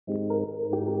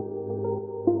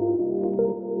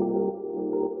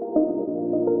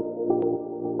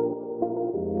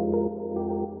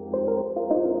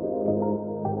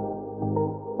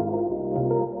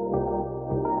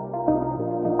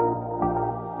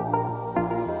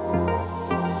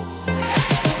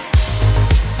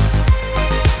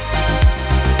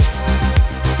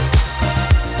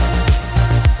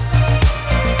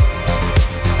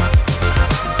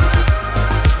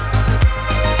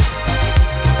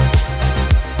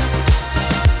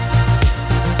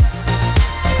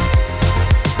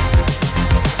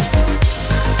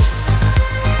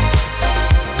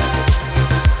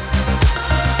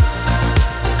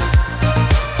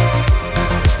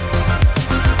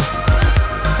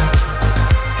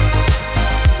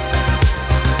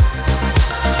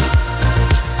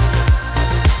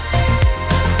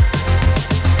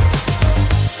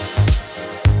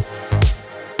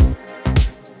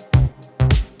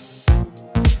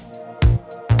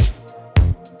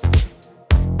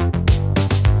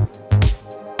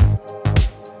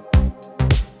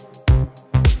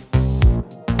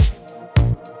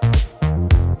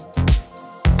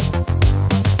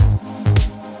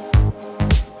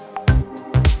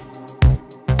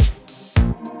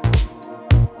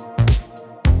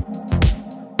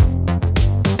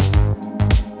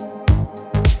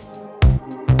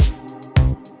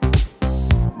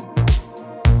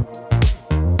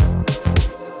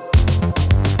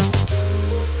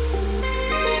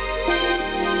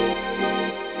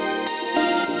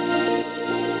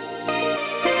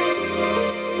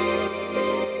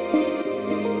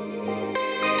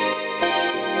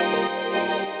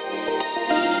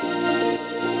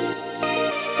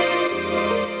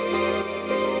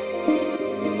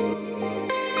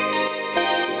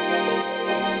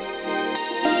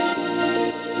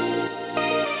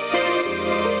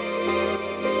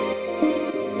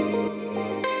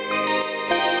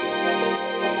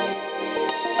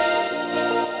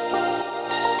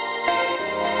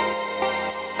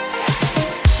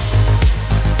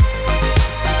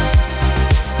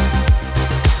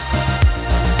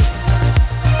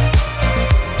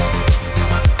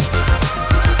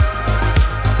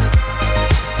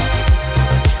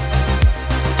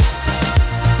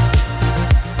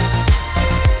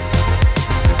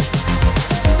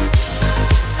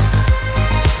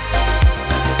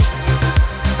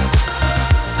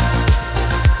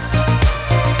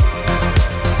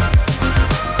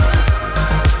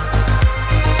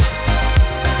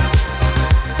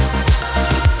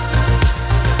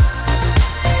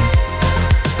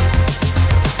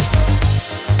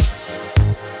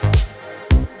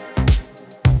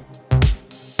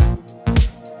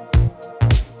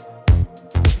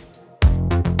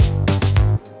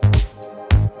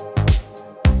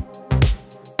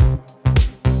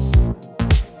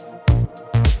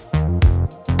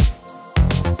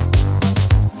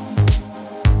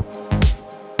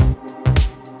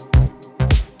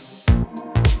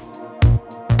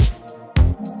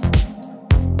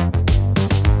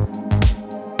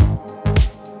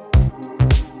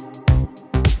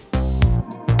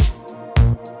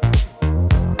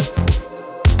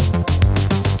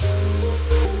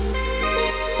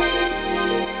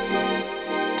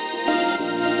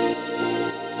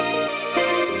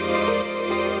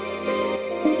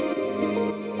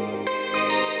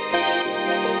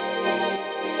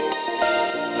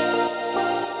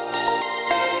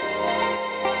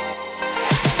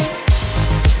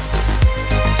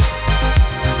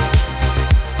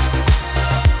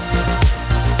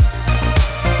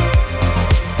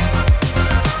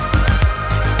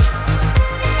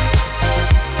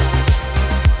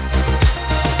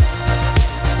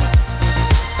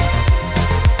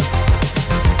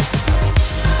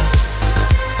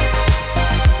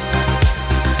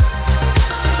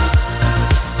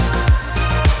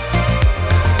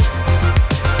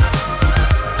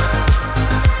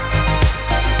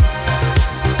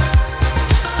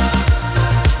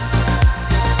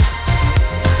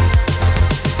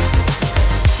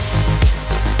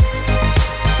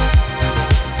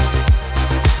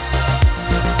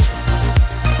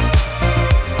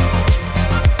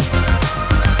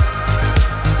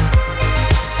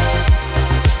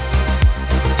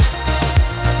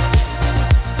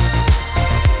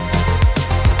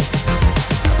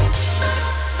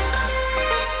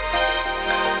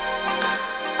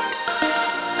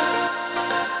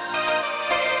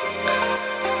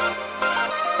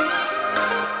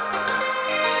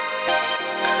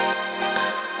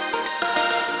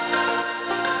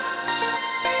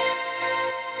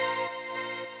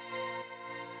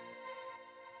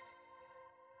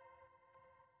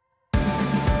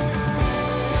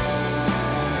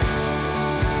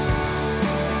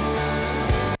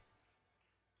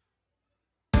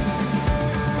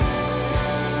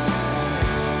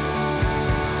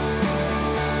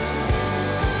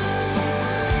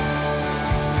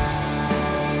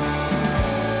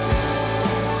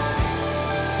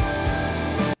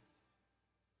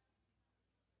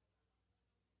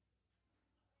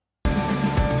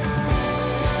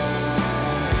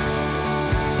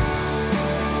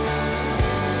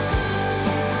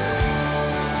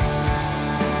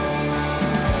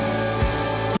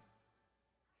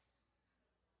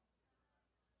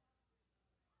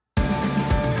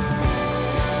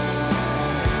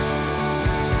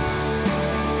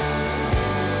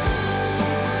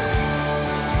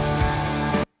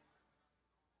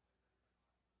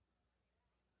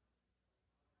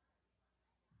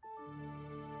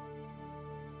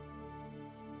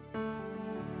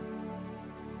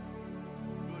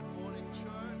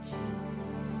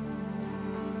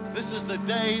is the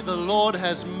day the Lord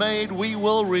has made. We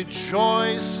will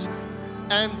rejoice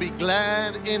and be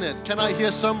glad in it. Can I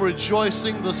hear some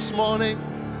rejoicing this morning?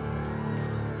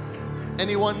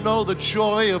 Anyone know the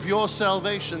joy of your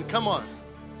salvation? Come on.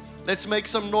 Let's make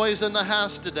some noise in the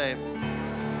house today.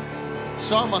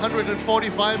 Psalm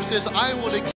 145 says, I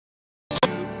will exalt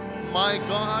you, my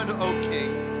God, O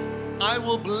King. I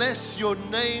will bless your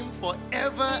name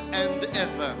forever and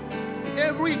ever.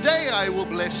 Every day I will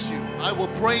bless you. I will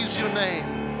praise your name.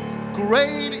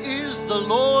 Great is the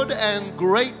Lord and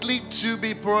greatly to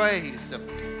be praised.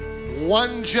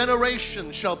 One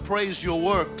generation shall praise your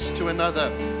works to another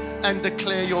and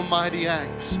declare your mighty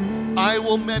acts. I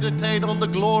will meditate on the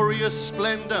glorious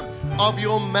splendor of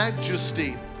your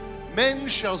majesty. Men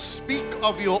shall speak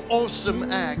of your awesome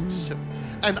acts,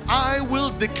 and I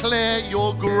will declare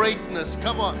your greatness.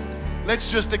 Come on,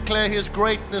 let's just declare his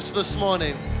greatness this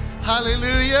morning.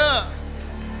 Hallelujah!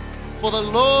 For the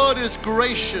Lord is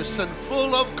gracious and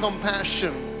full of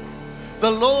compassion. The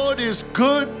Lord is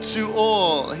good to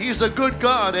all. He's a good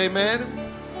God, amen.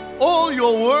 All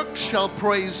your works shall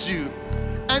praise you,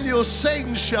 and your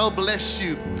saints shall bless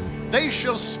you. They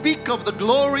shall speak of the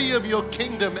glory of your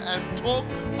kingdom and talk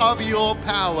of your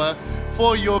power.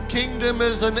 For your kingdom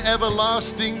is an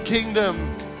everlasting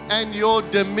kingdom, and your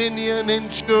dominion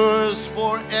endures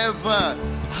forever.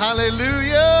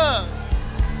 Hallelujah!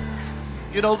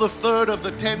 You know, the third of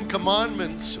the 10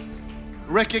 commandments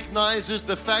recognizes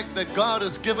the fact that God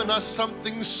has given us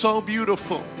something so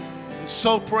beautiful,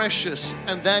 so precious,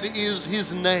 and that is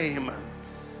his name.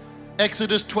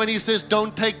 Exodus 20 says,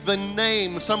 don't take the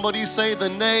name. Somebody say the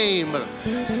name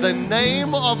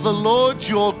of the Lord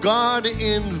your God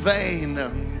in vain.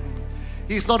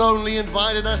 He's not only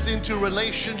invited us into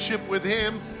relationship with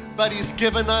him, but he's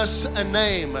given us a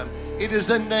name. It is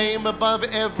a name above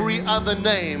every other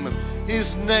name.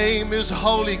 His name is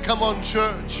holy. Come on,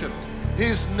 church.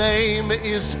 His name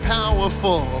is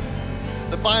powerful.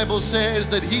 The Bible says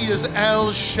that he is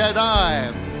El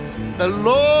Shaddai, the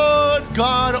Lord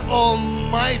God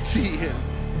Almighty.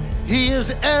 He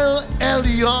is El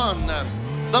Elyon,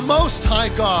 the Most High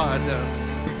God.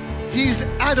 He's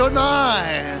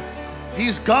Adonai.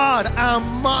 He's God, our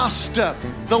Master,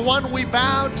 the one we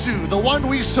bow to, the one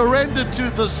we surrendered to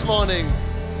this morning.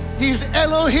 He's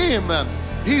Elohim.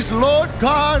 He's Lord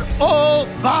God all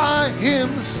by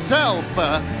himself.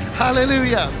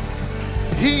 Hallelujah.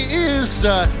 He is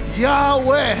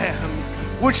Yahweh,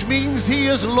 which means he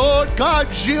is Lord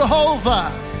God Jehovah.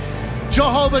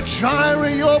 Jehovah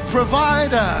Jireh, your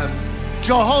provider.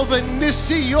 Jehovah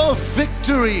Nissi, your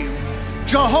victory.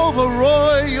 Jehovah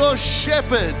Roy, your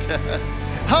shepherd.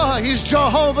 He's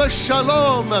Jehovah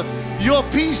Shalom, your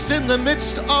peace in the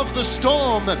midst of the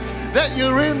storm that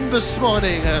you're in this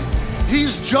morning.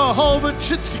 He's Jehovah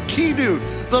Tsidkenu,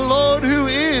 the Lord who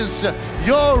is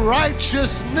your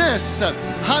righteousness.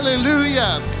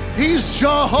 Hallelujah. He's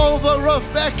Jehovah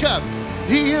Rapheka.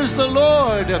 He is the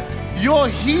Lord, your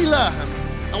healer.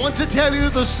 I want to tell you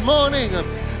this morning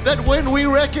that when we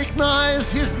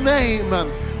recognize his name,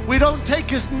 we don't take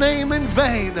his name in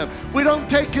vain. We don't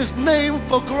take his name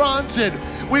for granted.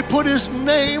 We put his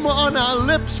name on our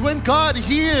lips. When God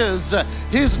hears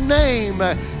his name,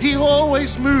 he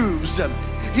always moves.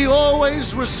 He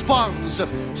always responds.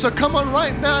 So come on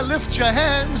right now, lift your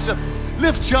hands,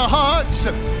 lift your hearts,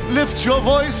 lift your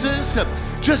voices.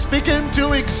 Just begin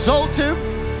to exalt him.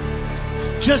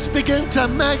 Just begin to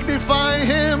magnify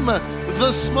him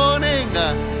this morning.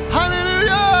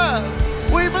 Hallelujah!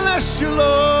 We bless you, Lord.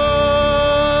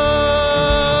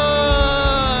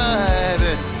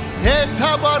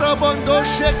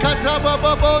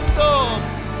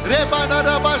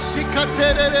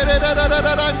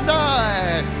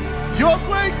 Your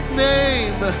great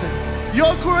name,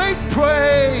 your great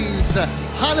praise.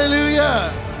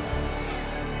 Hallelujah.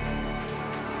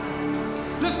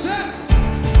 Let's dance.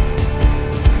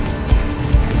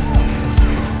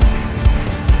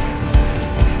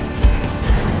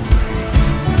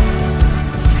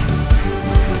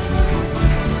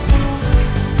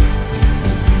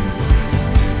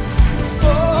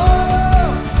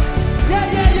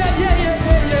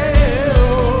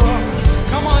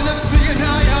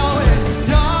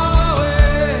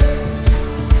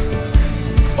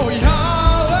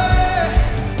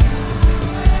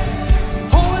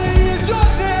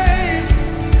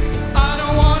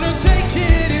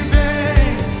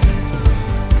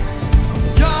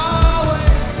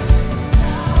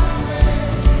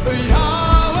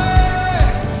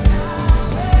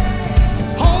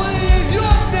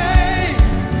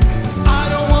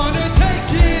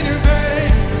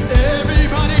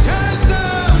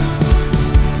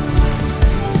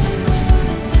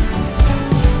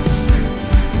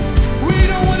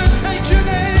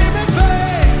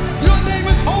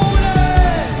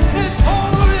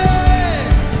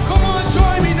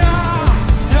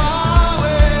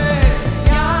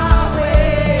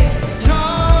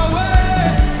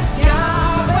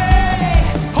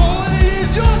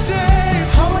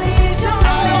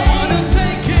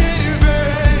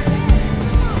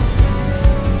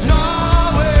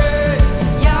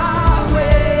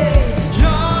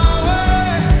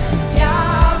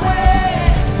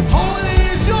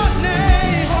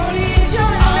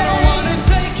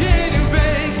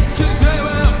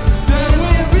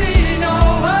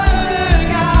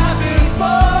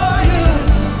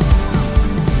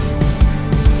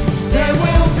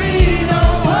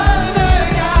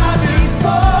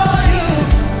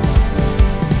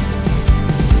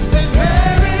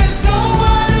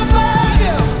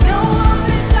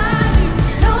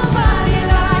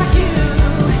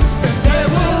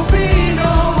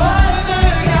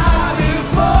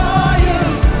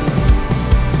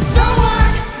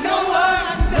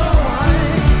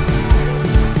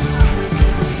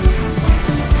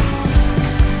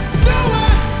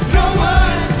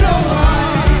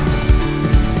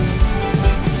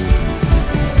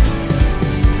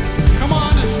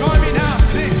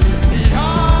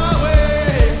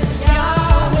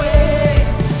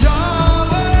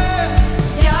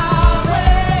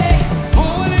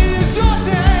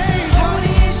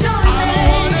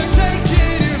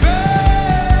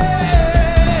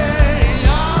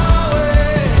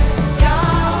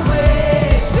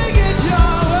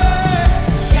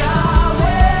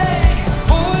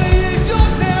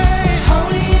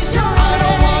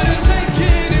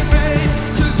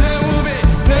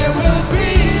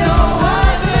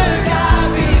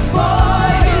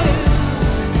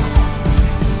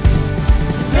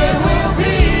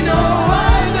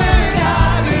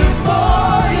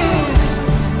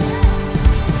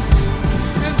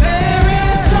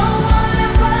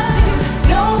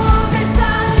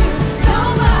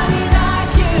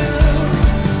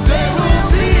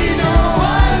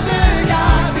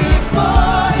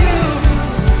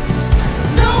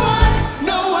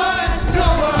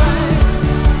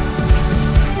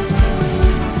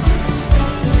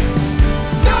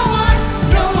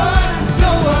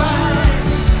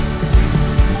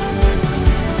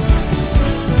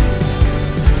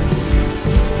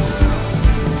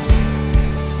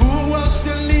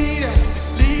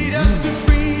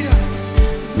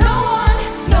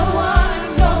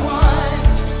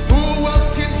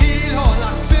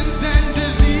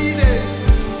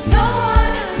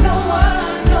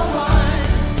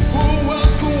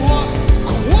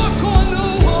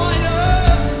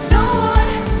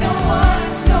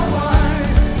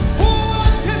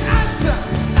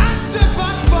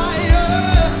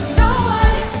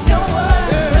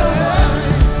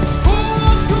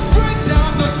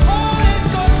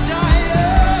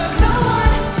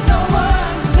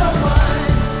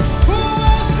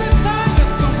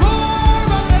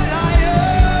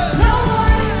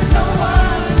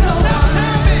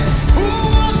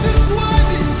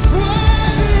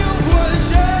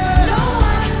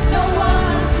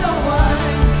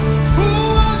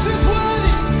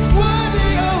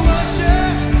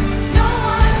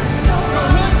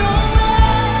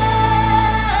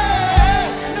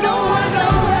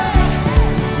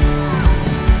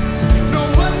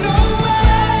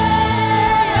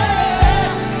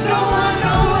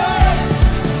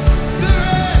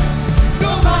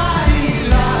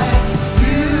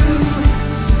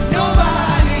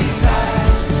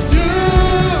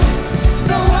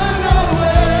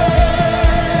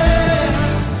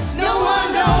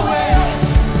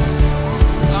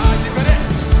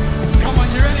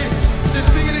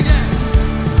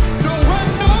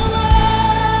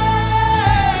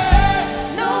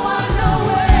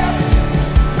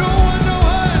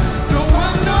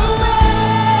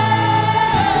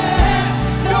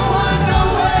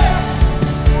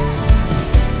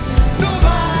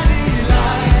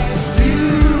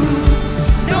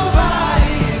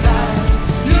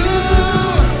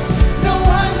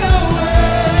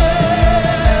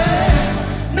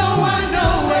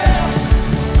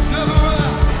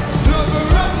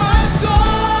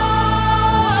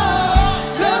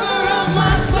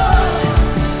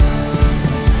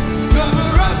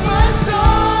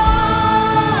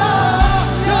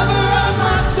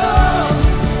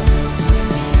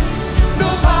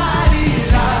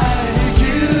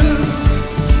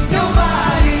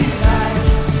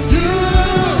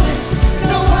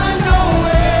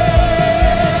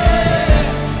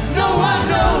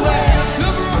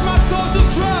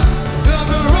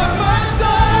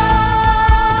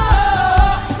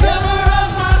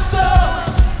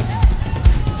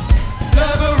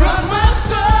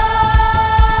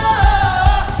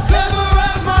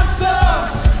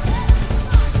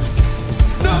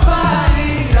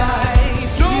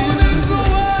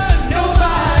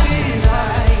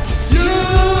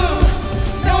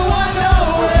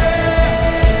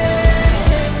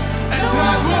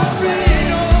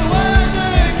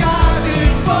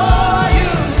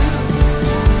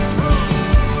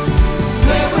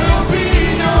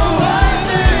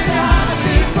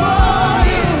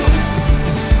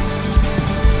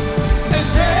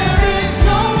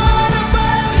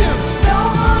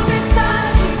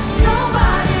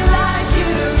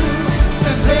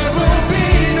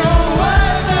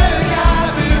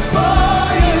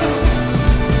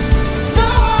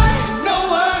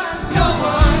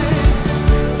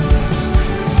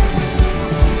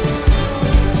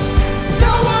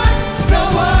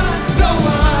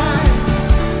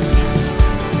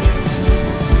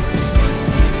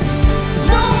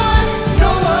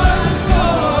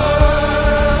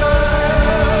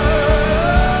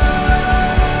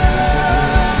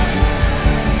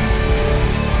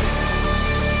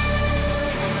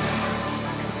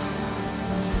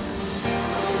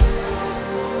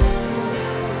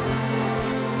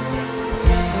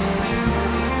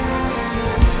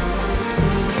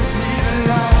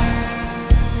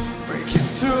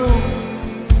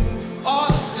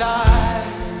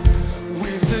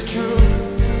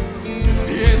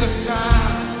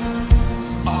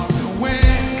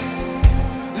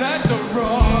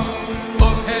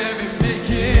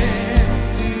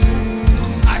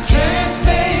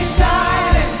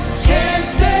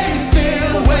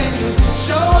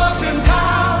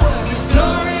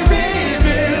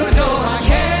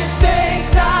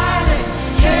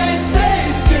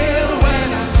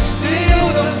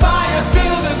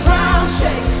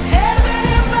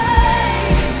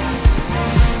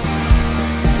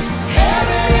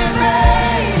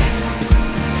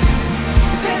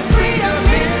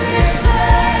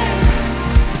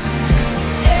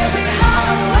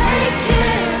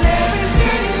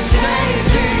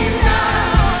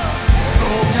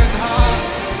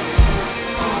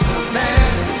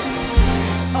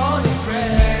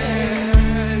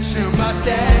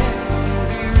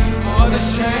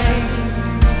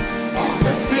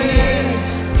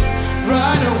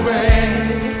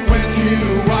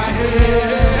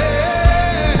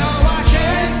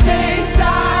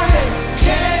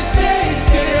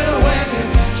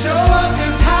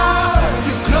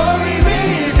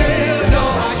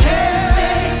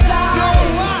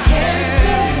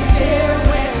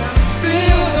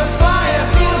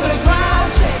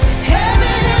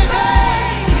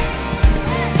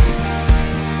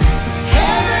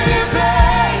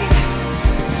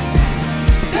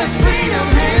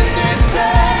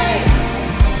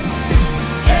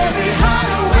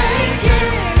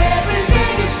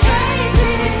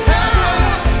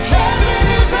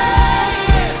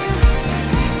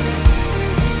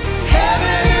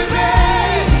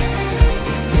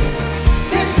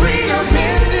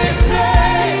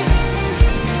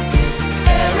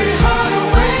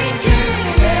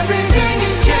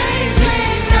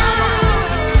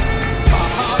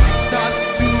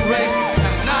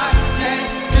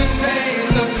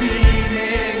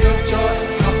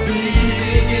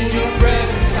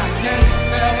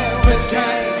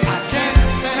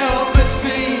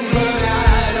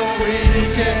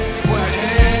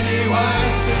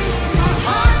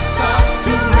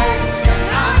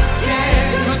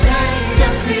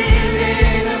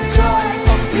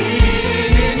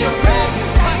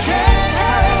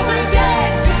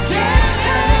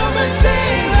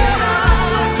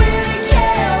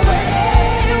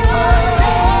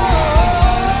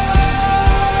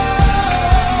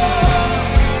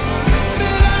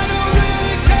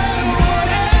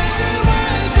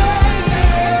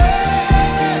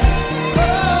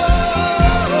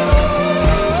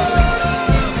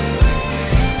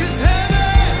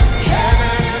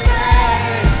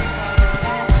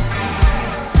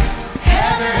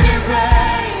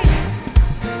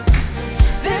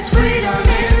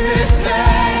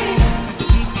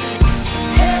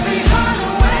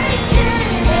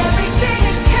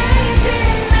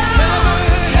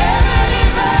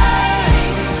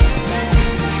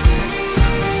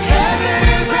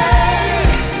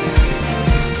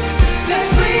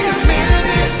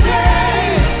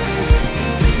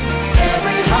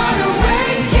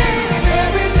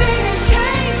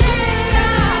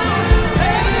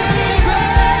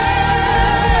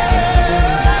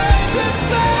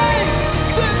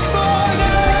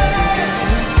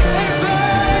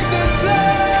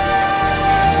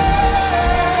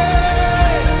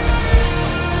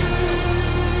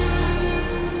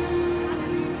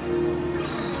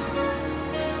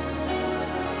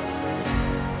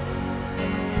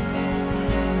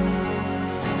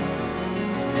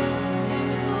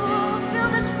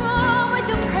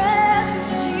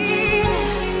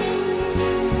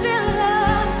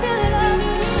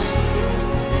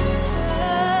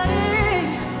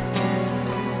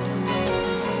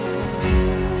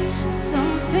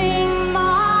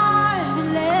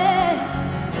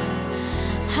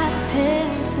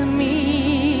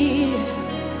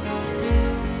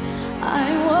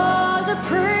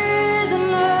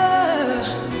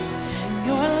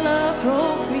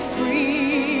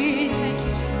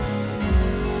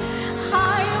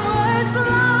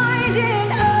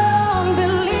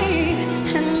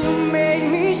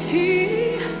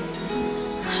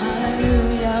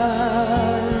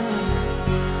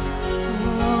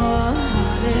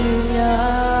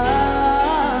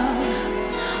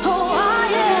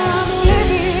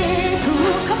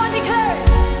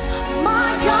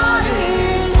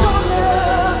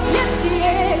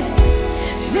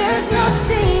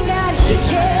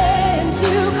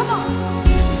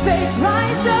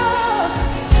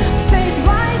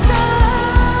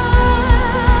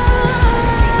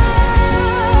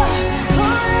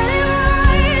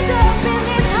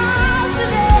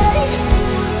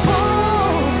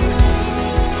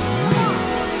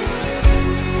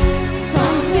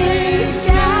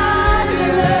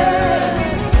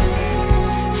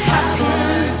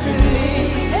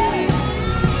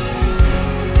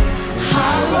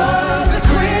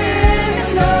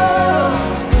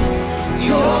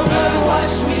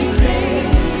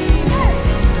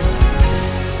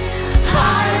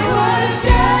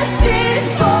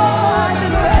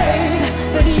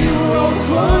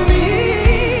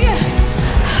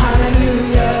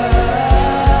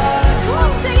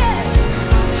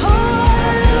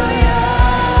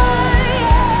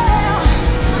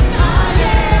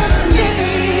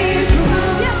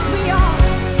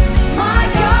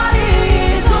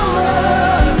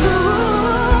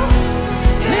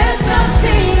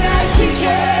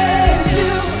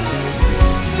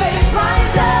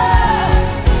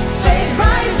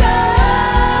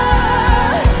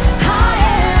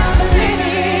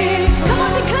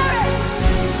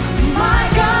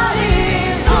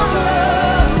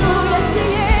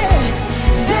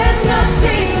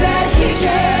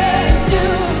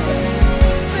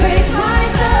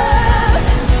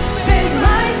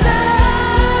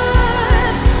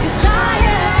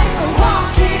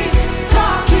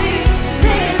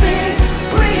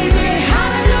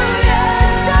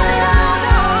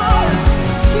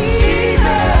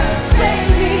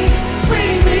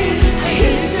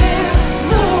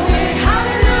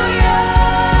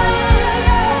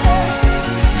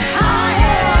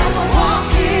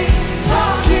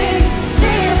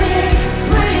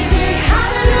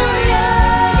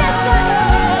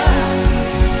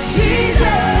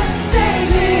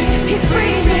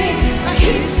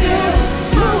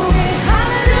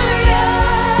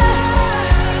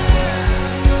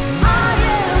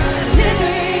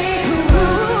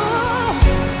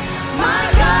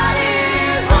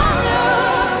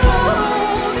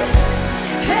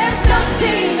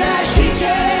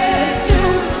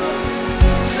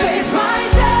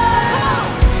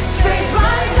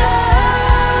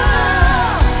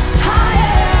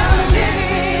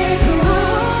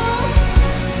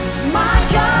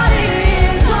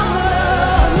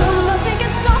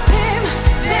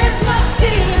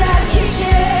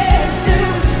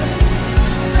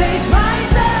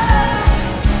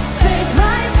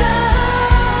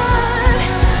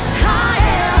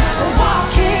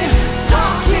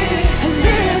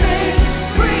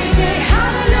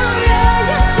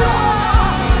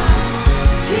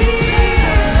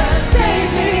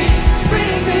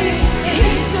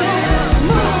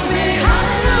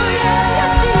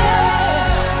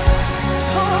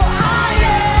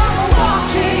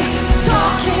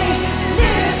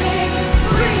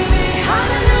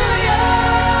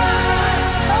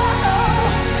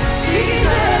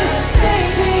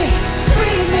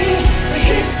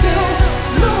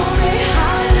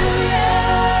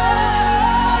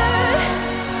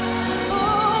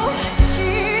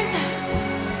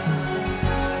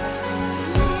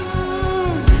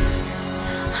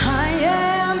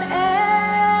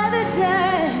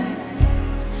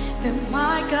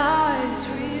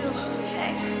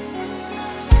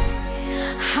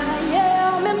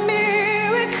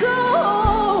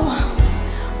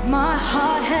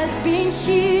 heart has been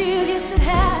healed, yes it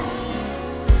has.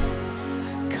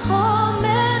 Come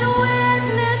and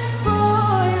witness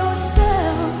for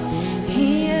yourself.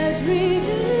 He has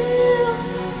revealed.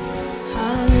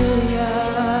 Hallelujah.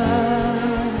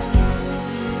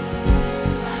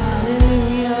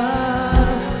 Hallelujah.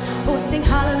 Oh, sing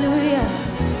hallelujah.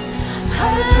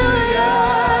 Hallelujah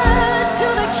to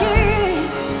the King.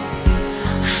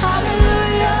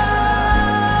 Hallelujah.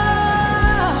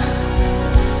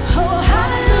 Oh,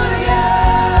 hallelujah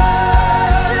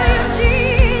to you,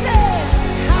 Jesus.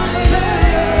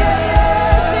 Hallelujah.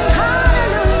 Sing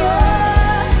hallelujah.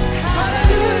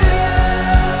 Hallelujah.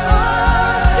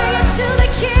 Oh, sing it to the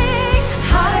King.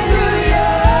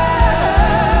 Hallelujah.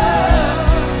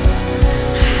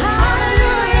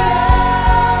 Hallelujah.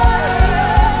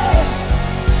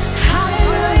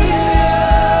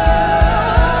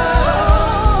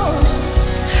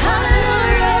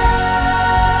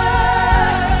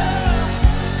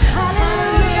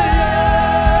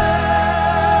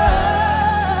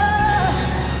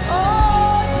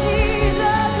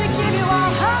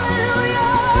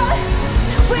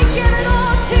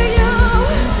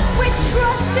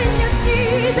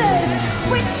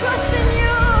 Trust in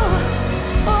you.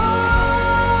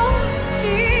 Oh,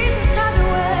 Jesus, have your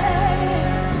way.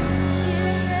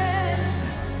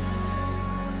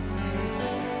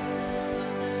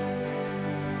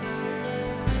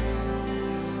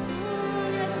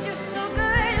 Yes, you're so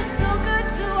good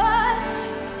to us,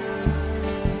 Jesus.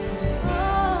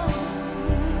 Oh,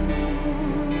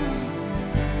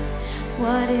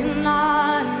 what an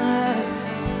honor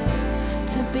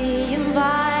to be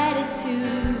invited to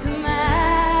the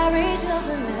marriage of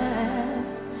the Lamb,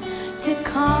 to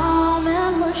come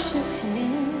and worship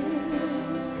Him.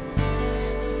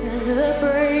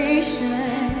 Celebration,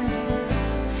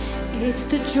 it's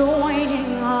the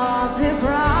joining of the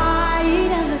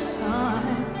bride and the Son,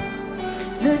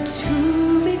 the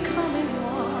two becoming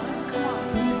one. Come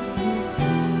on.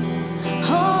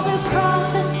 All the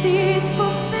prophecies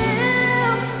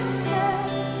fulfilled,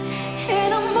 yes, in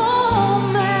a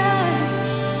moment.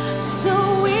 So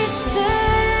we sing,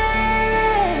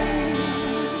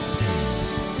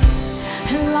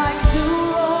 like the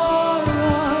roar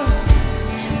of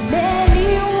many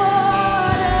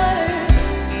waters,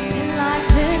 like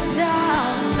the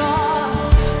sound of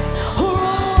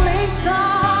rolling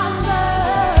thunder.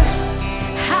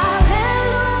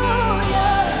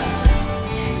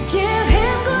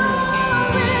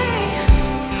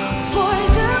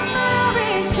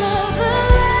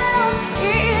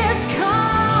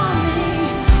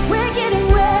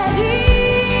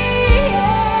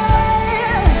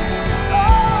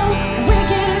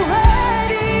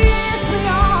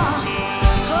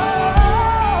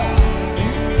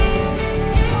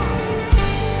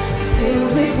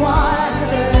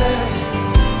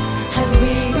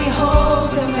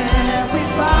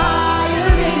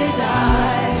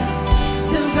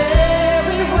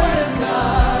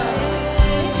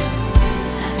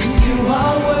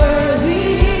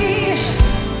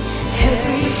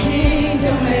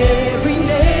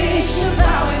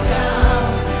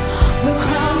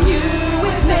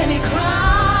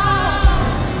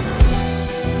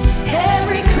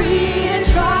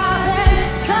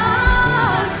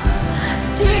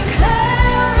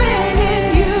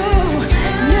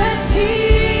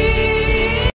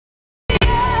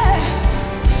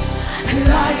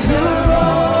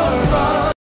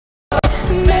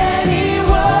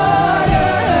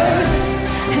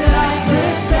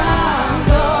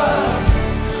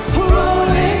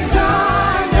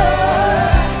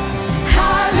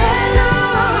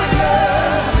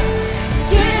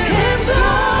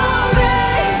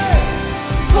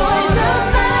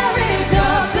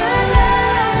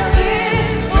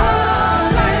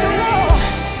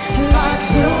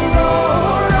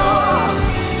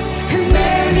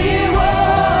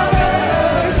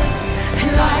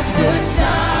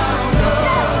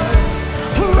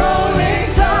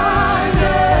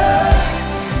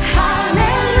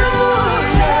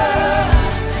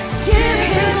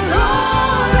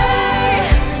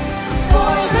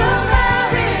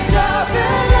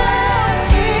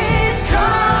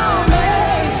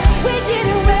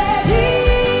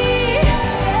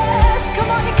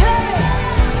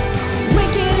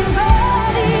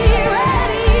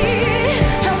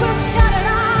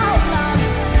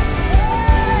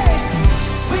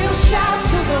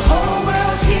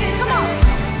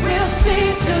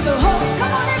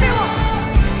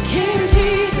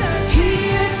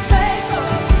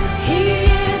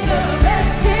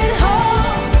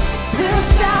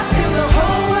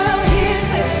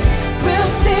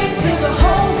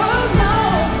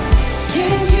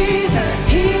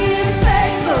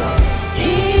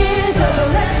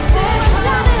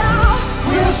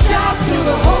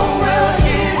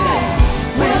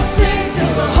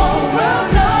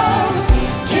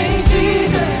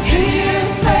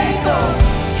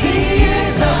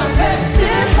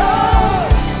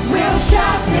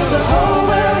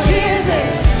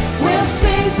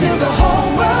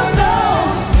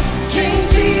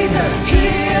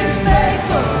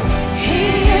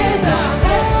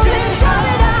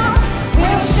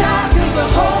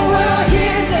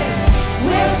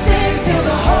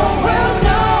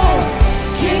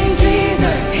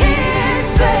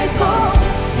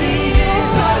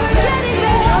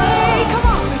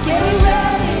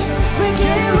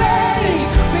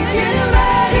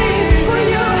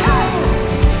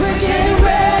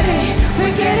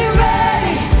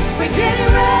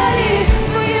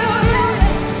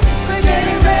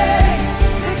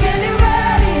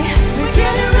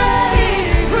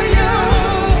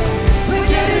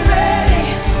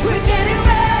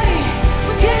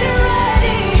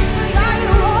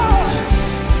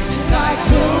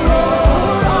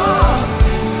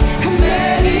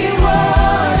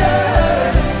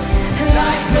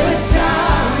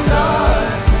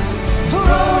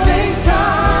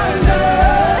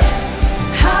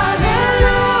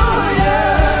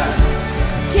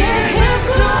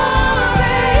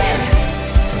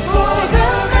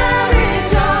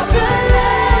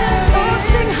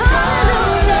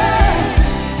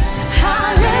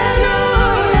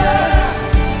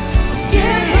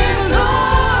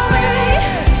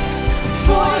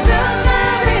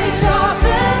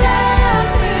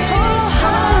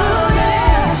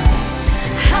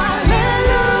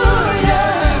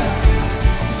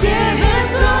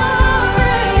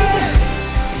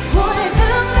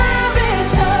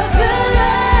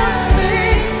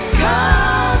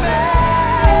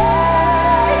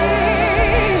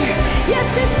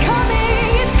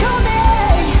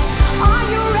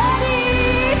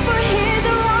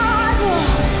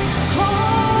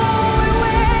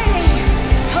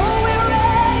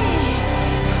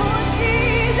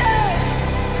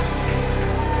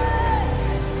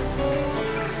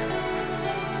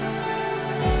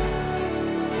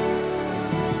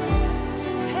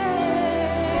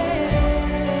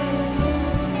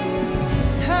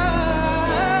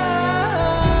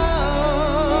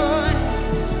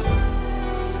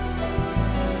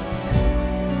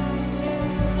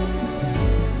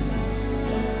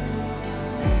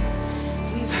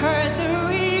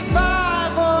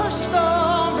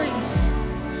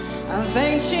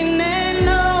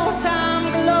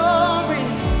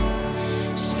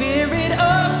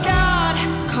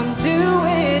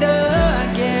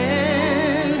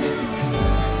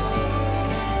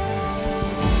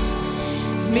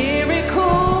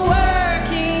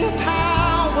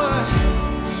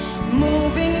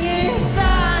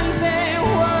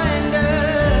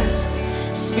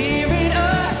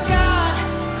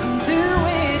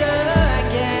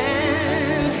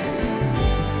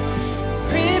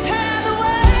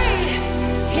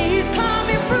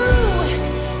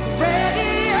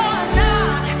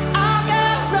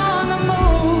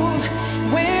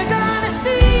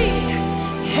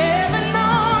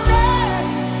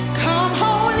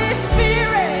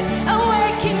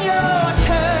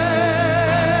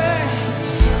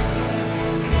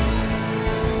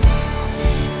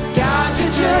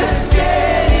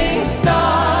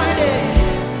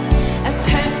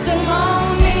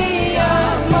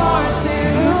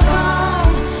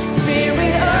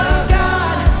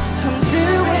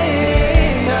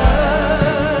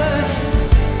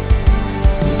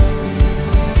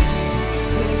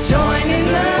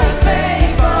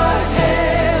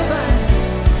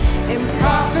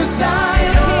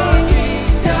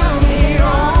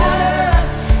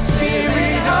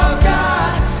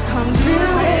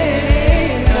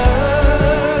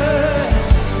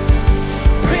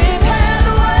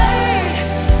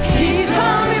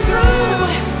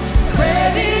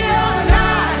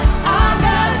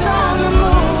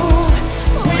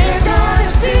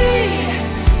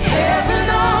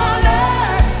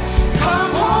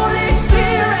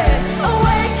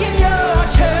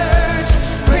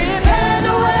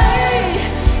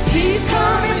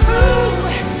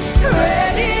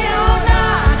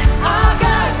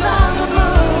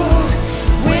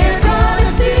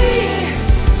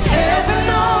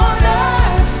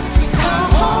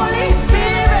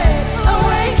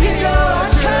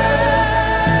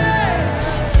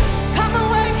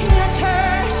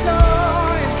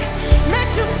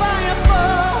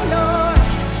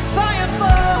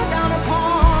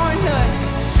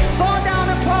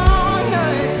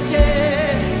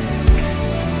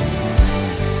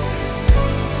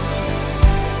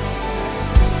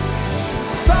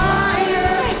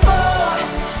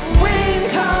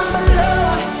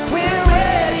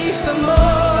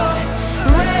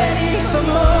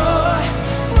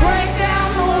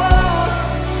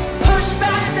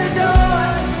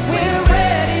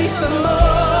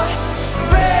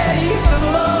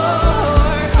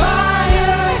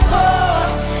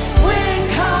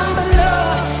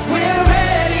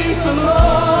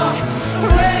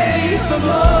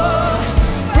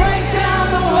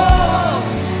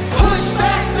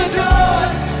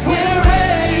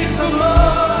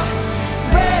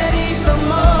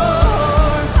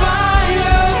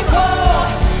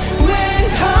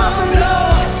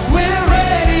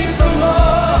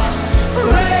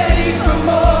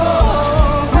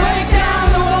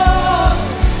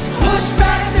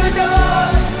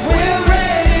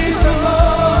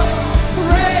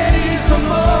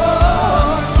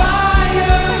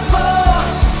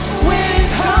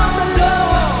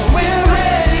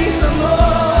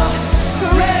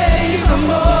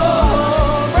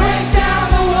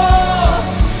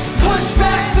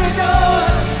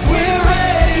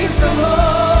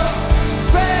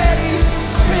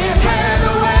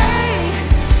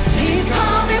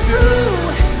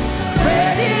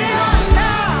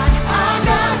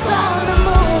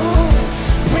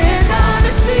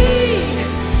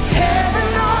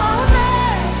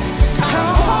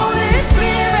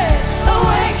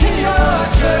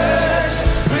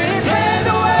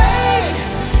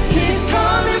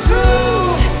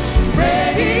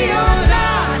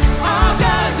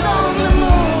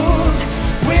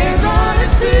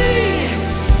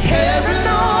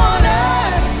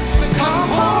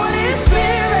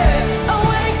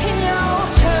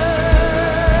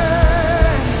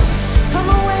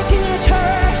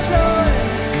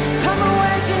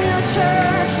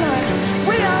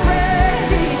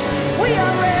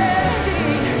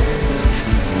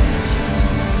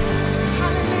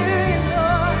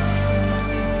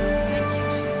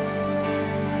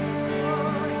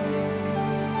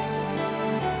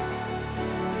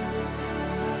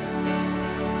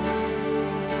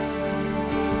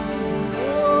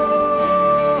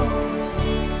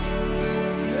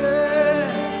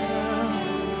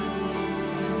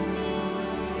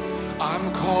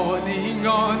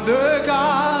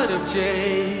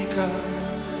 Jacob,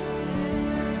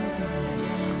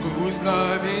 whose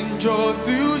love endures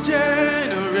through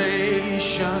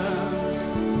generations.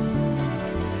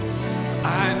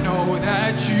 I know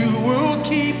that you will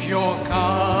keep your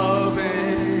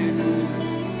covenant.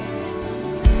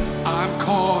 I'm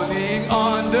calling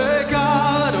on the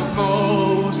God of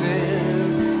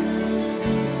Moses,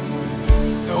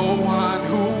 the one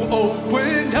who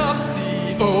opened up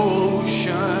the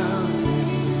ocean.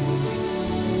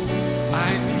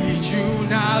 I need you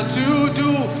now to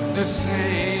do the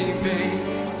same thing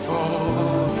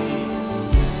for me.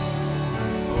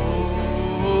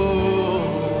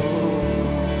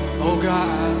 Oh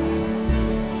God,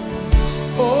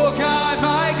 oh God,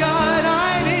 my God,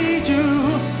 I need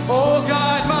you. Oh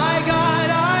God, my God,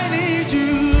 I need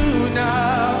you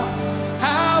now.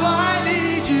 How I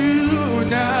need you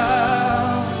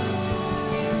now.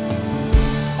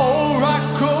 Oh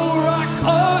rock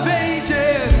of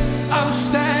ages, I'm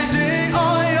standing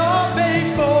on your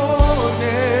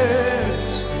faithfulness.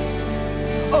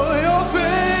 Oh, your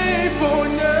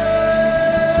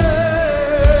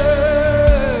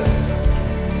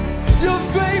faithfulness. Your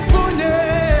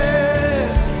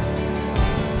faithfulness.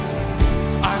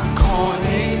 I'm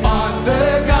calling on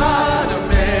the God of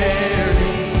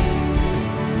Mary,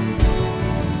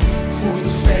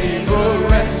 whose favor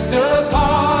rests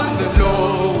upon the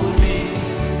lowly.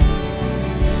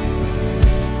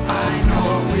 I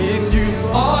know with you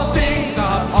all things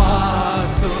are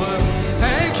possible.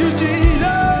 Thank you,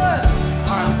 Jesus.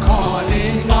 I'm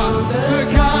calling on the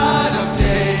God of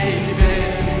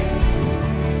David,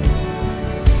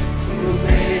 who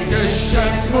made a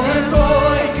shepherd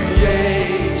boy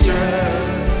creation.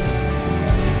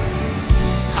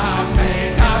 I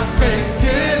may not face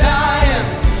Goliath,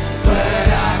 but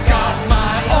I've got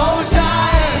my own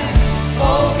giant.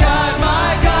 Oh God,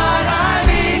 my God, I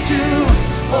need you.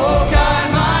 Oh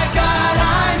God, my God,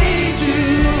 I need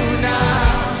you now.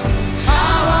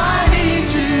 How I need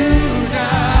you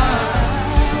now.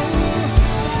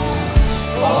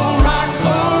 Oh rock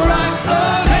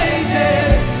of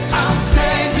ages, I'm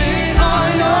standing on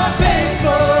your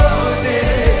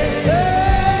faithfulness.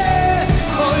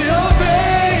 Yeah, on your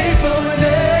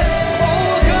faithfulness.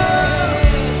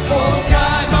 Oh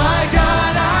God, my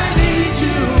God, I need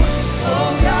you. Oh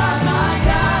God, my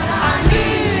God, I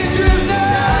need you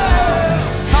now.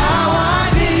 How I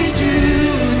need you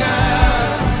now.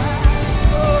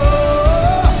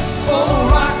 Oh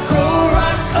rock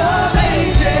of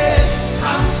ages,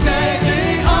 I'm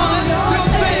standing on your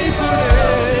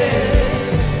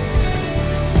faithfulness.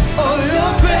 Oh,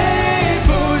 your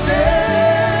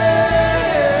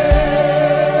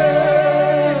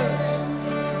faithfulness.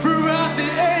 Throughout the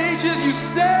ages, you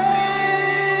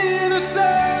stay the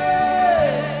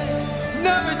same.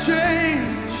 Never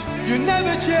change, you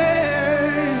never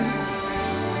change.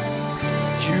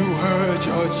 You heard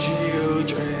your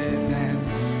children and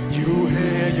you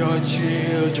hear your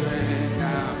children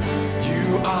now.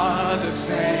 You are the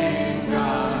same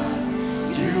God.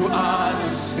 You are the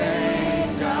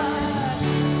same God.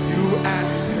 You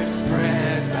answered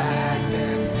prayers back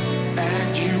then,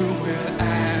 and you will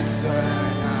answer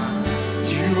now.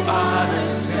 You are the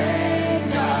same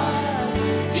God.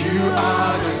 You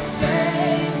are the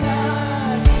same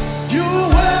God. You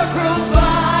were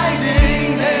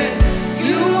providing then.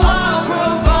 You are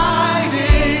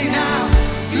providing now.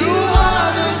 You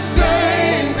are the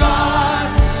same God.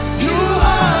 You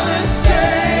are the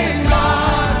same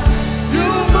God. You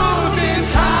moved in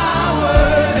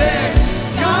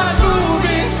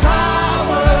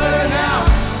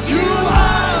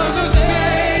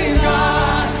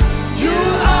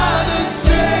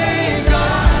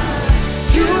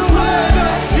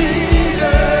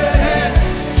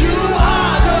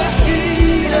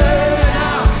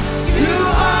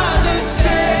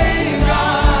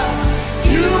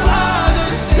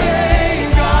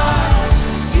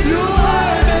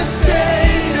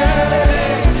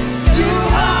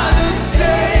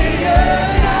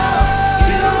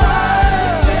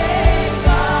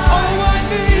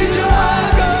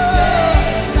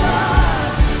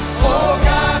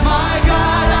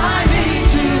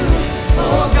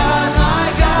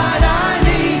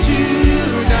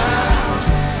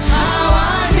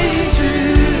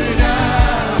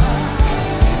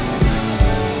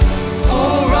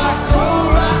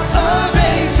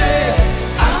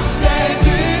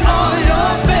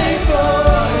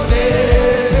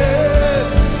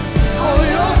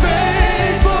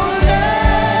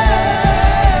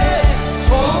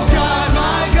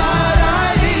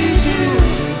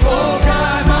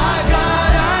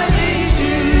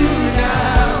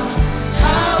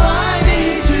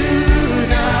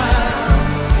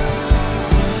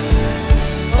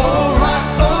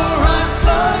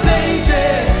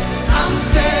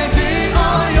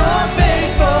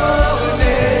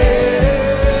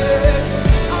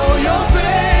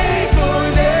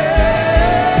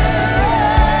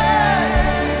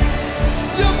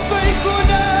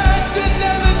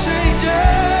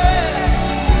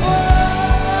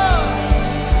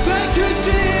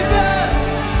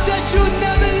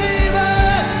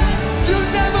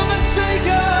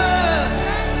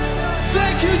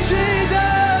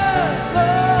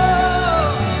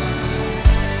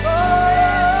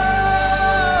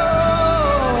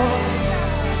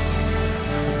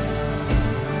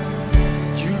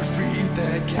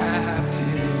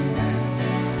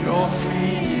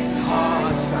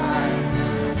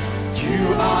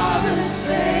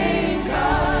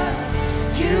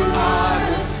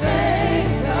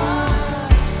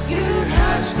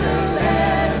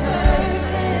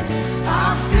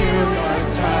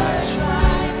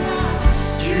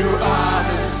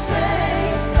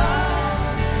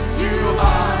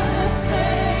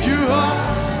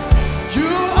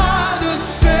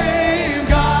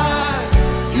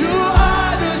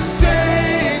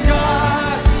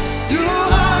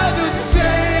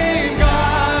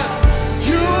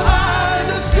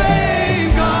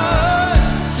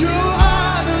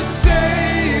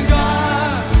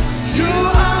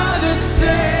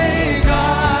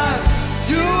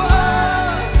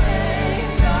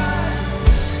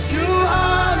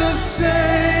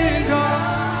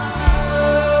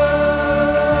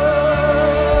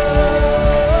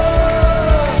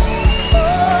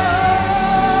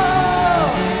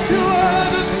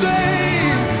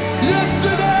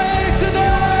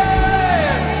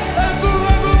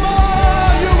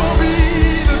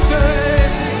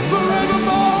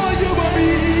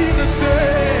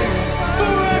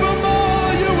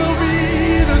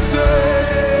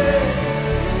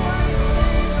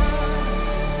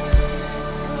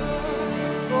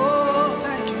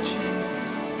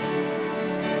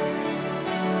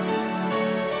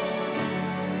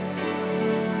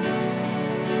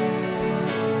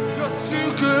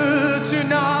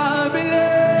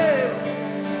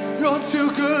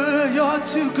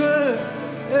too good.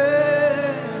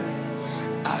 Yeah.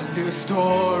 I live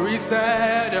stories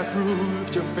that have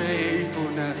proved your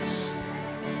faithfulness.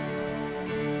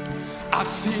 I've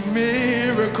seen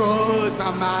miracles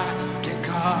my mind can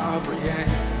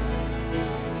comprehend.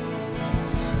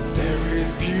 There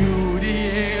is beauty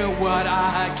in what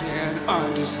I can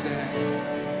understand.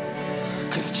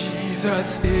 'Cause Jesus,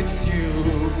 it's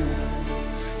you.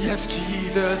 Yes,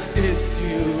 Jesus, it's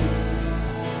you.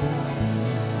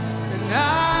 And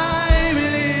I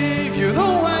believe you're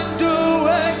the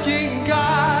wonder-working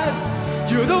God.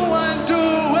 You're the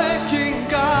wonder-working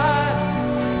God.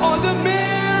 All the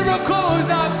miracles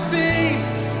I've seen,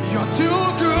 you're too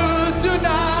good to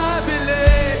not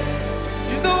believe.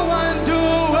 You're the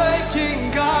wonder-working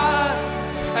God,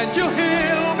 and you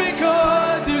heal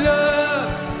because you love.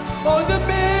 All the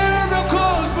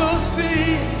miracles we'll see,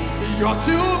 you're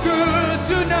too good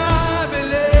to not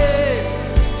believe.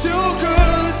 Too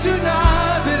good to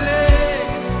not believe.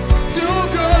 Too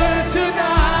good to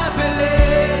not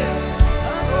believe.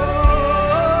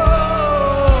 Oh.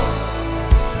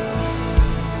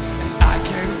 And I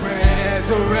can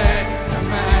resurrect a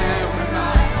man with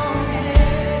my own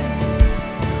hands.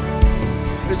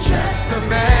 Just a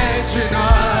mention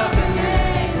of the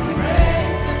name you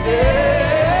raised the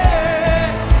dead.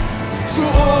 So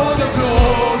all the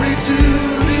glory to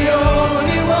the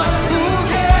only one who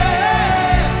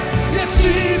can. Yes,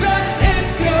 Jesus,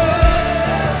 it's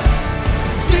yours.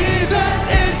 Jesus,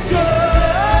 it's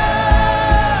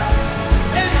yours.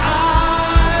 And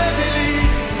I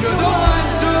believe you're the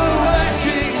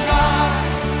wonder-working God.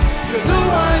 You're the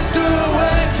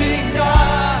wonder-working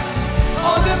God.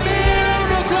 All the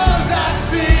miracles I've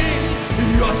seen,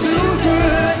 you're too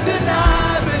good to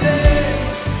not believe.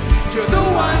 You're the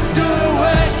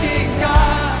wonder-working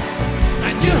God,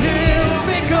 and you heal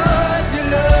because you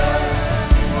love.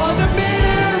 All the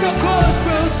miracles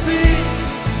we'll see,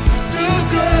 too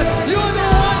good. You're the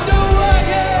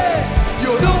wonder-working.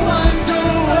 You're the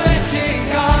wonder-working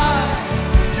God.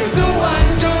 You're the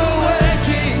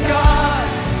wonder-working God.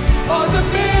 All the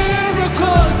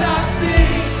miracles I've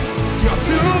seen, you're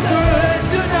too good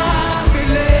to not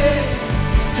believe.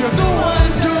 You're the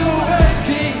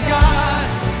wonder-working God,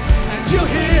 and you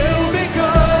heal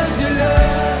because you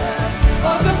love.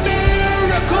 All the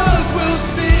miracles we'll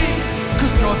see,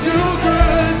 'cause you're too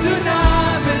good to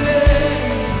not believe.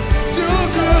 Too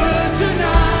good to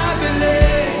not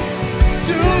believe.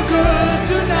 Too good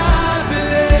to not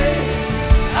believe.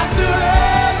 After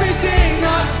everything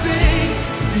I've seen,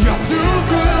 you're too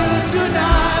good to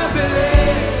not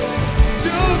believe.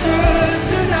 Too good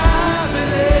to not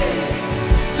believe.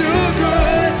 Too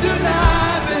good to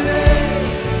not believe.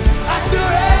 After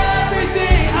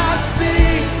everything I've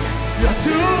seen, you're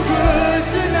too good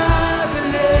to not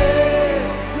believe.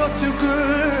 You're too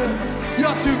good.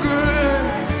 You're too good.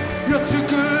 You're too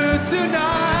good to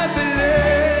not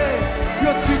believe.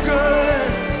 You're too good.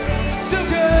 Too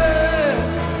good.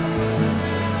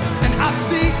 And I've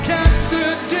seen cancer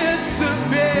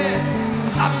disappear.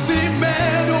 I've seen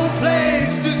metal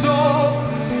plates dissolve.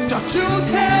 Don't you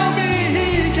tell me he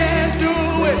can't do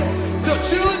it. Don't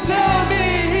you tell me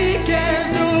he can't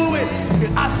do it.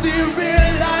 And I see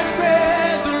real life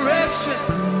resurrection.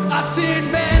 I've seen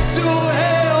mental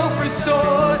health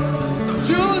restored. Don't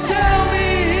you tell me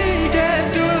he can't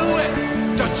do it.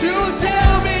 Don't you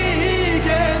tell me he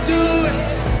can't do it.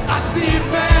 I see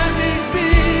families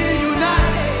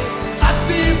reunited. I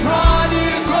see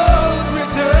prodigals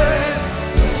return.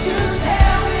 Don't you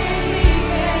tell me he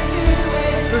can't do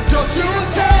it. Don't you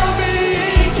tell me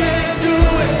he can't do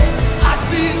it. I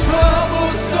see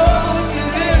troubled souls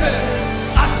delivered.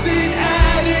 I've seen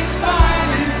addicts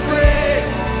finally free.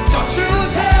 Don't you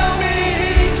tell me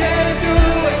he can't do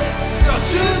it. Don't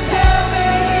you tell me.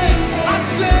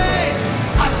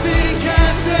 I see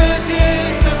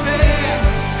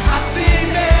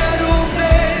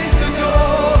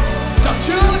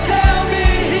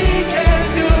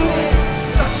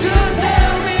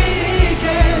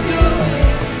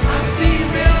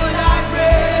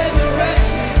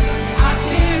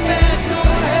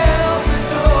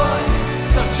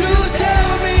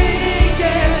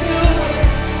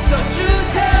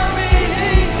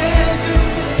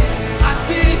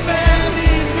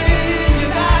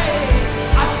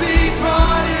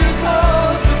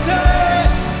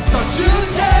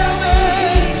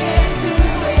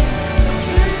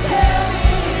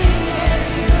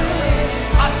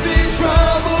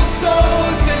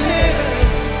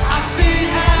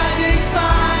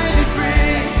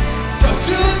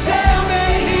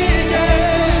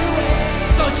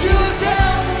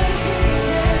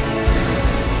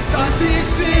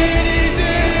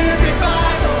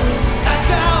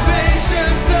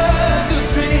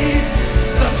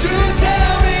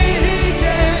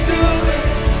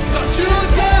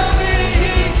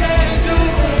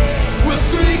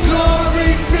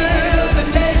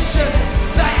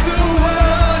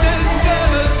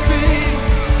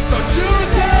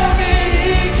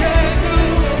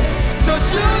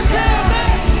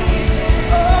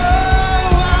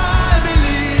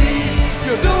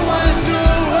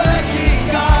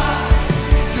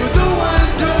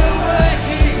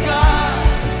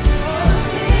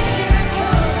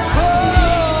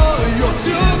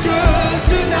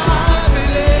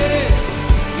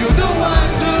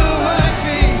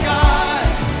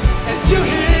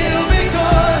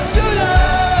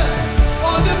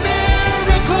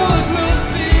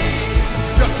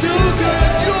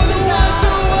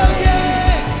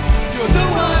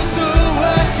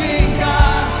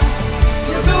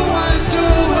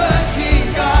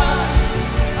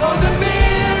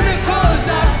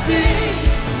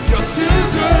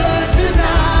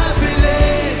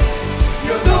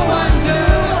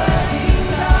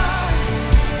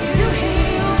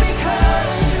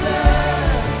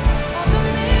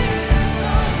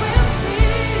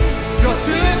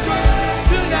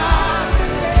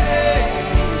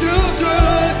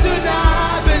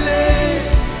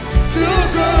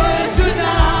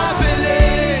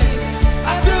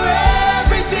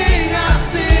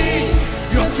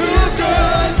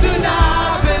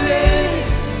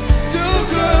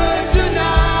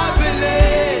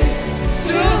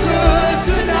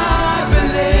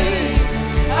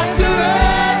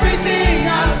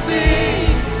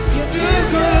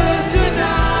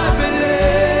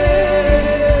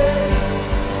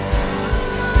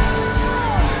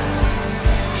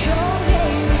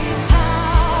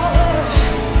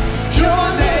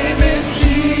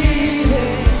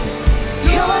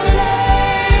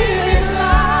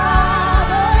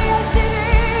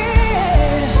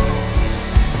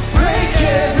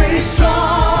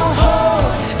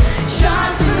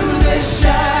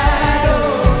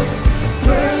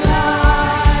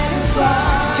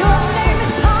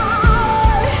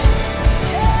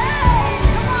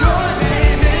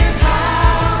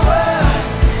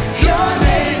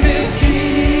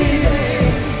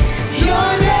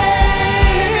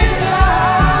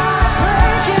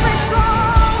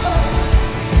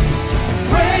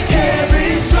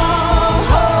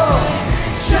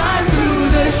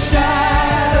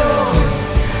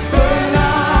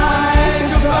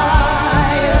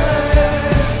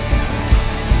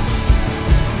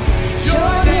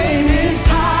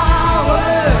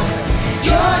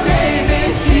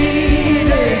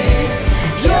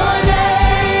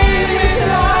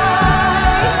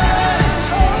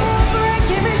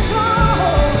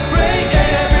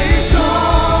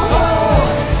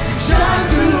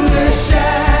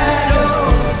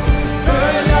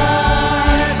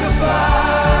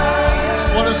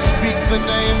the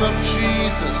name of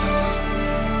Jesus.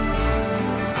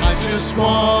 I just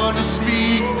want to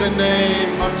speak the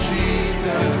name of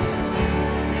Jesus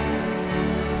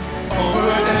over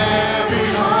every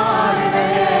heart and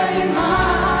every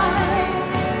mind.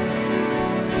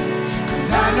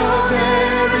 'Cause I know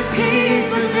there is peace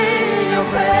within your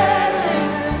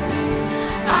presence.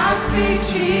 I speak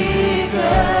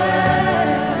Jesus.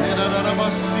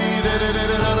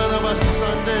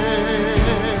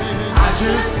 I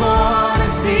just want to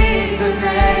speak the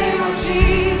name of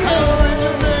Jesus.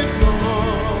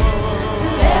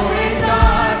 Till every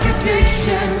dark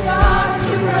addiction starts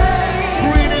to break.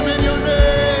 Freedom in your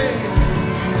name.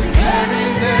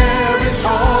 Declaring there is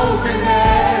hope and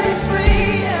there is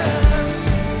freedom.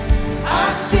 I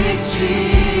speak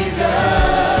Jesus.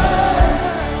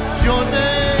 Your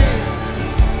name.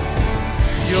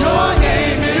 Your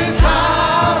name is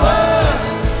power.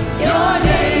 Your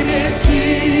name is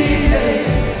healing.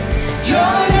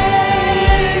 Your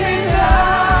name is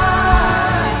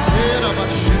life.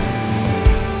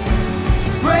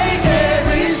 Break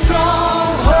every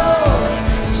stronghold.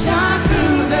 Shine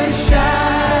through the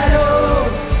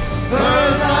shadows.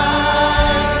 Burn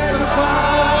like the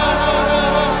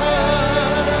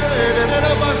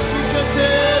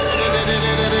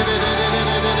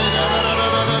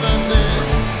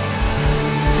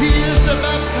He is the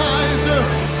baptizer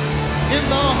in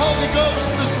the Holy Ghost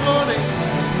this morning.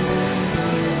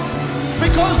 It's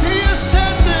because He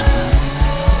ascended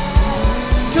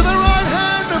to the right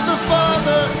hand of the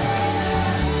Father.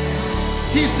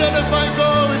 He said, if I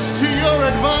go, it's to your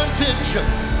advantage.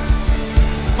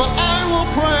 For I will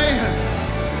pray,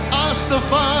 ask the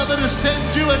Father to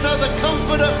send you another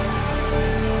comforter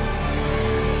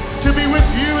to be with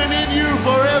you and in you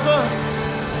forever.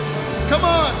 Come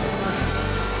on.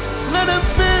 Let Him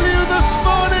fill you this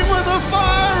morning with the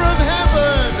fire of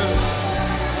heaven.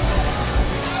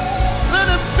 Let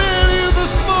Him fill you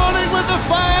this morning with the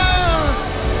fire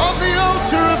of the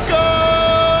altar of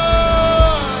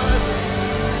God.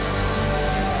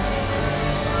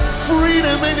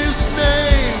 Freedom in His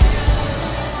name.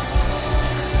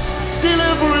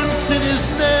 Deliverance in His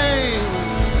name.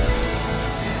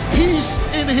 Peace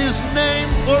in His name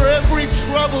for every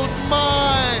troubled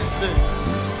mind.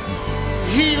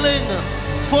 Healing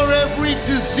for every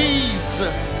disease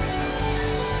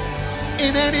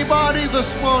in anybody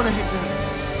this morning.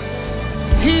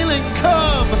 Healing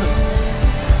come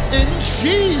in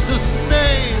Jesus'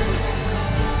 name.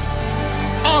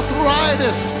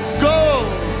 Arthritis, go.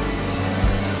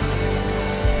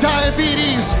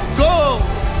 Diabetes, go.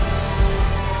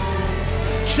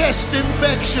 Chest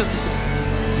infections,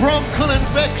 bronchial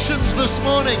infections this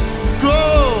morning,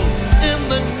 go. In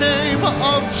the name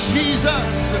of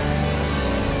Jesus.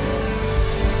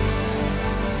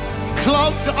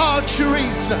 Clogged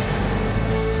arteries,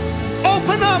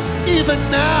 open up even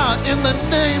now in the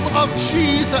name of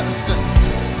Jesus.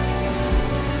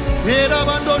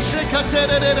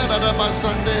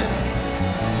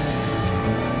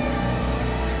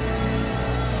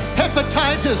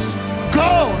 Hepatitis,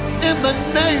 go in the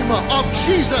name of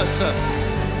Jesus.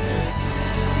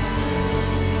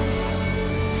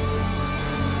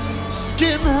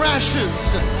 Skin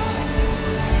rashes,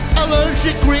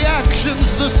 allergic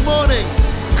reactions this morning,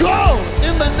 go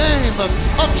in the name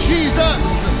of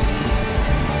Jesus.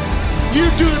 You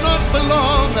do not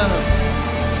belong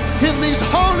in these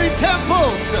holy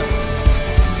temples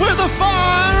where the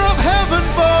fire of heaven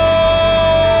burns.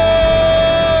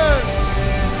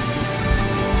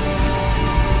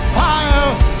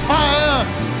 Fire, fire,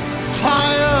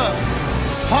 fire,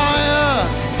 fire,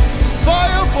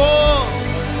 fire fall.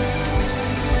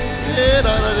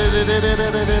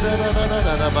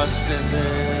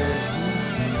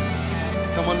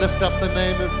 Come on, lift up the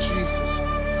name of Jesus.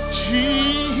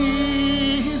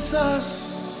 Jesus,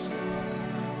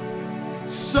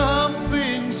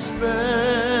 something special,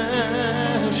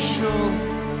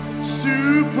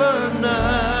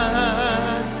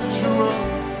 supernatural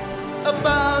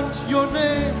about your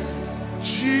name,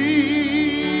 Jesus.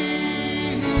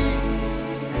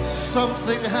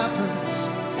 Something happens.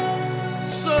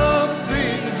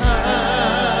 Something happens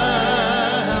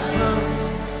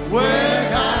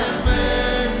when I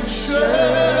mention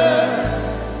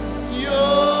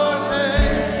your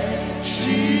name,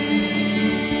 Jesus.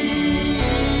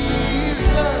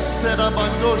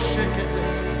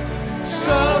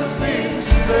 Something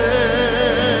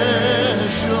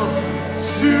special,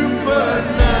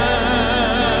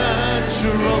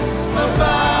 supernatural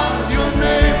about your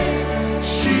name,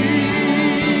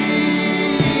 Jesus.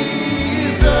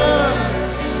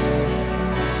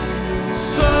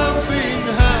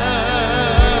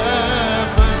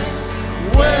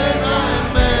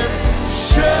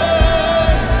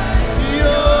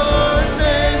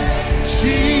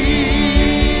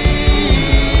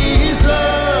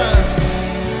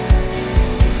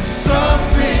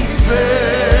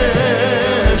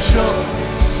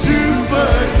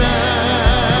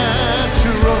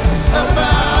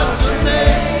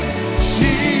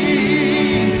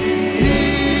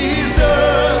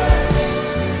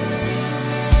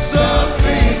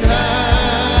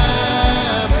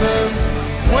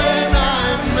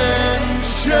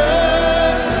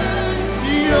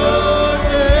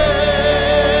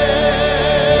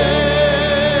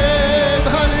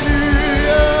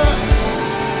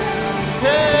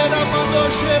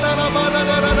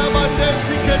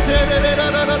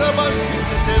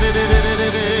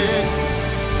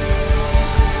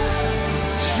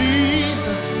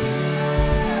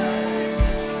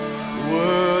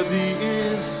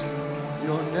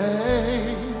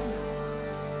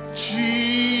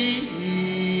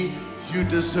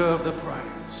 deserve the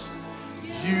praise.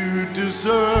 You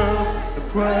deserve the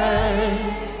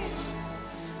praise.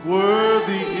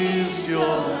 Worthy is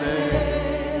your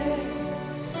name.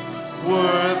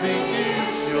 Worthy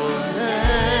is your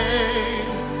name,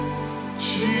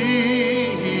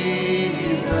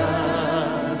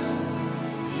 Jesus.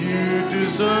 You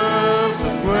deserve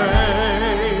the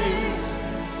praise.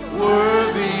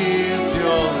 Worthy is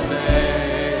your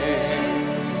name.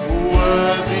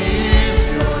 Worthy is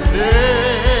your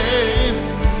name,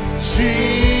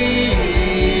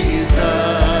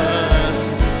 Jesus.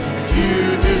 You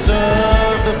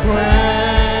deserve the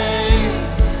praise.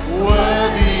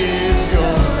 Worthy is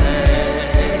your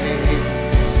name.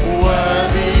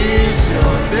 Worthy is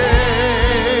your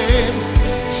name,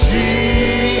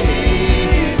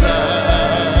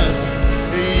 Jesus.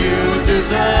 You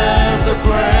deserve the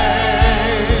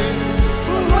praise.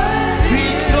 Be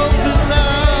exalted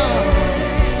now.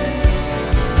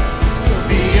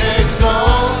 Be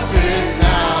exalted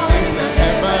now in the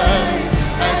heavens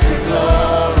as your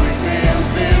glory fills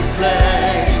this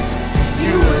place.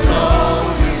 You alone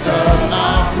deserve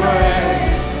our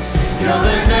praise. You're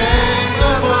the name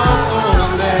above all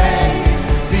names.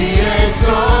 Be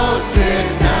exalted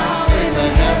now in the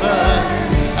heavens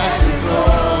as your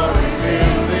glory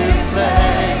fills this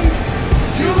place.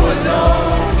 You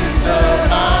alone deserve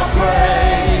our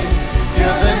praise.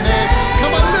 You're the name.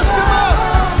 Come on, lift him up.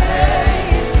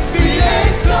 Be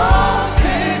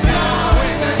exalted now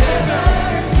in the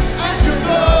heavens as your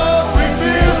glory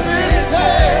fills this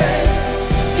place.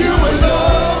 You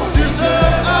alone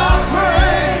deserve our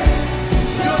praise.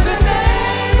 You're the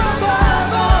name above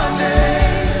all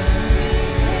names.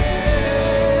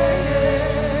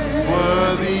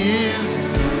 Worthy is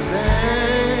your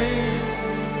name.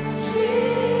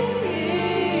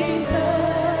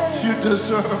 Jesus, You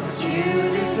deserve it. you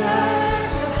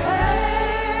deserve the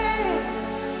praise.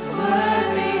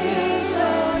 Worthy is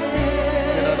your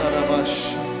name.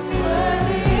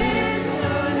 Worthy is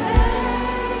your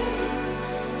name,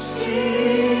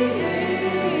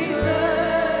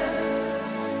 Jesus.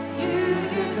 You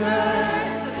deserve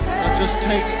the praise. Now just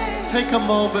take a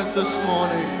moment this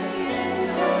morning.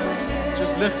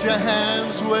 Just lift your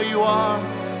hands where you are.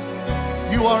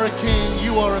 You are a king,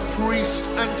 you are a priest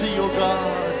unto your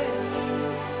God.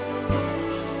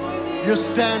 You're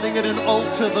standing at an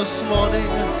altar this morning.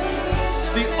 It's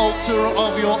the altar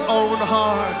of your own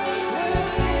heart.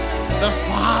 The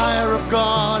fire of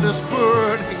God is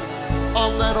burning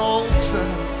on that altar.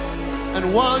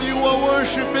 And while you are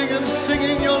worshiping and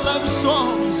singing your love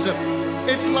songs,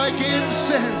 it's like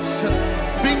incense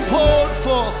being poured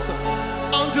forth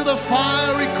onto the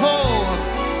fiery coal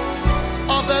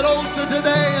of that altar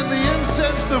today. And the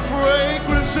incense, the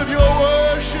fragrance of your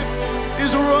worship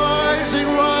is rising,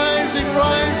 rising,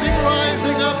 rising,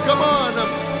 rising up. Come on,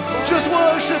 just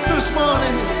worship this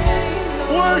morning.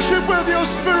 Worship with your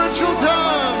spiritual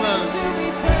tongue.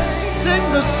 Sing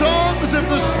the songs of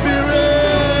the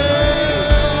Spirit.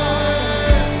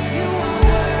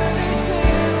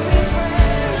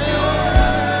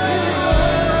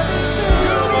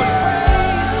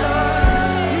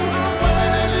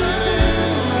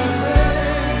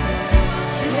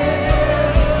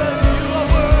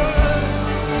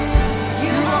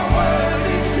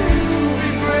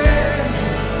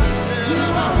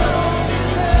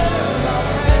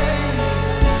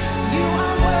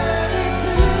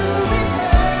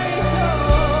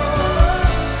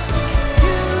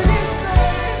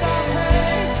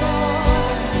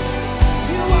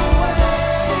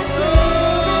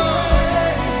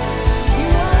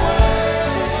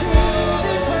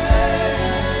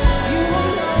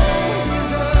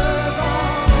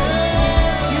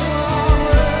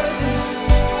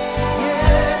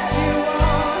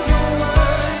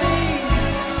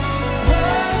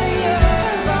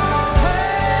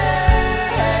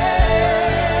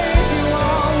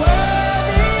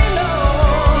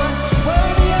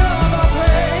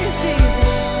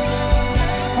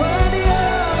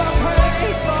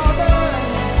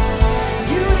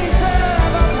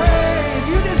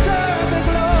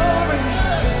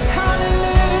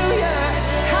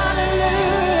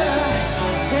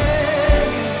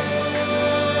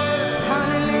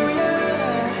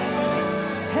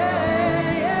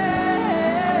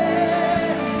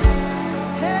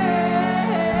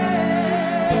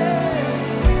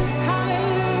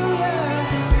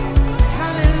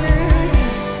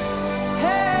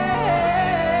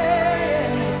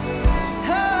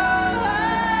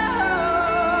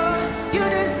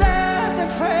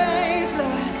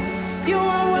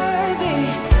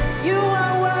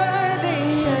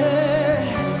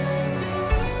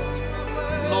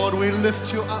 We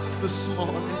lift you up this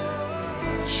morning.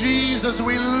 Jesus,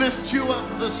 we lift you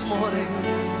up this morning.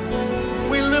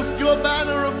 We lift your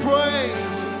banner of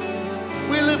praise.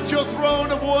 We lift your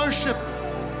throne of worship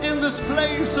in this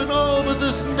place and over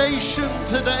this nation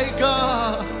today,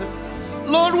 God.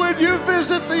 Lord, would you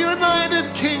visit the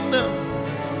United Kingdom?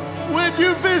 Would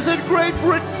you visit Great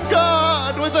Britain,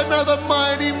 God, with another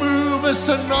mighty move, a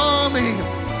tsunami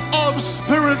of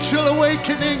spiritual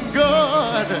awakening,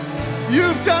 God?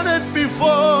 You've done it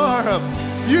before.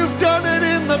 You've done it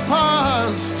in the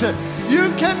past.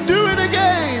 You can do it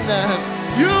again.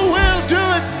 You will do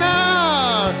it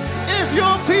now. If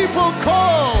your people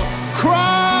call,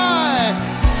 cry,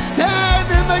 stand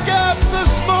in the gap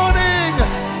this morning.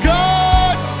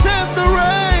 God, send the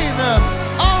rain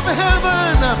of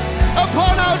heaven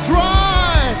upon our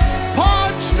dry,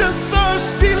 parched and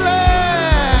thirsty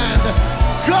land.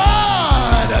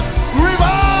 God,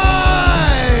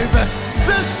 revive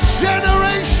this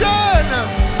generation.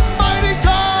 Mighty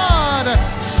God,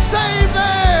 save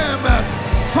them.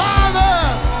 Father,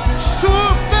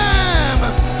 swoop them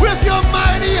with your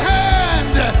mighty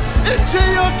hand into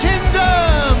your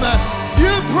kingdom.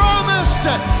 You promised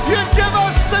you'd give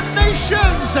us the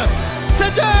nations.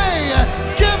 Today,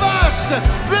 give us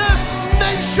this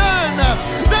nation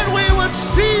that we would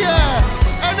see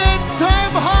an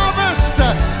end-time harvest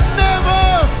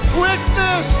never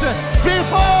witnessed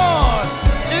before.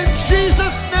 In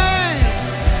Jesus' name.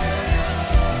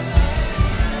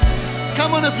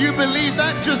 Come on, if you believe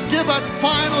that, just give a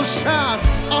final shout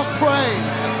of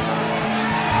praise.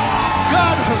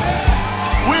 God,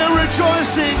 we're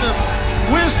rejoicing.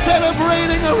 We're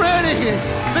celebrating already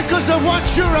because of what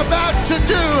you're about to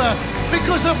do,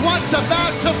 because of what's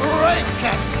about to break.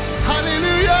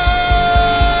 Hallelujah!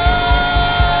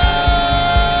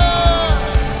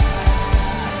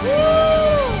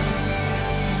 Woo!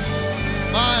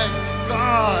 My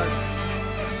God.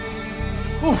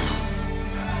 Whew.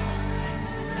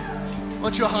 Why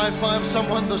don't you high five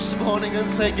someone this morning and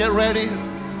say, get ready.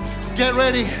 Get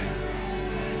ready.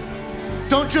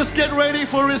 Don't just get ready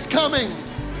for his coming.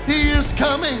 He is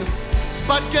coming.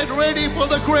 But get ready for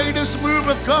the greatest move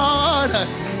of God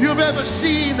you've ever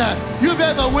seen, you've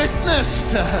ever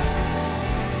witnessed.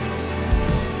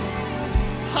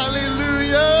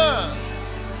 Hallelujah.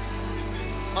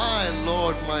 My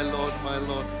Lord, my Lord, my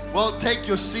Lord. Well, take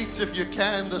your seats if you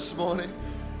can this morning.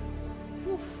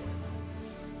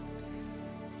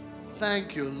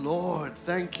 Thank you, Lord.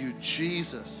 Thank you,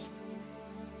 Jesus.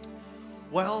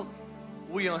 Well,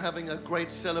 we are having a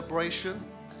great celebration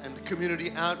and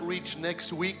community outreach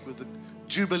next week with the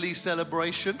Jubilee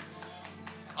celebration.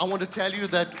 I want to tell you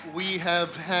that we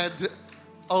have had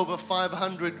over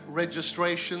 500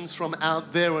 registrations from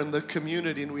out there in the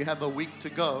community, and we have a week to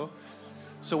go.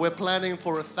 So we're planning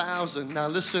for 1,000. Now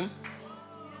listen,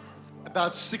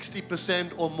 about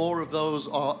 60% or more of those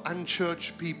are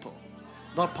unchurched people,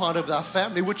 not part of our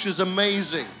family, which is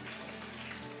amazing.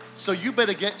 So you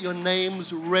better get your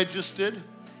names registered.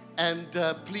 And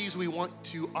please, we want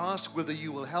to ask whether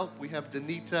you will help. We have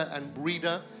Danita and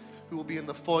Breda who will be in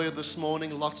the foyer this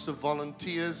morning. Lots of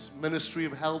volunteers, ministry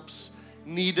of helps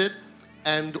needed.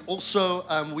 And also,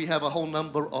 we have a whole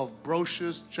number of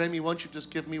brochures. Jamie, why don't you just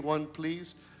give me one,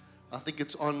 please? I think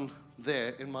it's on there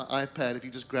in my iPad. If you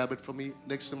just grab it for me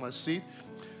next to my seat.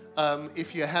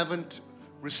 If you haven't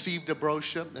received a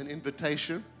brochure, an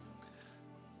invitation,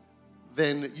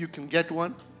 then you can get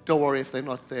one. Don't worry if they're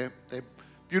not there. They're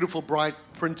beautiful, bright,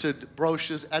 printed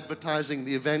brochures advertising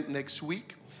the event next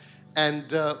week.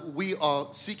 And we are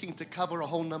seeking to cover a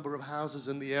whole number of houses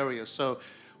in the area. So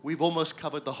we've almost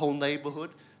covered the whole neighborhood,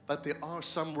 but there are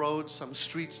some roads, some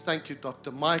streets. Thank you,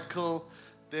 Dr. Michael.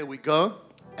 There we go.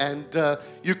 And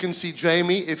you can see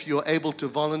Jamie, if you're able to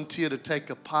volunteer to take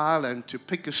a pile and to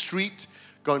pick a street,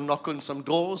 go knock on some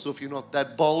doors. Or if you're not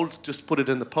that bold, just put it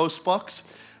in the post box.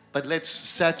 But let's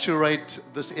saturate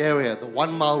this area. The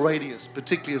 1 mile radius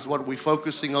particularly is what we're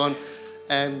focusing on.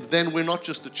 And then we're not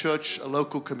just a church, a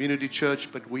local community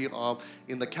church, but we are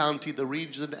in the county, the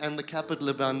region, and the capital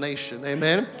of our nation.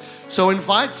 Amen? So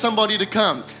invite somebody to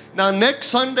come. Now, next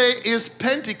Sunday is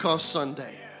Pentecost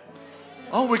Sunday.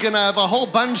 Oh, we're going to have a whole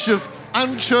bunch of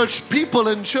unchurched people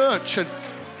in church. And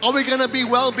are we going to be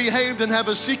well behaved and have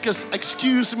a seekers?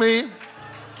 Excuse me.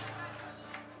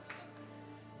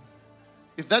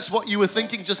 If that's what you were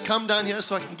thinking, just come down here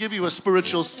so I can give you a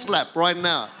spiritual slap right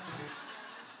now.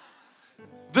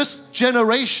 This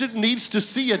generation needs to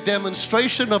see a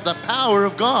demonstration of the power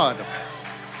of God.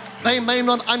 They may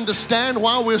not understand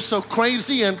why we're so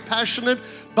crazy and passionate,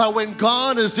 but when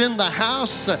God is in the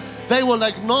house, they will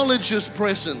acknowledge His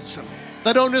presence.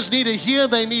 They don't just need to hear,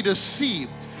 they need to see.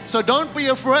 So don't be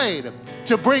afraid.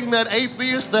 to bring that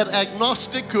atheist, that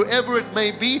agnostic, whoever it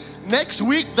may be. Next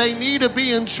week, they need to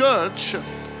be in church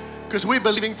because we're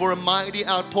believing for a mighty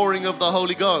outpouring of the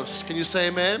Holy Ghost. Can you say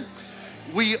amen?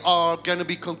 We are going to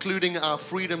be concluding our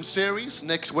Freedom series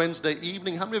next Wednesday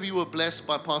evening. How many of you were blessed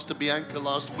by Pastor Bianca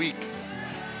last week?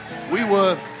 We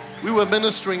were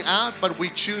ministering out, but we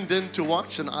tuned in to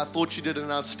watch, and I thought she did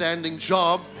an outstanding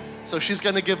job. So she's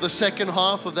going to give the second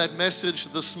half of that message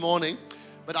this morning.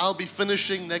 But I'll be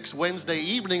finishing next Wednesday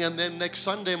evening, and then next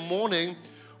Sunday morning,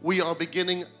 we are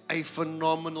beginning a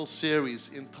phenomenal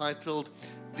series entitled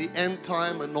The End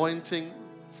Time Anointing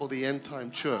for the End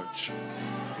Time Church.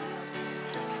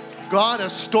 God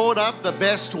has stored up the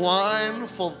best wine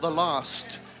for the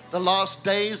last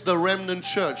days, the remnant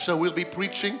church. So we'll be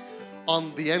preaching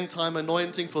on the end time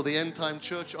anointing for the end time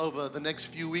church over the next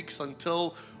few weeks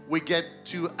until we get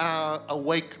to our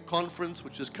Awake conference,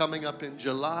 which is coming up in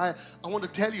July. I want to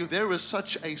tell you, there is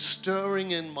such a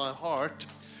stirring in my heart.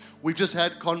 We've just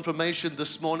had confirmation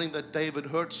this morning that David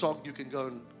Herzog, you can go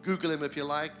and Google him if you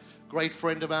like, great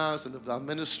friend of ours and of our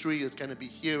ministry, is going to be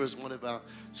here as one of our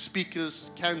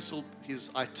speakers, canceled his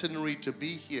itinerary to be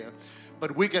here.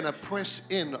 But we're going to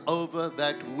press in over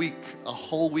that week, a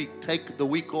whole week. Take the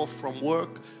week off from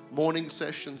work, morning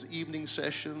sessions, evening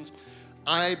sessions.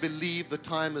 I believe the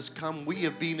time has come. We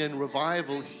have been in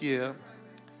revival here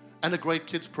and a great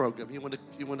kids program. You want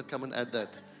to come and add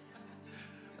that?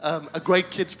 A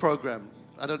great kids program.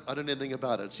 I don't know anything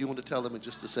about it. So you want to tell them in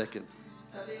just a second.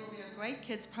 So there will be a great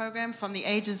kids program from the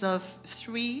ages of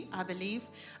 3, I believe,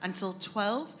 until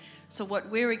 12. So what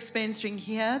we're experiencing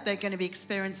here, they're going to be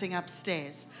experiencing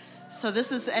upstairs. So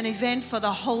this is an event for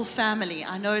the whole family.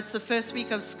 I know it's the first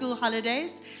week of school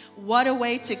holidays. What a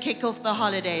way to kick off the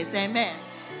holidays. Amen.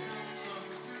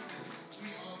 We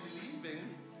are believing.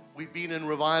 We've been in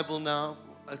revival now.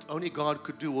 Only God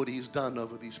could do what He's done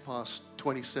over these past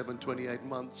 27, 28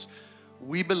 months.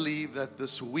 We believe that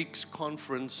this week's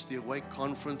conference, the Awake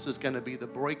Conference, is going to be the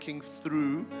breaking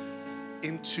through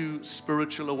into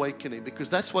spiritual awakening, because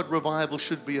that's what revival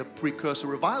should be, a precursor.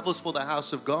 Revival is for the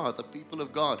house of God, the people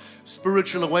of God.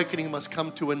 Spiritual awakening must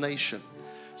come to a nation.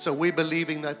 So we're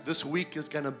believing that this week is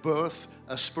going to birth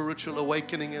a spiritual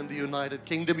awakening in the United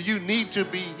Kingdom. You need to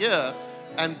be here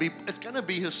and it's going to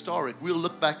be historic. We'll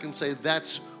look back and say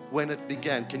that's when it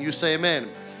began. Can you say amen?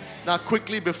 Now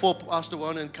quickly, before Pastor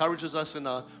Warner encourages us in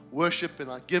our worship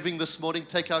and our giving this morning,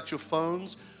 take out your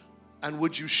phones. And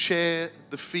would you share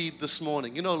the feed this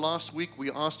morning? You know, last week we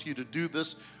asked you to do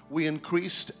this. We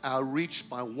increased our reach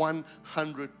by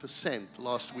 100%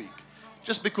 last week.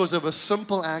 Just because of a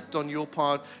simple act on your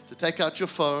part to take out your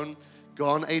phone, go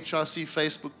on HIC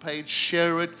Facebook page,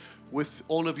 share it with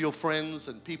all of your friends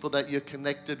and people that you're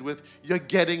connected with. You're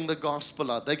getting the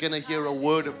gospel out. They're going to hear a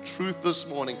word of truth this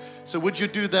morning. So would you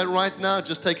do that right now?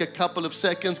 Just take a couple of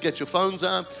seconds, get your phones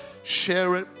out,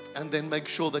 share it, and then make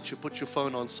sure that you put your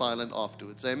phone on silent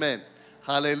afterwards. Amen.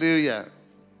 Hallelujah.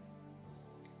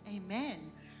 Amen.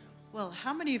 Well,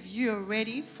 how many of you are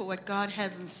ready for what God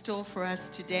has in store for us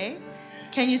today?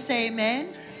 Can you say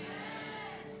amen?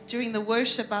 During the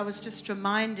worship, I was just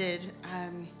reminded,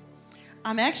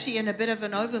 I'm actually in a bit of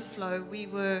an overflow. We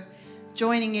were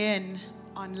joining in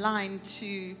online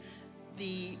to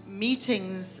the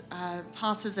meetings,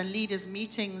 pastors and leaders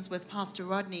meetings with Pastor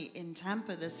Rodney in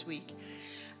Tampa this week.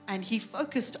 And he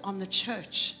focused on the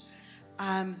church,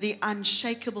 the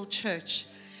unshakable church.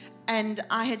 And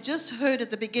I had just heard at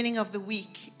the beginning of the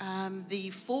week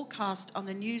the forecast on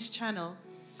the news channel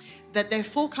that they're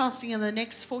forecasting in the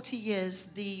next 40 years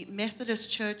the Methodist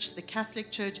Church, the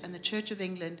Catholic Church, and the Church of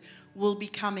England will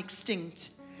become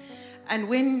extinct. And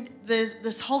when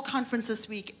this whole conference this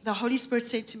week, the Holy Spirit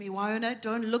said to me, Wyona,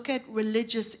 don't look at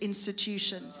religious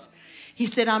institutions. He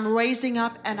said, I'm raising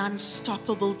up an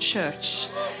unstoppable church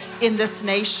in this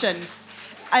nation.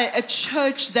 A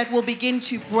church that will begin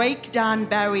to break down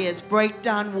barriers, break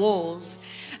down walls.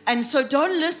 And so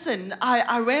don't listen.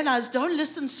 I realized don't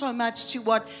listen so much to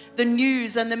what the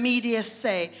news and the media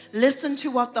say. Listen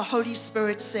to what the Holy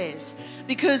Spirit says.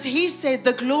 Because He said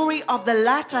the glory of the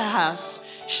latter house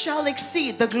shall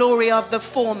exceed the glory of the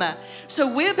former.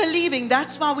 So we're believing,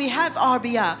 that's why we have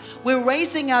RBR. We're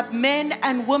raising up men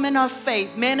and women of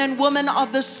faith, men and women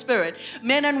of the Spirit,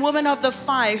 men and women of the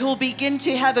fire who'll begin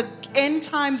to have an end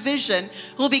time vision,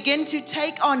 who'll begin to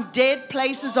take on dead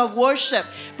places of worship,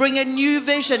 bring a new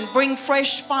vision, bring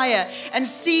fresh fire, and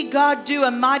see God do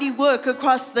a mighty work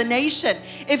across the nation.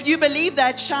 If you believe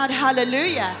that, shout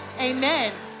hallelujah.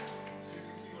 Amen.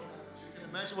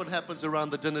 Imagine what happens around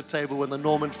the dinner table when the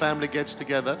Norman family gets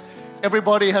together.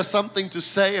 Everybody has something to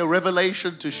say, a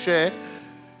revelation to share.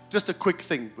 Just a quick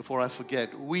thing before I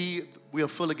forget. we are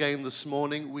full again this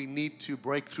morning. We need to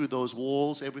break through those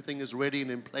walls. Everything is ready and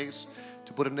in place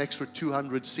to put an extra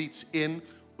 200 seats in.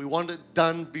 We want it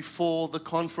done before the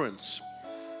conference.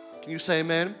 Can you say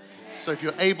amen? So if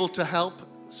you're able to help,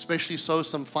 especially sow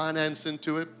some finance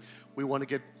into it, we want to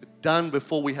get it done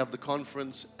before we have the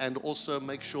conference, and also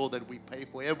make sure that we pay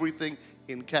for everything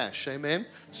in cash. Amen?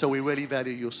 So we really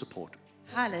value your support.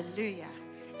 Hallelujah.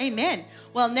 Amen.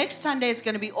 Well, next Sunday is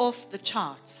going to be off the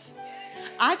charts.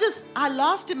 I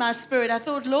laughed in my spirit. I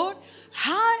thought, Lord,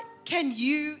 how can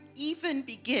you even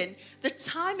begin? The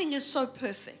timing is so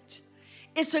perfect.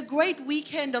 It's a great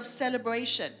weekend of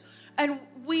celebration. And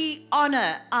we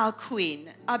honor our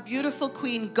queen, our beautiful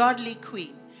queen, godly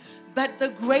queen. But the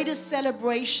greatest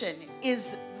celebration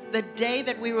is the day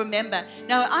that we remember.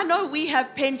 Now, I know we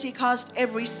have Pentecost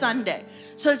every Sunday,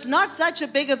 so it's not such a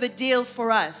big of a deal for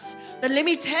us. But let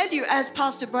me tell you, as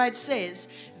Pastor Brad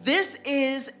says, this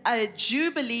is a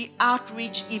Jubilee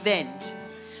outreach event.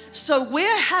 So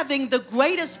we're having the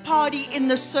greatest party in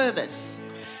the service.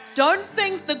 Don't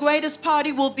think the greatest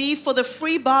party will be for the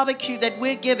free barbecue that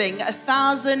we're giving,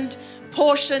 1,000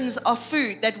 portions of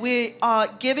food that we are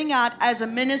giving out as a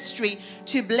ministry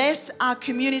to bless our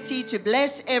community, to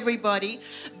bless everybody.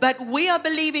 But we are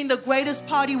believing the greatest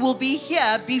party will be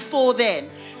here before then.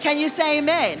 Can you say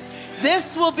amen?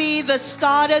 This will be the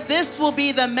starter. This will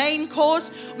be the main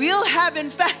course. We'll have,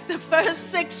 in fact, the first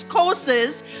 6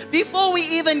 courses before we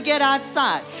even get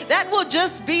outside. That will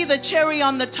just be the cherry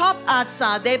on the top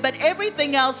outside there, but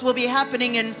everything else will be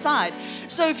happening inside.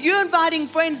 So if you're inviting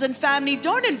friends and family,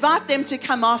 don't invite them to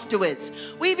come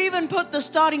afterwards. We've even put the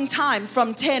starting time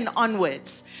from 10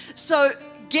 onwards. So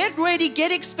get ready,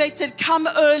 get expected, come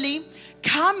early.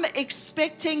 Come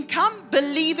expecting, come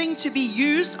believing to be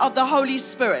used of the Holy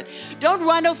Spirit. Don't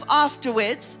run off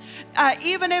afterwards.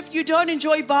 Even if you don't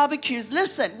enjoy barbecues,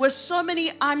 listen, with so many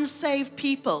unsaved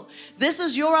people, this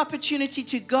is your opportunity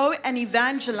to go and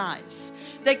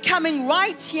evangelize. They're coming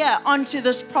right here onto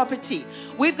this property.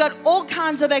 We've got all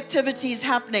kinds of activities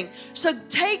happening. So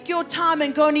take your time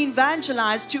and go and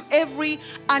evangelize to every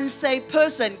unsaved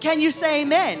person. Can you say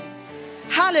amen?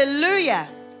 Hallelujah.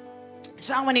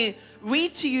 So I want to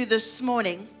read to you this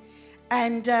morning,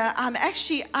 and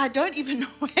I don't even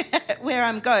know where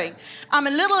I'm going. I'm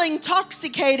a little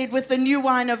intoxicated with the new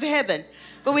wine of heaven,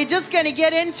 but we're just going to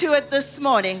get into it this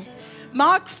morning.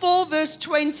 Mark 4 verse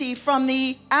 20 from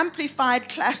the Amplified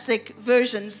Classic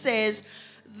Version says,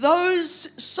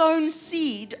 those sown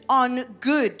seed on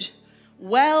good,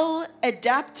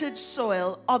 well-adapted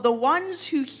soil are the ones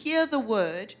who hear the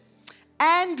word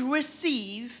and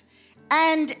receive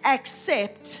and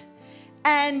accept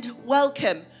and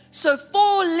welcome. So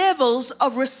 4 levels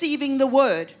of receiving the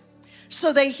word.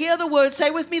 So they hear the word. Say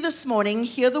with me this morning,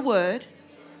 hear the word.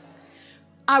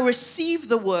 I receive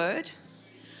the word.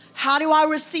 How do I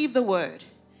receive the word?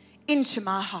 Into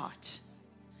my heart.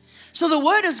 So the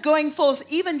word is going forth.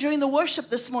 Even during the worship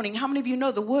this morning, how many of you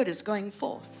know the word is going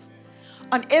forth?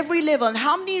 On every level. And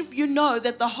how many of you know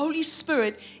that the Holy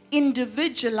Spirit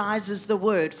individualizes the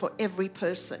word for every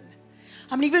person?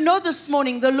 How many of you know this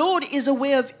morning the Lord is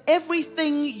aware of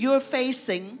everything you're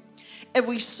facing,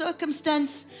 every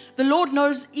circumstance? The Lord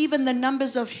knows even the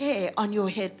numbers of hair on your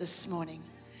head this morning.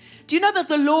 Do you know that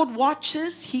the Lord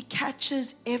watches? He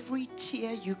catches every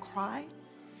tear you cry.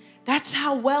 That's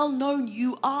how well known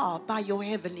you are by your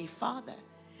Heavenly Father.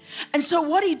 And so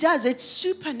what He does, it's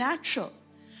supernatural.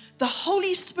 The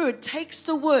Holy Spirit takes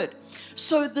the word.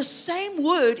 So the same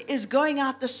word is going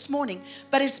out this morning,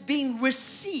 but it's being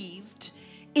received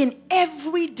in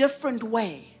every different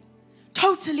way,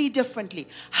 totally differently,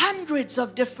 hundreds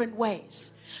of different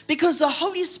ways, because the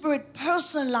Holy Spirit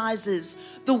personalizes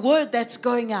the word that's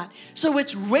going out. So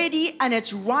it's ready and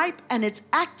it's ripe and it's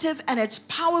active and it's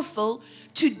powerful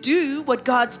to do what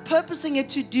God's purposing it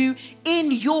to do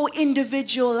in your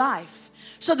individual life.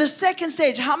 So the second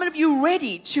stage, how many of you are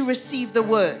ready to receive the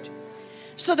word?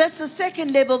 So that's the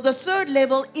second level. The third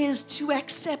level is to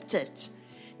accept it.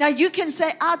 Now you can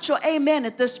say ouch or amen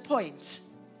at this point,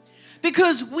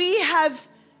 because we have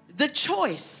the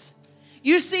choice.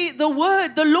 You see, the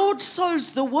word, the Lord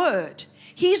sows the word.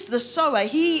 He's the sower.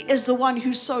 He is the one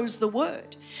who sows the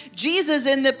word. Jesus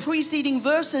in the preceding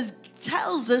verses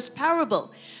tells this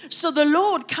parable. So the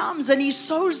Lord comes and He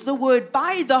sows the word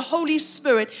by the Holy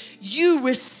Spirit. You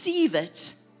receive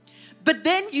it, but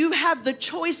then you have the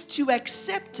choice to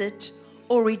accept it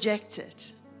or reject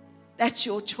it. That's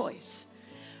your choice.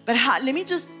 But let me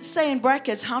just say in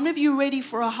brackets, how many of you are ready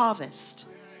for a harvest?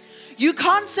 You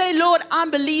can't say, Lord, I'm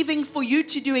believing for you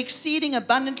to do exceeding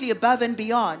abundantly above and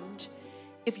beyond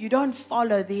if you don't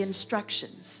follow the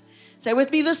instructions. Say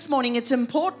with me this morning, it's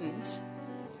important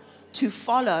to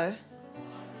follow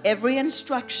every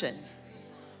instruction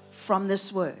from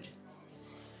this word.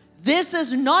 This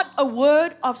is not a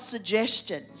word of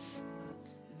suggestions.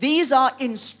 These are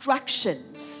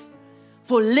instructions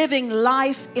for living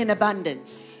life in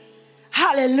abundance.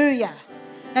 Hallelujah.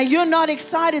 Now you're not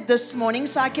excited this morning,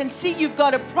 so I can see you've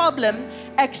got a problem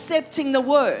accepting the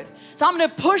word. So I'm going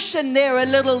to push in there a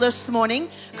little this morning,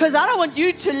 because I don't want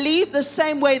you to leave the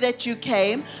same way that you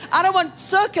came. I don't want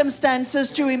circumstances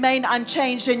to remain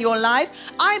unchanged in your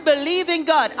life. I believe in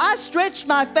God. I stretched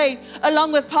my faith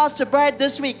along with Pastor Brad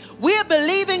this week. We're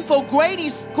believing for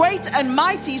great and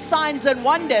mighty signs and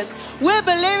wonders. We're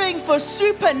believing for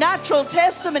supernatural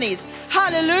testimonies.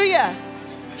 Hallelujah.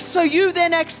 So you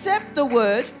then accept the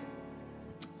word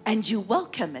and you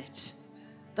welcome it.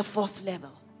 The fourth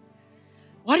level.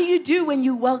 What do you do when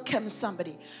you welcome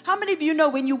somebody? How many of you know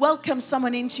when you welcome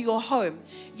someone into your home,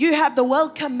 you have the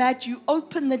welcome mat, you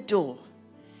open the door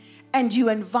and you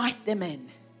invite them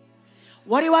in?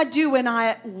 What do I do when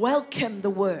I welcome the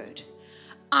word?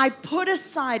 I put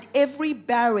aside every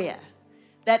barrier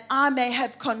that I may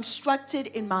have constructed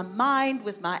in my mind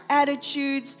with my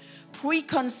attitudes,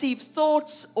 preconceived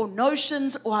thoughts or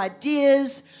notions or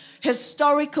ideas,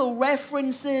 historical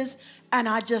references, and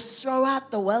I just throw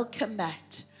out the welcome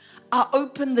mat. I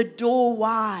open the door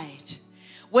wide.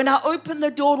 When I open the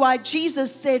door wide,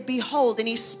 Jesus said, behold, and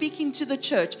he's speaking to the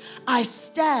church, I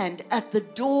stand at the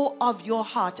door of your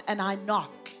heart and I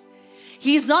knock.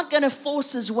 He's not going to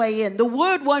force his way in. The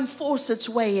word won't force its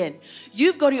way in.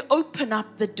 You've got to open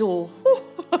up the door.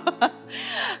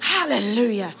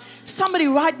 Hallelujah. Somebody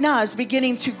right now is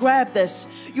beginning to grab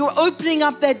this. You're opening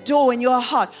up that door in your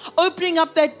heart, opening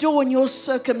up that door in your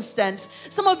circumstance.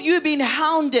 Some of you have been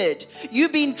hounded.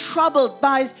 You've been troubled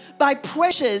by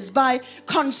pressures, by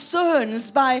concerns,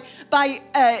 by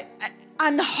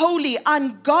unholy,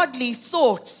 ungodly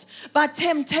thoughts, by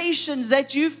temptations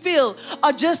that you feel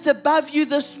are just above you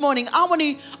this morning. I want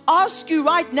to ask you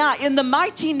right now, in the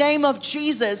mighty name of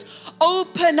Jesus,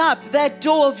 open up that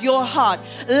door of your heart,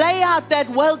 lay out that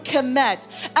welcome mat,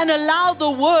 and allow the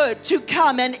word to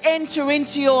come and enter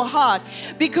into your heart.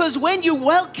 Because when you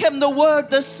welcome the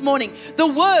word this morning, the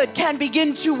word can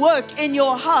begin to work in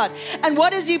your heart. And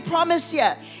what does he promise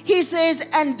here? He says,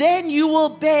 and then you will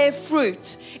bear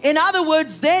fruit. In other words,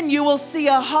 then you will see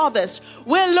a harvest.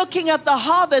 We're looking at the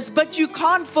harvest, but you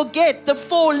can't forget the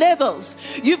 4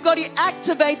 levels. You've got to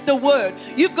activate the word.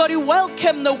 You've got to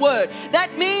welcome the word.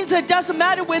 That means it doesn't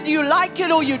matter whether you like it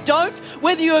or you don't,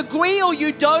 whether you agree or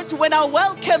you don't. When I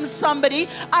welcome somebody,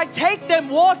 I take them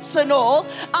warts and all.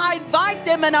 I invite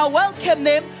them and I welcome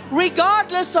them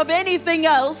regardless of anything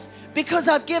else, because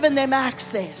I've given them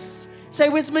access. Say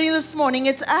with me this morning,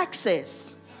 it's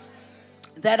access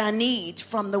that I need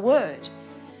from the word.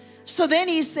 So then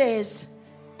he says,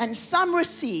 and some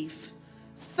receive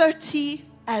 30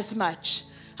 as much.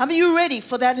 How many of you ready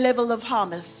for that level of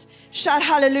harvest? Shout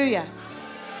hallelujah.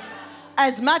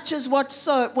 As much as what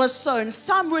was sown,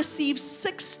 some receive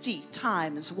 60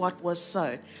 times what was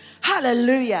sown.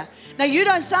 Hallelujah. Now you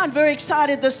don't sound very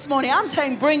excited this morning. I'm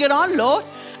saying bring it on, Lord.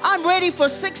 I'm ready for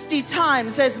 60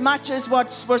 times as much as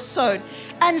what was sown.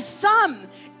 And some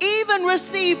even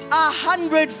received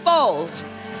 100-fold.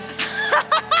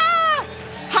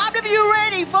 How many of you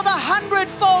ready for the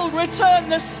 100-fold return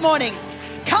this morning?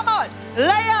 Come on,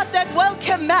 lay out that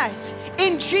welcome mat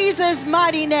in Jesus'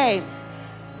 mighty name.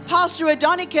 Pastor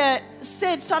Adonica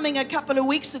said something a couple of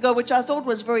weeks ago which I thought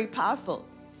was very powerful.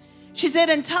 She said,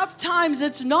 in tough times,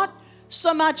 it's not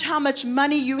so much how much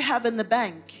money you have in the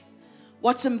bank.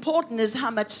 What's important is how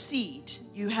much seed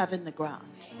you have in the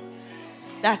ground.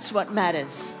 That's what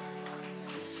matters.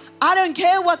 I don't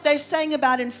care what they're saying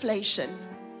about inflation.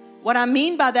 What I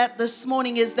mean by that this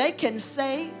morning is they can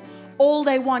say all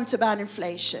they want about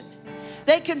inflation.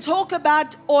 They can talk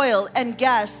about oil and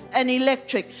gas and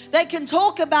electric. They can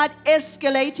talk about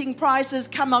escalating prices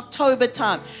come October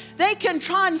time. They can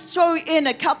try and throw in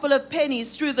a couple of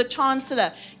pennies through the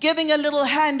chancellor, giving a little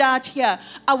handout here.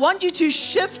 I want you to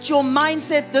shift your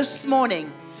mindset this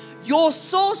morning. Your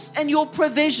source and your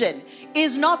provision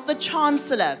is not the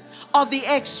chancellor of the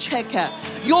exchequer.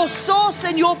 Your source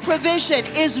and your provision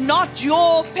is not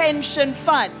your pension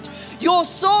fund. Your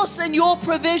source and your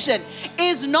provision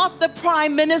is not the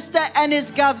prime minister and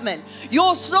his government.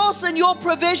 Your source and your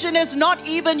provision is not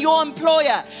even your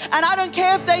employer. And I don't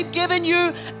care if they've given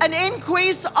you an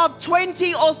increase of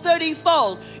 20 or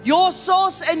 30-fold. Your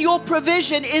source and your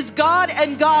provision is God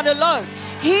and God alone.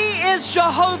 He is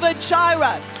Jehovah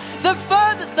Jireh.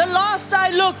 The last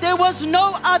I looked, there was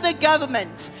no other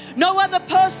government, no other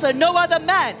person, no other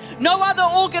man, no other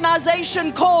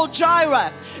organization called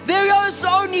Jireh. There is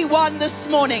only one this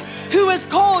morning who is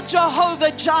called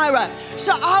Jehovah Jireh.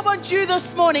 So I want you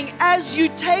this morning, as you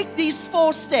take these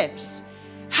 4 steps,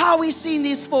 how are we seeing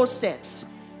these 4 steps?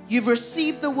 You've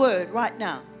received the word right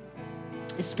now.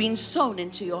 It's been sown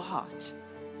into your heart.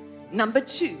 Number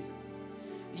 2,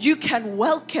 you can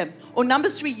welcome, or number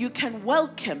 3, you can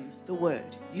welcome the word.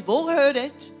 You've all heard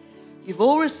it. You've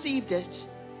all received it.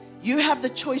 You have the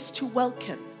choice to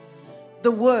welcome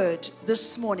the word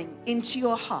this morning into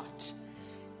your heart,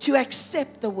 to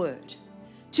accept the word,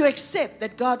 to accept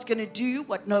that God's going to do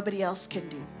what nobody else can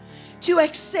do, to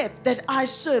accept that I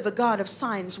serve a God of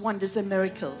signs, wonders, and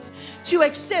miracles, to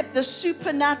accept the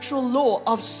supernatural law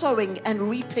of sowing and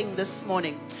reaping this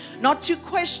morning, not to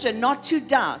question, not to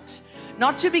doubt,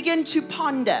 not to begin to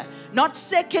ponder, not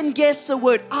second guess a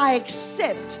word. I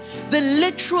accept the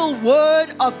literal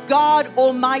word of God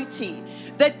Almighty.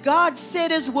 That God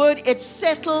said His word, it's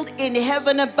settled in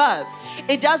heaven above.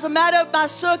 It doesn't matter if my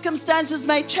circumstances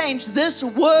may change. This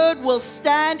word will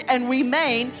stand and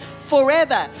remain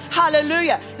forever.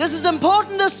 Hallelujah. This is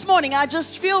important this morning. I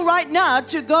just feel right now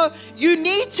to go, you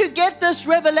need to get this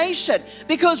revelation,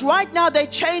 because right now they're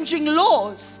changing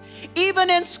laws. Even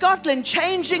in Scotland,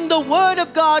 changing the word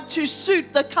of God to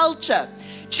suit the culture.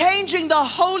 Changing the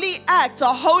holy act, a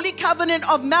holy covenant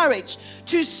of marriage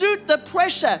to suit the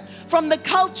pressure from the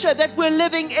culture that we're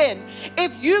living in.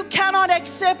 If you cannot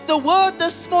accept the word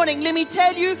this morning, let me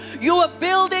tell you, you are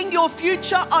building your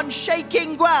future on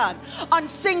shaking ground, on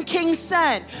sinking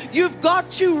sand. You've got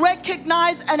to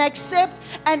recognize and accept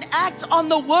and act on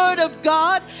the word of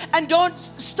God, and don't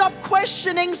stop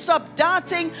questioning, stop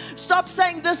doubting, stop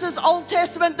saying this is Old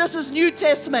Testament, this is New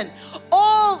Testament.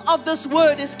 All of this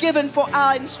word is given for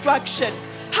our instruction.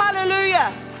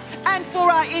 Hallelujah. And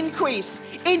for our increase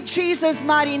in Jesus'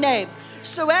 mighty name.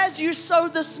 So as you sow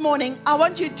this morning, I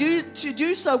want you to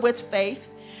do so with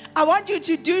faith. I want you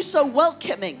to do so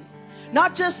welcoming,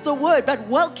 not just the word, but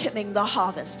welcoming the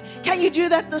harvest. Can you do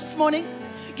that this morning?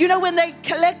 You know, when they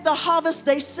collect the harvest,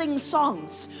 they sing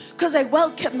songs because they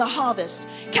welcome the harvest.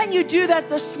 Can you do that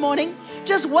this morning?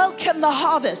 Just welcome the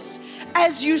harvest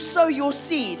as you sow your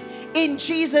seed in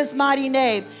Jesus' mighty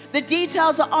name. The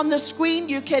details are on the screen.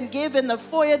 You can give in the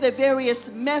foyer the various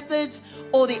methods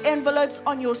or the envelopes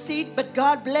on your seed. But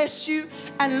God bless you,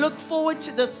 and look forward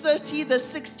to the 30, the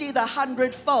 60, the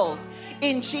 100-fold.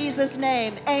 In Jesus'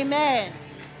 name, amen.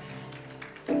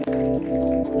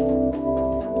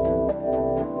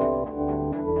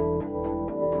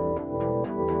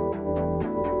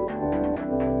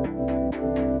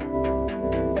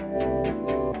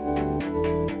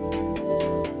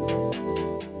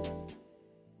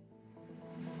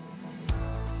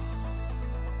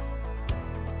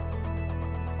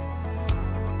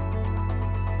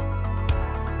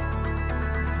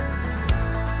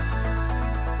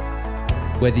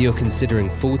 Whether you're considering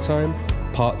full-time,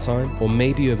 part-time, or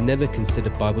maybe you have never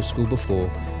considered Bible school before,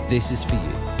 this is for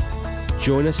you.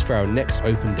 Join us for our next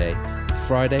open day,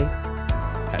 Friday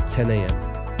at 10 a.m.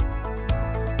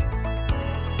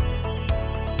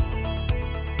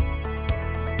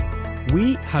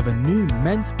 We have a new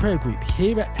men's prayer group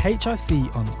here at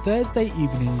HIC on Thursday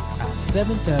evenings at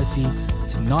 7:30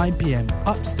 to 9 p.m.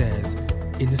 upstairs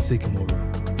in the Sycamore Room.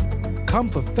 Come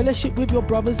for fellowship with your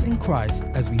brothers in Christ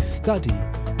as we study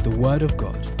the Word of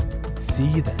God. See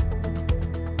you there.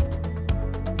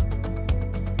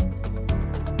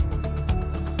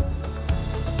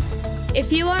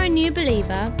 If you are a new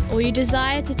believer or you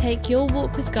desire to take your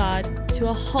walk with God to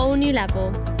a whole new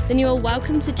level, then you are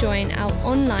welcome to join our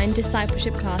online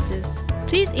discipleship classes.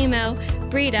 Please email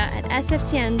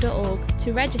breeder@sftn.org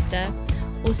to register,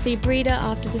 or see Breeder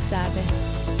after the service.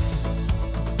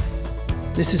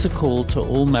 This is a call to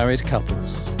all married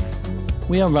couples.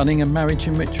 We are running a marriage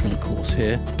enrichment course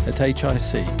here at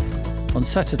HIC on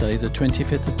Saturday the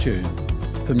 25th of June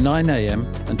from 9 a.m.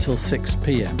 until 6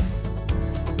 p.m.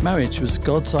 Marriage was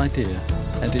God's idea,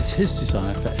 and it's His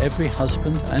desire for every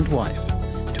husband and wife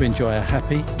to enjoy a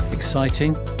happy,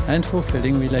 exciting and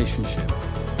fulfilling relationship.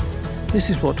 This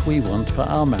is what we want for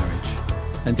our marriage,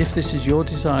 and if this is your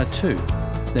desire too,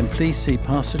 then please see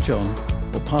Pastor John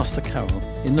or Pastor Carol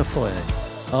in the foyer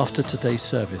after today's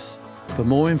service for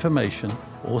more information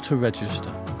or to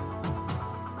register.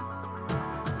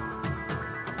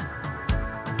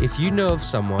 If you know of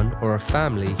someone or a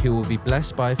family who will be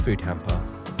blessed by a food hamper,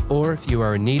 or if you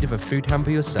are in need of a food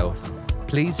hamper yourself,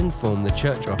 please inform the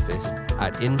church office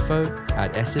at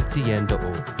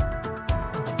info@sftn.org.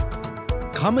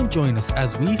 Come and join us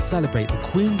as we celebrate the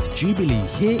Queen's Jubilee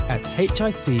here at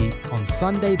HIC on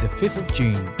Sunday the 5th of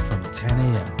June from 10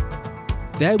 a.m.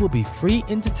 There will be free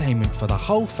entertainment for the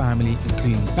whole family,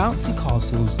 including bouncy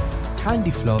castles, candy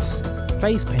floss,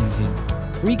 face painting,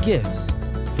 free gifts,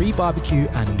 free barbecue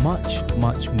and much,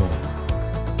 much more.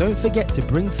 Don't forget to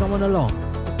bring someone along.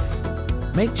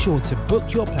 Make sure to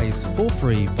book your place for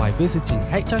free by visiting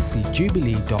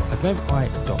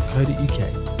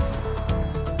hicjubilee.eventbrite.co.uk.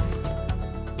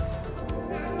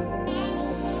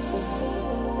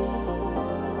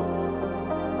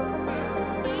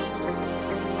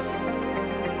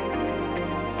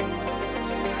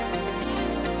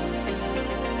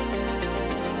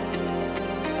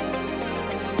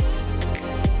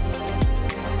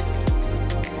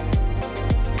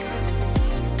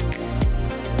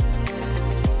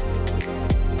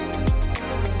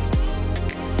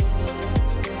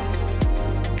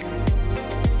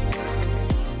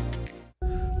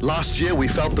 Last year we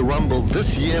felt the rumble,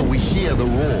 this year we hear the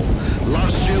roar.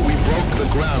 Last year we broke the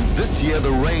ground, this year the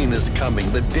rain is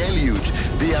coming, the deluge,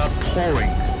 the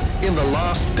outpouring. In the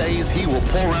last days he will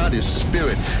pour out his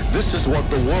spirit. This is what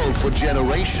the world for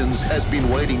generations has been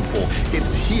waiting for.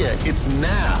 It's here, it's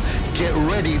now. Get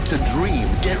ready to dream,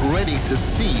 get ready to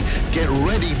see, get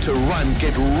ready to run,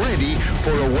 get ready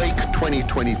for Awake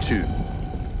 2022.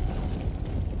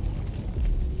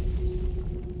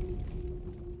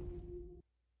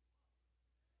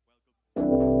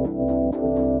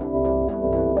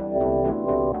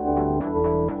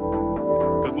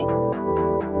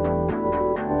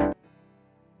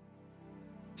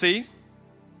 See?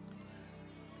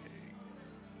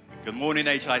 Good morning,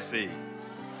 HIC.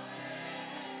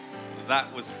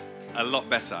 That was a lot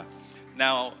better.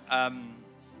 Now,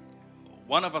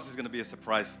 one of us is going to be a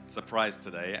surprise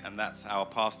today, and that's our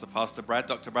pastor, Pastor Brad.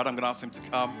 Dr. Brad, I'm going to ask him to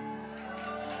come.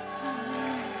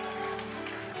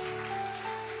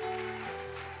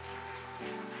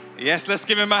 Yes, let's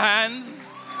give him a hand.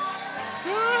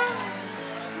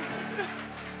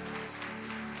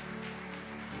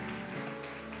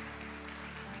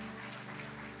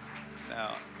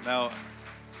 Now,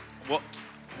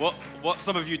 what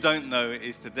some of you don't know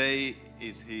is today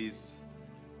is his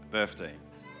birthday.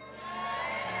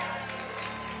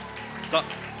 So,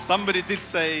 somebody did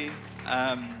say,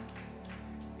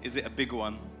 is it a big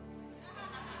one?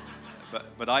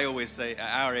 But I always say,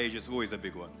 at our age, it's always a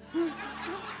big one.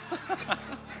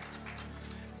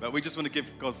 But we just want to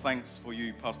give God thanks for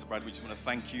you, Pastor Brad. We just want to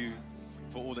thank you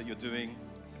for all that you're doing.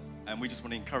 And we just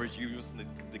want to encourage you, just to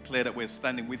declare that we're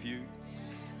standing with you.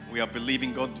 We are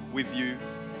believing God with you,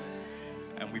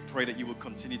 and we pray that you will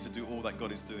continue to do all that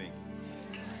God is doing.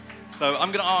 So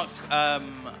I'm going to ask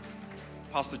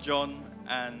Pastor John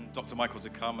and Dr. Michael to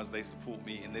come as they support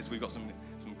me in this. We've got some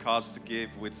cards to give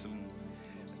with some...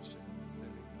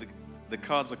 The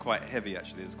cards are quite heavy,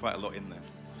 actually. There's quite a lot in there.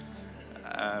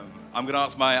 I'm going to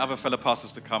ask my other fellow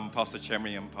pastors to come, Pastor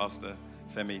Chemry and Pastor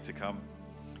Femi to come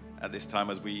at this time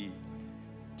as we...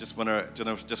 Just want to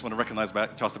recognize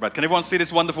Pastor Brad. Can everyone see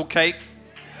this wonderful cake?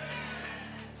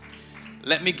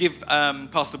 Let me give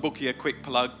Pastor Bookie a quick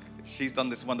plug. She's done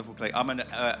this wonderful cake. I'm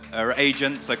her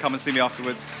agent, so come and see me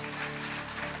afterwards.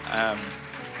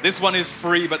 This one is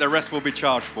free, but the rest will be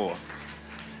charged for.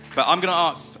 But I'm going to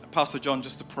ask Pastor John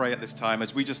just to pray at this time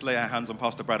as we just lay our hands on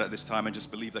Pastor Brad at this time and just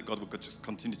believe that God will just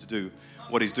continue to do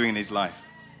what he's doing in his life.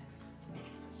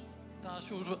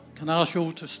 Can I ask you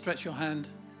all to stretch your hand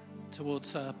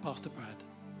towards Pastor Brad?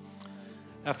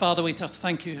 Our Father, we just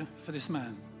thank you for this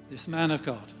man of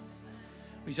God.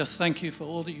 We just thank you for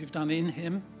all that you've done in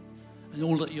him and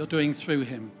all that you're doing through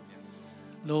him. Yes.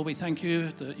 Lord, we thank you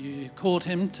that you called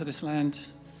him to this land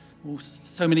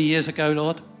so many years ago,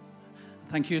 Lord.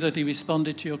 Thank you that he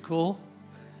responded to your call.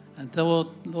 And Lord,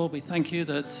 we thank you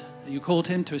that you called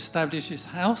him to establish his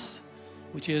house,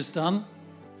 which he has done.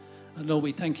 And Lord,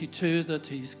 we thank you too that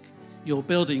you're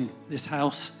building this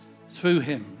house through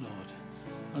him, Lord.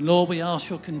 And Lord, we ask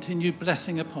your continued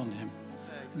blessing upon him.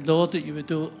 Lord, that you would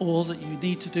do all that you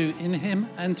need to do in him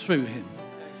and through him.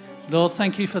 Lord,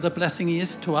 thank you for the blessing he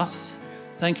is to us.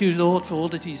 Thank you, Lord, for all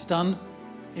that he's done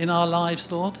in our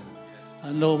lives, Lord.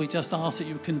 And Lord, we just ask that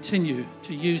you continue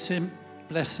to use him,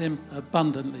 bless him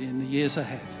abundantly in the years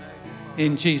ahead.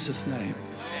 In Jesus' name.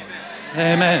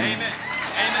 Amen. Amen. Amen.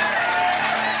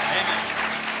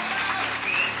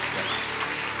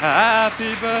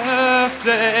 Happy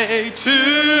birthday to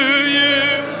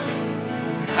you.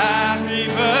 Happy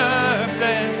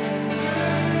birthday.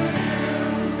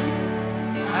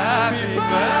 Happy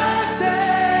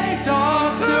birthday,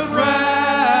 Dr.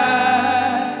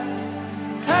 Brad.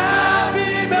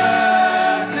 Happy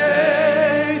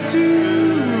birthday to you.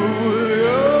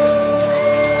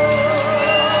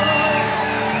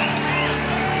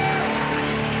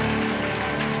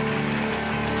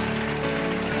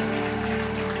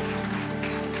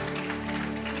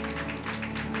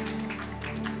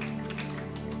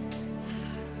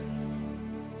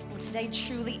 today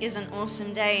truly is an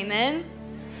awesome day. Amen?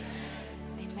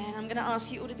 Amen. I'm going to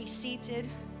ask you all to be seated.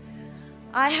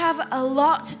 I have a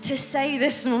lot to say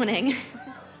this morning.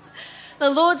 The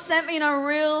Lord sent me on a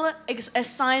real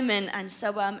assignment, and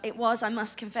so I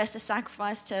must confess, a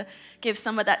sacrifice to give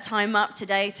some of that time up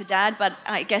today to Dad, but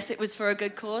I guess it was for a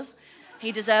good cause.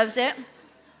 He deserves it.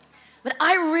 But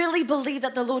I really believe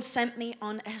that the Lord sent me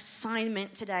on an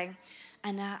assignment today.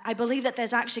 And I believe that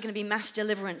there's actually going to be mass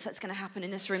deliverance that's going to happen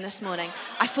in this room this morning.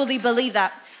 I fully believe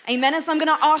that. Amen. And so I'm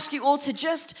going to ask you all to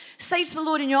just say to the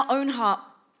Lord in your own heart,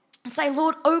 say,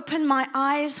 Lord, open my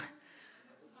eyes,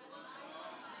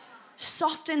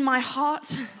 soften my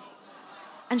heart,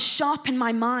 and sharpen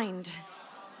my mind.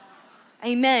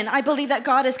 Amen. I believe that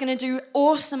God is going to do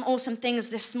awesome, awesome things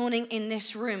this morning in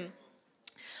this room.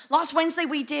 Last Wednesday,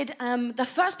 we did the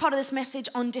first part of this message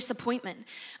on disappointment.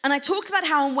 And I talked about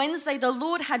how on Wednesday, the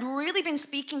Lord had really been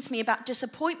speaking to me about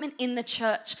disappointment in the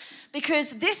church. Because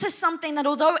this is something that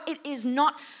although it is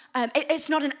not, it's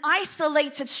not an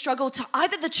isolated struggle to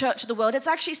either the church or the world, it's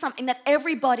actually something that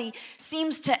everybody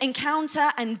seems to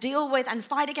encounter and deal with and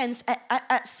fight against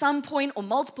at some point or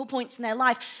multiple points in their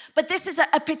life. But this is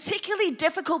a particularly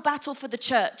difficult battle for the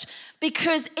church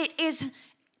because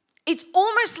it's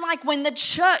almost like when the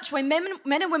church, when men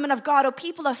and women of God or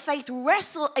people of faith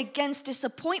wrestle against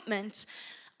disappointment,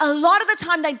 a lot of the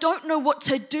time they don't know what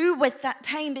to do with that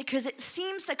pain because it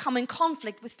seems to come in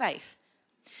conflict with faith.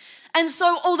 And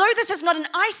so although this is not an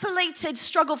isolated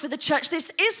struggle for the church,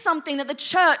 this is something that the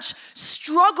church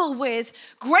struggle with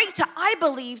greater, I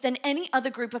believe, than any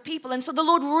other group of people. And so the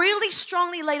Lord really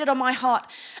strongly laid it on my heart.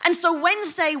 And so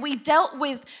Wednesday we dealt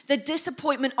with the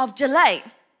disappointment of delay.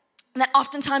 And that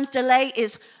oftentimes delay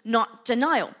is not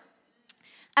denial.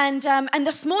 And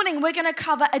this morning we're going to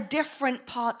cover a different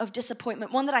part of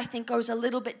disappointment, one that I think goes a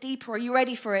little bit deeper. Are you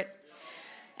ready for it?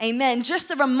 Amen. Just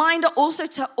a reminder also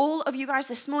to all of you guys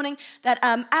this morning that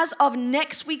as of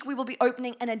next week, we will be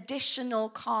opening an additional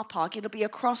car park. It'll be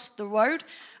across the road,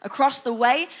 across the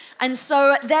way. And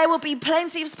so there will be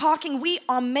plenty of parking. We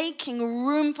are making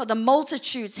room for the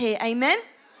multitudes here. Amen?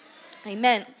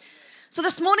 Amen. So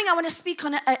this morning, I want to speak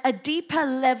on a deeper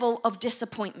level of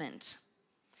disappointment,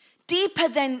 deeper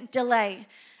than delay,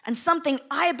 and something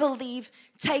I believe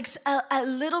takes a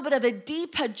little bit of a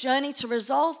deeper journey to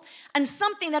resolve, and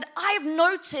something that I've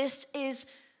noticed is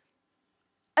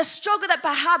a struggle that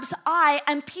perhaps I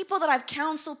and people that I've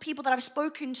counseled, people that I've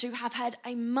spoken to have had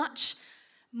a much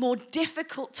more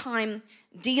difficult time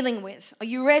dealing with. Are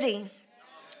you ready?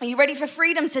 Are you ready for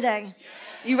freedom today?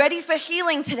 Are you ready for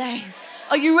healing today?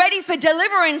 Are you ready for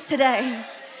deliverance today?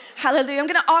 Hallelujah. I'm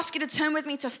going to ask you to turn with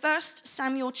me to 1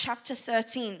 Samuel chapter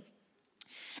 13.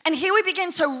 And here we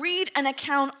begin to read an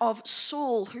account of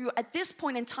Saul, who at this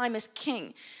point in time is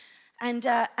king. And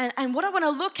what I want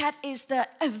to look at is the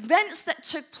events that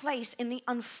took place in the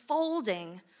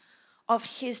unfolding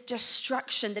of his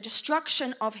destruction, the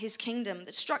destruction of his kingdom,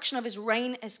 the destruction of his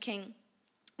reign as king.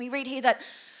 We read here that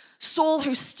Saul,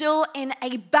 who's still in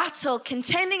a battle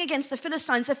contending against the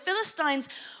Philistines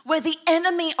were the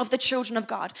enemy of the children of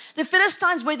God. The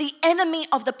Philistines were the enemy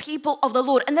of the people of the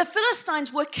Lord. And the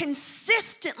Philistines were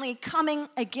consistently coming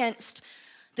against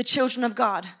the children of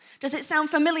God. Does it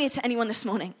sound familiar to anyone this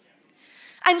morning?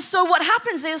 And so what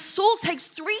happens is Saul takes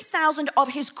 3,000 of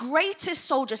his greatest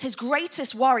soldiers, his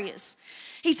greatest warriors.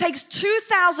 He takes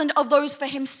 2,000 of those for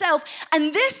himself.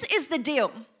 And this is the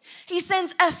deal. He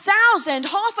sends 1,000,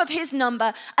 half of his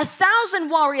number, 1,000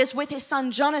 warriors with his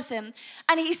son Jonathan.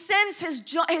 And he sends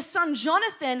his son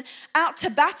Jonathan out to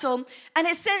battle. And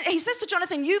he says to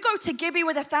Jonathan, you go to Gibeah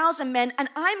with 1,000 men, and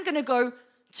I'm going to go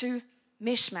to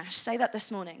Mishmash. Say that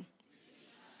this morning.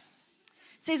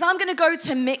 He says, I'm going to go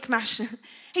to Michmash.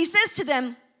 He says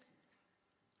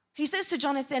to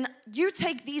Jonathan, you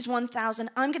take these 1,000,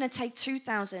 I'm going to take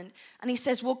 2,000. And he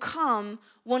says, we'll come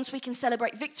once we can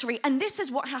celebrate victory. And this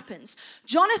is what happens.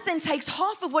 Jonathan takes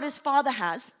half of what his father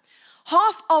has,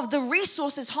 half of the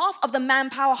resources, half of the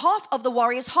manpower, half of the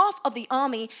warriors, half of the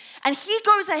army, and he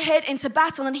goes ahead into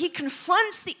battle and he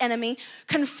confronts the enemy,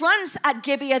 confronts at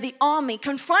Gibeah the army,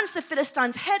 confronts the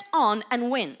Philistines head on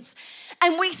and wins.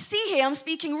 And we see here, I'm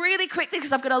speaking really quickly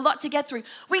because I've got a lot to get through.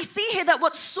 We see here that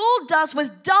what Saul does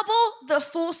with double the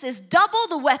forces, double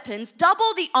the weapons,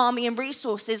 double the army and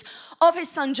resources of his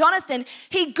son Jonathan,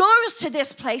 he goes to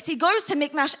this place, he goes to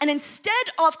Michmash, and instead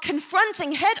of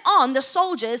confronting head on the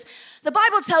soldiers, the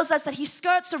Bible tells us that he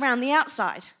skirts around the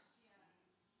outside.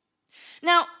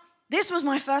 Now, this was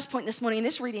my first point this morning, and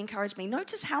this really encouraged me.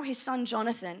 Notice how his son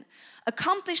Jonathan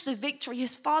accomplished the victory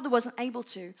his father wasn't unable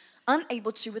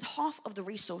to with half of the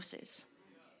resources.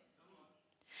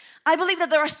 I believe that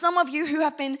there are some of you who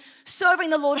have been serving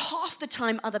the Lord half the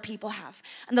time other people have.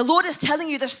 And the Lord is telling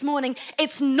you this morning,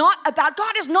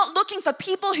 God is not looking for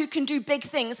people who can do big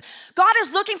things. God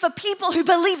is looking for people who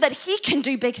believe that He can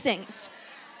do big things.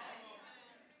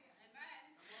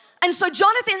 And so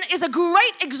Jonathan is a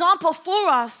great example for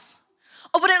us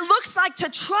of what it looks like to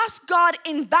trust God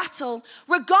in battle,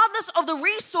 regardless of the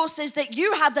resources that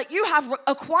you have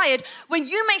acquired, when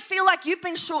you may feel like you've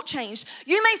been shortchanged.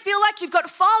 You may feel like you've got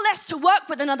far less to work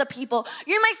with than other people.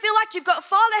 You may feel like you've got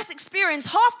far less experience,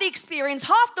 half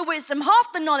the wisdom,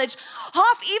 half the knowledge,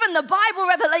 half even the Bible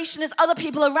revelation as other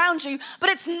people around you. But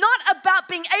it's not about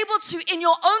being able to, in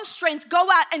your own strength, go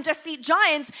out and defeat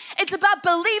giants. It's about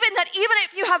believing that even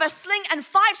if you have a sling and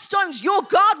 5 stones, your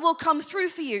God will come through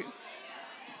for you.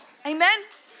 Amen?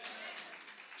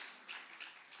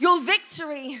 Your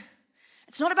victory,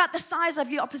 it's not about the size of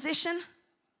the opposition.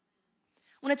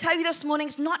 I want to tell you this morning,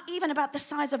 it's not even about the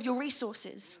size of your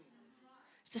resources.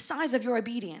 It's the size of your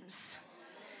obedience.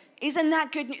 Isn't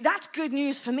that good news? That's good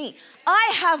news for me.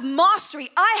 I have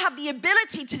mastery. I have the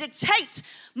ability to dictate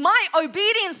my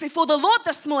obedience before the Lord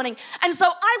this morning. And so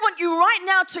I want you right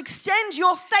now to extend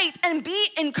your faith and be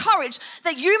encouraged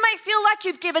that you may feel like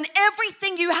you've given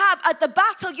everything you have at the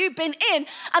battle you've been in. And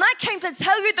I came to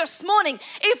tell you this morning,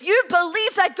 if you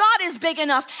believe that God is big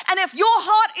enough, and if your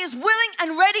heart is willing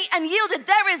and ready and yielded,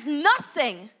 there is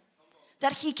nothing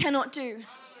that He cannot do.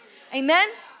 Amen?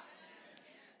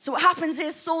 So what happens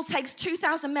is Saul takes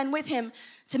 2,000 men with him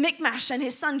to Michmash, and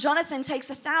his son Jonathan takes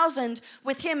 1,000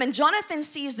 with him, and Jonathan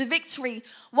sees the victory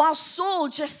while Saul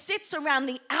just sits around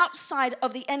the outside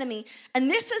of the enemy. And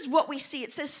this is what we see.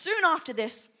 It says, soon after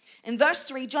this, in verse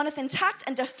 3, Jonathan attacked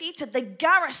and defeated the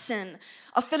garrison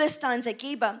of Philistines at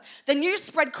Geba. The news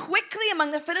spread quickly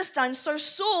among the Philistines, so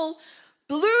Saul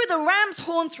blew the ram's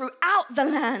horn throughout the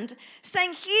land,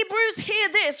 saying, Hebrews, hear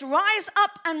this, rise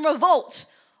up and revolt.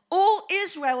 All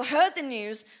Israel heard the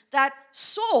news that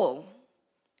Saul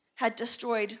had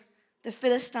destroyed the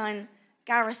Philistine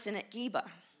garrison at Geba.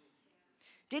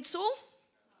 Did Saul?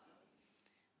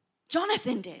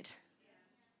 Jonathan did.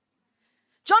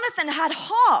 Jonathan had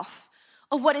half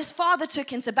of what his father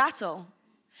took into battle.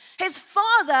 His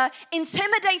father,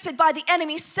 intimidated by the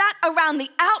enemy, sat around the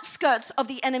outskirts of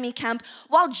the enemy camp,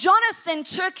 while Jonathan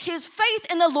took his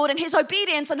faith in the Lord and his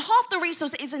obedience and half the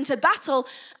resources into battle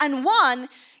and won.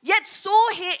 Yet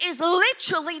Saul here is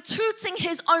literally tooting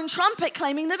his own trumpet,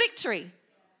 claiming the victory.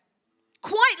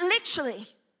 Quite literally.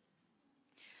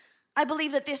 I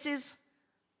believe that this is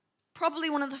probably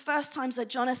one of the first times that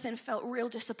Jonathan felt real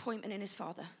disappointment in his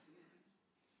father.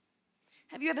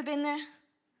 Have you ever been there?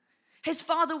 His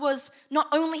father was not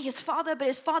only his father, but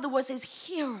his father was his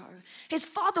hero. His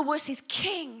father was his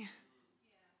king.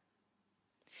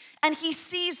 And he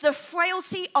sees the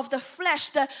frailty of the flesh,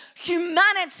 the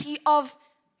humanity of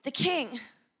the king,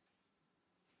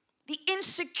 the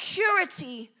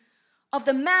insecurity of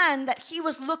the man that he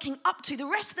was looking up to, the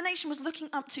rest of the nation was looking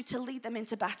up to lead them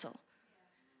into battle.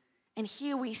 And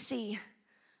here we see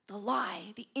the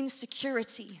lie, the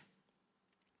insecurity,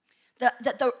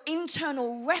 the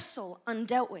internal wrestle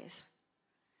undealt with,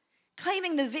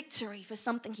 claiming the victory for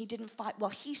something he didn't fight while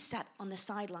he sat on the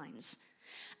sidelines.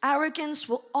 Arrogance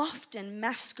will often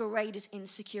masquerade as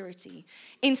insecurity.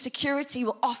 Insecurity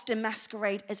will often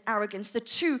masquerade as arrogance. The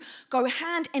two go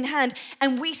hand in hand.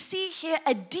 And we see here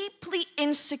a deeply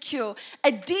insecure,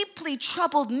 a deeply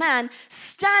troubled man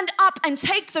stand up and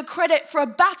take the credit for a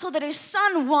battle that his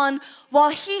son won while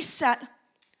he sat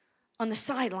on the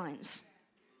sidelines.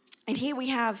 And here we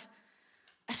have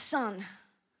a son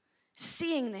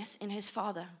seeing this in his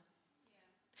father.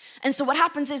 And so what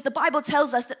happens is the Bible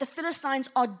tells us that the Philistines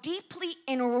are deeply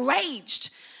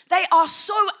enraged. They are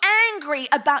so angry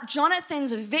about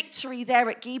Jonathan's victory there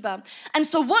at Geba. And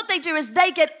so what they do is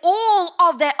they get all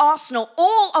of their arsenal,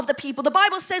 all of the people. The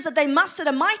Bible says that they mustered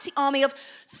a mighty army of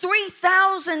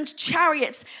 3,000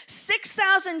 chariots,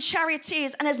 6,000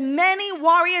 charioteers, and as many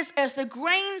warriors as the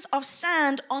grains of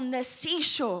sand on the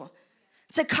seashore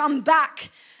to come back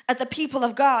at the people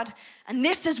of God. And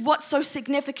this is what's so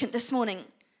significant this morning.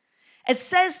 It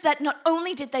says that not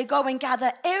only did they go and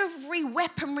gather every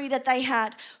weaponry that they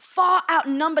had, far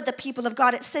outnumbered the people of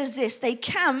God. It says this, they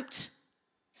camped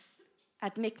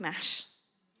at Michmash.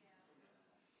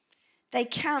 They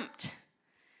camped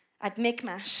at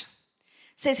Michmash. It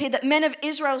says here that men of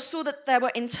Israel saw that they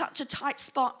were in such a tight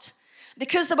spot.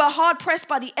 Because they were hard pressed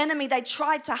by the enemy, they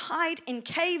tried to hide in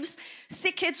caves,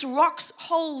 thickets, rocks,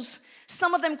 holes.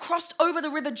 Some of them crossed over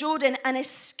the river Jordan and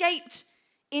escaped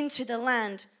into the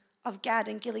land of Gad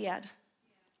and Gilead.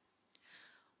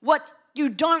 What you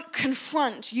don't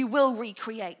confront, you will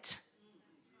recreate.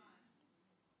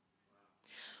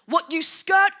 what you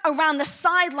skirt around the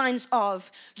sidelines of,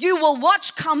 you will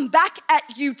watch come back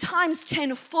at you times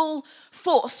 10 full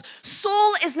force.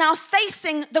 Saul is now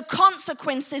facing the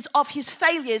consequences of his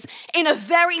failures in a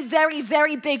very, very,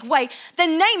 very big way. The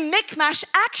name Michmash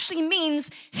actually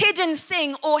means hidden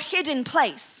thing or hidden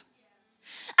place.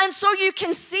 And so you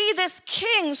can see this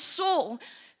king, Saul,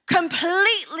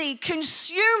 completely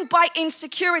consumed by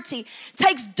insecurity,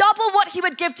 takes double what he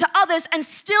would give to others and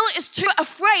still is too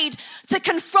afraid to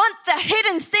confront the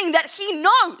hidden thing that he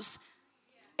knows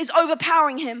is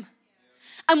overpowering him.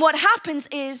 And what happens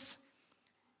is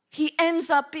he ends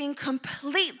up being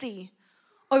completely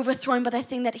overthrown by the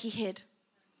thing that he hid.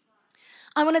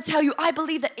 I want to tell you, I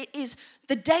believe that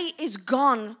the day is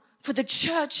gone for the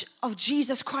church of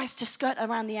Jesus Christ to skirt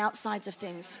around the outsides of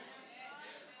things.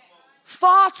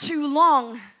 Far too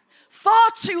long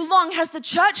has the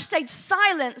church stayed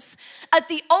silent at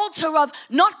the altar of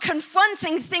not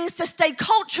confronting things to stay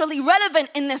culturally relevant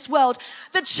in this world.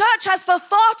 The church has for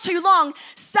far too long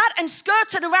sat and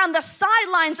skirted around the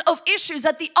sidelines of issues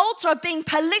at the altar of being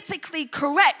politically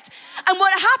correct. And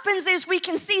what happens is we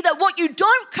can see that what you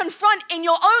don't confront in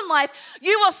your own life,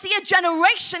 you will see a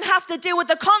generation have to deal with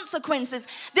the consequences.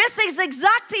 This is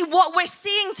exactly what we're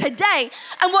seeing today.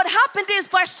 And what happened is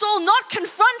by Saul not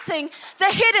confronting the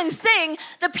hidden thing,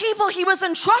 the people he was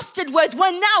entrusted with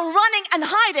were now running and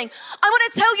hiding. I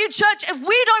want to tell you, church, if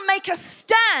we don't make a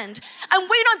stand and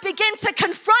we don't begin to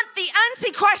confront the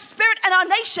Antichrist spirit in our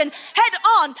nation head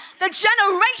on, the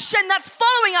generation that's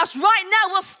following us right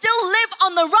now will still live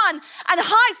on the run and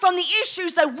hide from the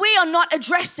issues that we are not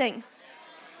addressing.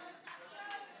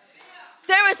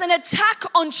 There is an attack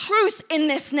on truth in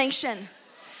this nation.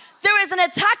 There is an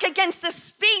attack against the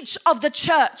speech of the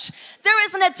church. There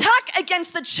is an attack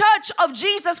against the church of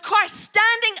Jesus Christ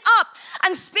standing up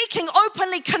and speaking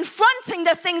openly, confronting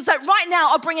the things that right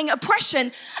now are bringing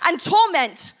oppression and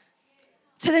torment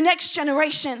to the next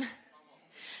generation.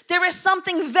 There is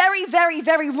something very, very,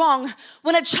 very wrong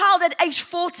when a child at age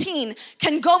 14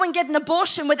 can go and get an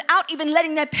abortion without even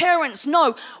letting their parents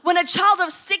know. When a child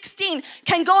of 16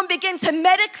 can go and begin to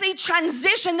medically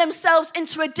transition themselves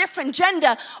into a different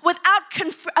gender without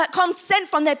consent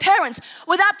from their parents,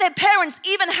 without their parents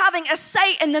even having a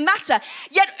say in the matter.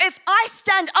 Yet if I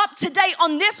stand up today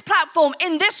on this platform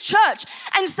in this church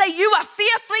and say you are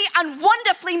fearfully and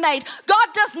wonderfully made, God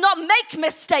does not make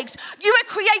mistakes. You are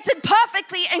created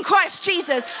perfectly in Christ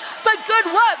Jesus for good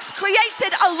works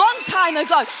created a long time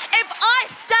ago. If I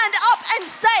stand up and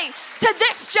say to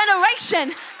this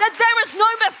generation that there is no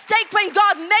mistake when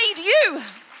God made you,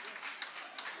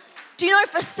 do you know,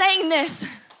 for saying this,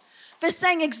 for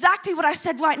saying exactly what I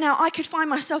said right now, I could find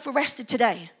myself arrested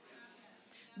today.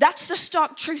 That's the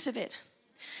stark truth of it.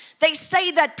 They say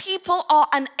that people are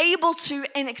unable to,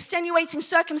 in extenuating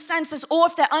circumstances, or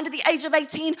if they're under the age of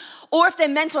 18, or if their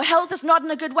mental health is not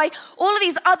in a good way, all of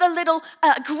these other little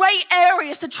gray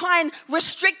areas to try and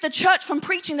restrict the church from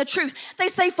preaching the truth. They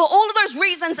say for all of those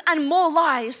reasons and more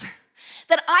lies,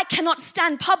 that I cannot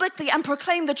stand publicly and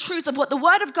proclaim the truth of what the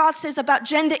Word of God says about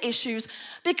gender issues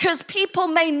because people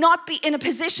may not be in a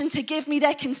position to give me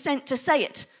their consent to say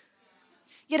it.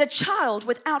 Yet a child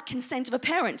without consent of a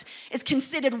parent is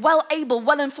considered well able,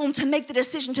 well informed to make the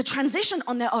decision to transition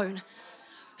on their own.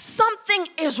 Something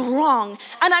is wrong.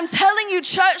 And I'm telling you,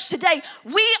 church, today,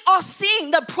 we are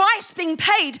seeing the price being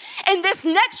paid in this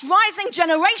next rising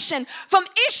generation from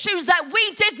issues that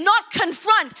we did not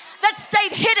confront, that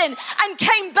stayed hidden and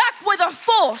came back with a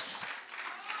force.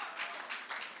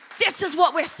 This is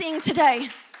what we're seeing today.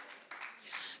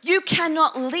 You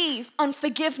cannot leave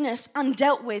unforgiveness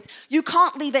undealt with. You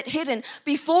can't leave it hidden.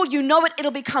 Before you know it, it'll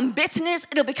become bitterness,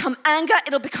 it'll become anger,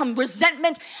 it'll become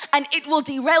resentment, and it will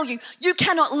derail you. You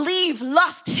cannot leave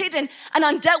lust hidden and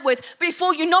undealt with.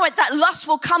 Before you know it, that lust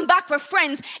will come back with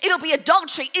friends. It'll be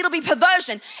adultery, it'll be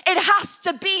perversion. It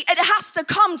has to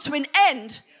come to an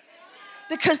end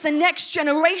because the next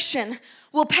generation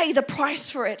will pay the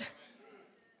price for it.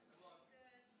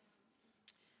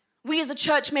 We as a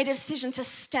church made a decision to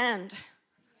stand.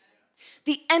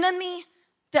 The enemy,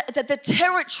 the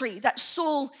territory that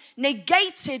Saul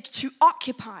negated to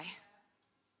occupy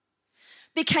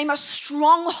became a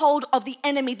stronghold of the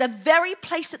enemy, the very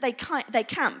place that they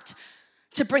camped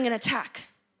to bring an attack.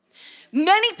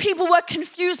 Many people were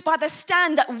confused by the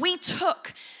stand that we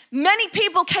took. Many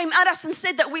people came at us and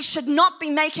said that we should not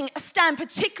be making a stand,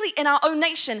 particularly in our own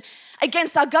nation,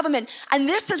 against our government. And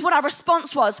this is what our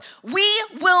response was. We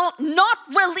will not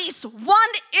release 1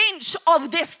 inch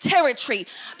of this territory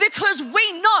because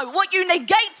we know what you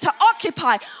negate to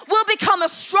occupy will become a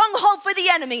stronghold for the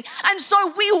enemy. And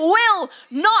so we will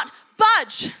not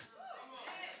budge.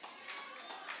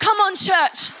 Come on,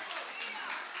 church.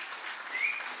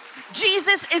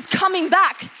 Jesus is coming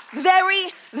back very,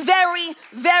 very,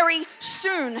 very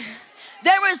soon.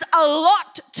 There is a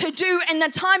lot to do in the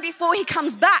time before he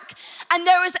comes back. And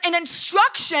there is an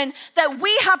instruction that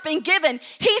we have been given.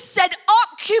 He said,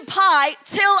 occupy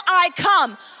till I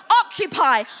come.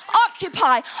 Occupy,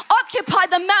 occupy, occupy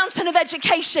the mountain of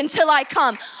education till I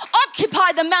come.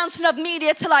 Occupy the mountain of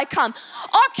media till I come.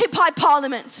 Occupy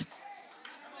parliament.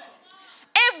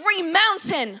 Every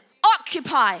mountain,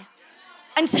 occupy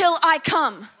until I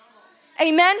come.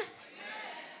 Amen?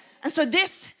 And so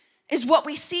this is what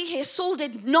we see here. Saul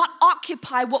did not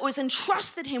occupy what was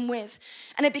entrusted him with,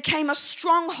 and it became a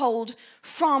stronghold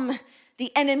from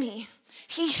the enemy.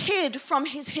 He hid from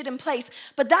his hidden place.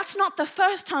 But that's not the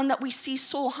first time that we see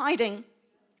Saul hiding.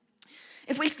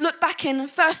 If we look back in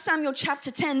 1 Samuel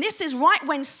chapter 10, this is right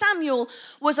when Samuel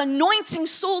was anointing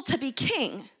Saul to be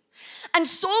king. And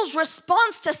Saul's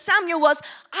response to Samuel was,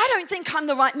 I don't think I'm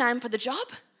the right man for the job.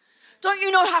 Don't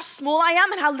you know how small I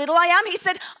am and how little I am? He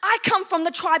said, I come from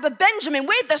the tribe of Benjamin.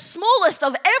 We're the smallest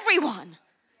of everyone.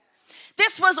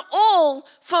 This was all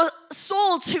for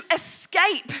Saul to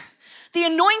escape the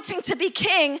anointing to be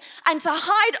king and to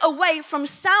hide away from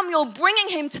Samuel, bringing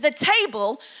him to the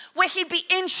table where he'd be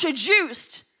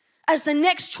introduced as the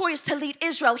next choice to lead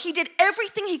Israel. He did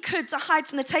everything he could to hide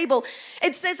from the table.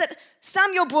 It says that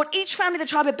Samuel brought each family of the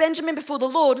tribe of Benjamin before the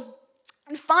Lord.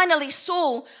 And finally,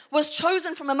 Saul was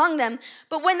chosen from among them.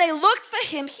 But when they looked for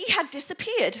him, he had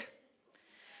disappeared.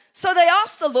 So they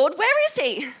asked the Lord, where is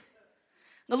he?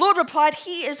 The Lord replied,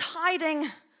 he is hiding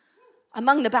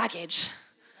among the baggage.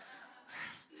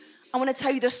 I want to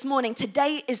tell you this morning,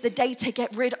 today is the day to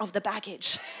get rid of the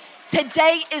baggage.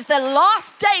 Today is the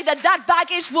last day that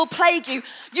baggage will plague you.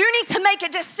 You need to make a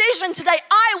decision today.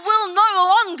 I will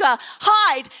no longer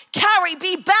hide, carry,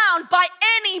 be bound by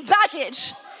any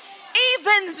baggage.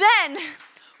 Even then,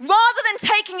 rather than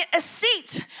taking a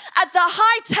seat at the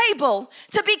high table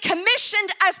to be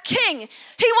commissioned as king,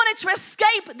 he wanted to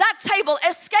escape that table,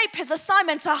 escape his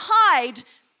assignment to hide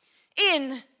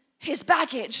in his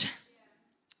baggage.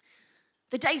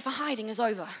 The day for hiding is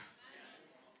over.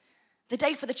 The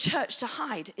day for the church to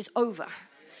hide is over.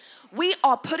 We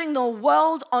are putting the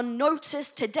world on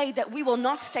notice today that we will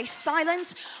not stay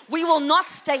silent. We will not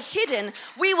stay hidden.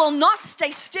 We will not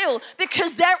stay still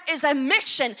because there is a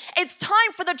mission. It's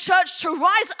time for the church to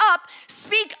rise up,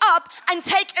 speak up, and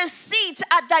take a seat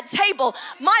at that table.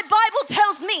 My Bible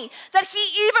tells me that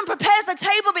he even prepares a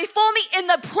table before me in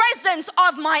the presence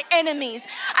of my enemies.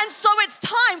 And so it's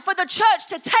time for the church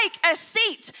to take a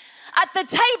seat at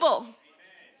the table.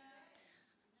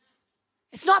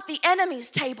 It's not the enemy's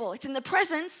table. It's in the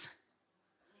presence.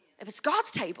 If it's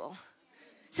God's table,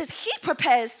 it says he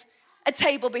prepares a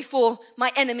table before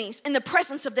my enemies in the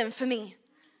presence of them for me.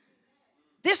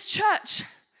 This church,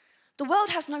 the world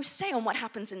has no say on what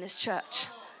happens in this church.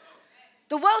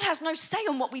 The world has no say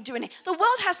on what we do in it. The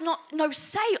world has no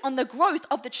say on the growth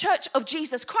of the church of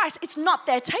Jesus Christ. It's not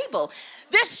their table.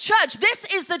 This church, this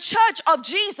is the church of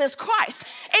Jesus Christ.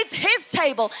 It's his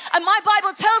table. And my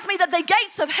Bible tells me that the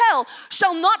gates of hell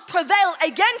shall not prevail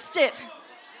against it.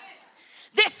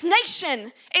 This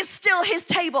nation is still his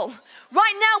table.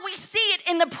 Right now we see it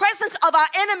in the presence of our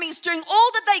enemies doing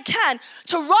all that they can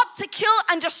to rob, to kill,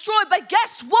 and destroy. But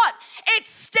guess what? It's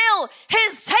still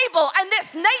his table, and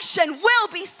this nation will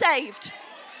be saved.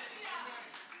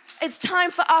 It's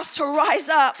time for us to rise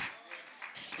up,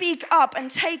 speak up, and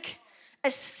take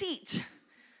a seat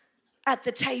at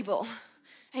the table.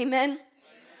 Amen.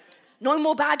 No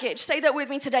more baggage. Say that with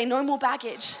me today. No more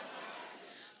baggage.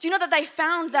 Do you know that they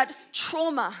found that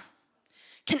trauma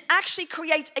can actually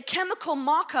create a chemical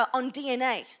marker on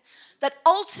DNA that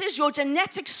alters your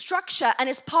genetic structure and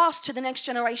is passed to the next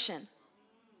generation?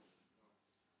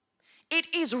 It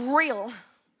is real.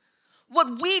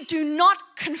 What we do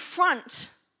not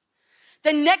confront,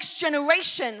 the next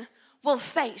generation will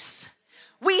face.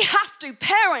 We have to,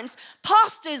 parents,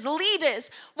 pastors, leaders,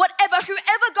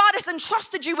 whoever God has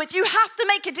entrusted you with, you have to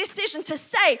make a decision to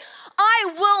say,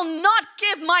 I will not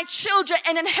give my children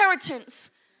an inheritance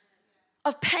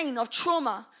of pain, of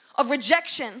trauma, of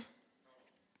rejection.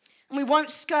 And we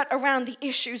won't skirt around the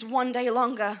issues one day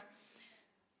longer.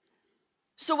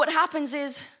 So what happens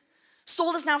is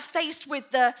Saul is now faced with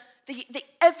the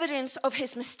evidence of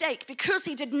his mistake because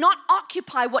he did not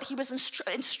occupy what he was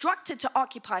instructed to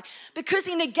occupy, because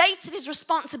he negated his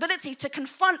responsibility to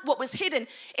confront what was hidden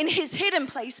in his hidden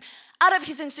place. Out of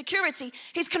his insecurity,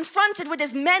 he's confronted with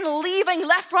his men leaving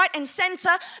left, right, and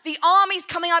center, the armies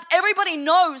coming up. Everybody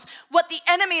knows what the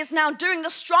enemy is now doing, the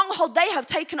stronghold they have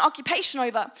taken occupation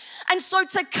over. And so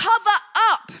to cover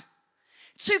up,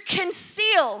 to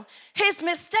conceal his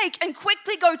mistake and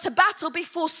quickly go to battle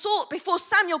before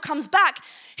Samuel comes back.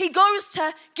 He goes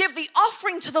to give the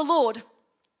offering to the Lord,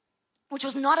 which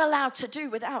was not allowed to do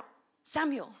without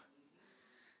Samuel.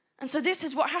 And so this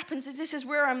is what happens, this is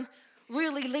where I'm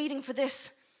really leading for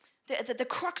this, the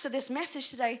crux of this message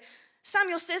today.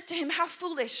 Samuel says to him, how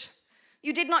foolish.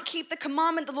 You did not keep the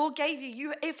commandment the Lord gave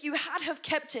you. If you had have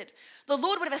kept it, the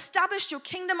Lord would have established your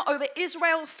kingdom over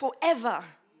Israel forever.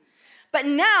 But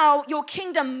now your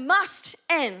kingdom must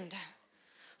end.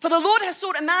 For the Lord has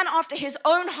sought a man after his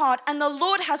own heart, and the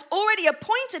Lord has already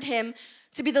appointed him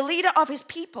to be the leader of his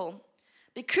people,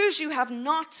 because you have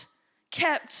not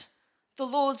kept the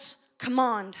Lord's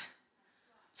command.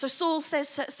 So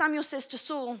Samuel says to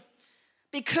Saul,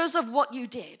 because of what you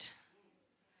did,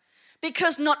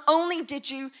 because not only did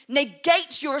you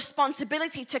negate your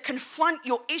responsibility to confront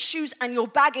your issues and your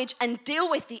baggage and deal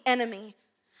with the enemy,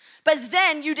 but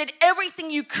then you did everything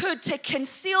you could to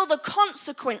conceal the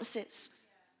consequences,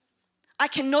 I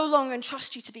can no longer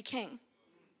entrust you to be king.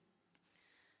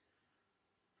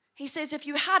 He says, if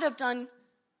you had have done,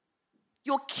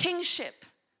 your kingship,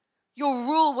 your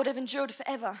rule would have endured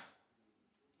forever.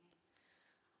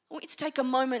 I want you to take a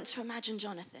moment to imagine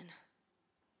Jonathan.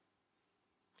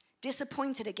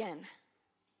 Disappointed again.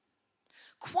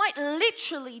 Quite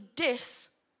literally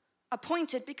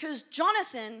disappointed, because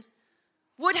Jonathan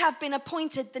would have been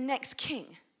appointed the next king.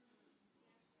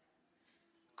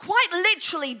 Quite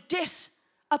literally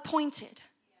disappointed.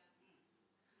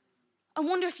 I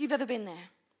wonder if you've ever been there,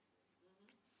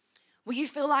 where you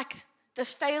feel like the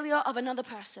failure of another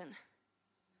person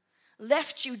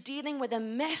left you dealing with a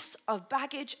mess of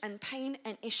baggage and pain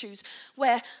and issues,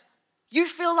 where you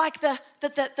feel like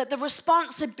the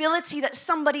responsibility that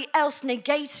somebody else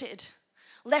negated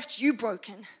left you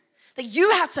broken, that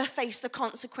you had to face the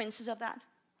consequences of that.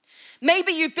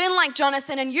 Maybe you've been like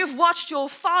Jonathan and you've watched your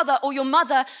father or your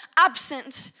mother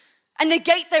absent and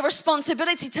negate their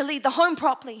responsibility to lead the home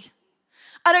properly.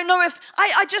 I don't know if,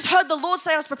 I just heard the Lord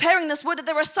say, I was preparing this word, that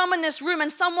there are some in this room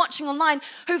and some watching online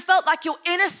who felt like your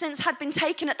innocence had been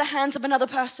taken at the hands of another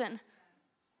person.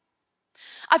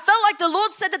 I felt like the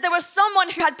Lord said that there was someone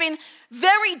who had been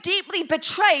very deeply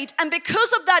betrayed, and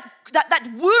because of that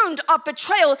wound of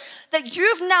betrayal, that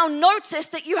you've now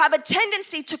noticed that you have a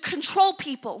tendency to control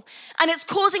people, and it's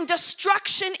causing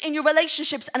destruction in your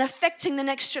relationships and affecting the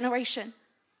next generation.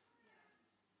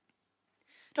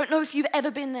 Don't know if you've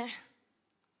ever been there,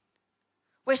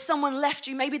 where someone left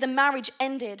you, maybe the marriage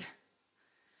ended,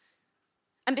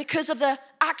 and because of the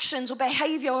actions or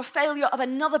behavior or failure of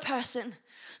another person,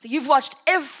 that you've watched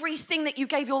everything that you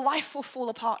gave your life for fall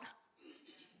apart.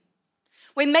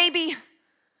 Where maybe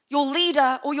your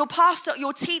leader or your pastor or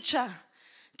your teacher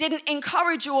didn't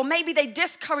encourage you, or maybe they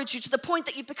discouraged you to the point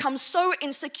that you've become so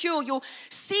insecure, you're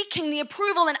seeking the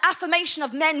approval and affirmation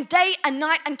of men day and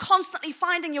night and constantly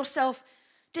finding yourself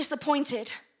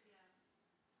disappointed.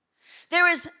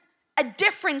 There is a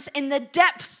difference in the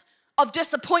depth of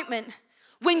disappointment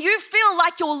when you feel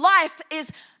like your life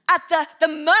is at the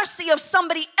mercy of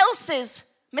somebody else's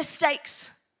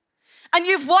mistakes, and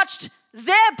you've watched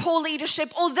their poor leadership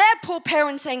or their poor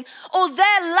parenting or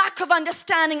their lack of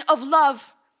understanding of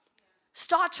love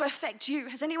start to affect you.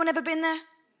 Has anyone ever been there?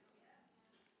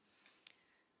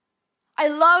 I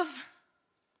love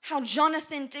how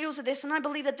Jonathan deals with this, and I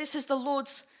believe that this is the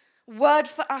Lord's word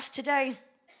for us today.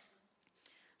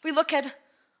 If we look at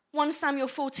 1 Samuel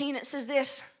 14, it says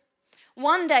this: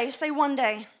 one day, say one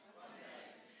day.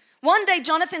 One day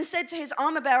Jonathan said to his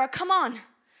armor bearer, come on,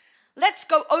 let's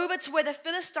go over to where the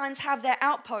Philistines have their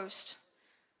outpost.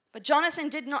 But Jonathan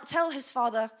did not tell his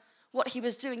father what he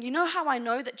was doing. You know how I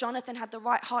know that Jonathan had the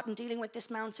right heart in dealing with this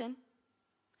mountain?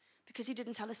 Because he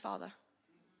didn't tell his father.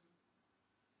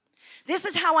 This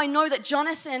is how I know that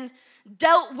Jonathan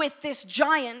dealt with this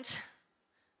giant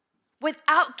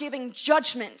without giving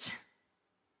judgment.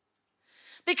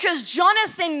 Because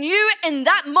Jonathan knew in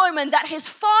that moment that his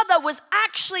father was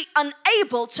actually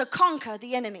unable to conquer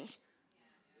the enemy.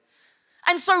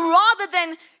 And so rather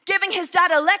than giving his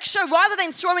dad a lecture, rather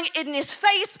than throwing it in his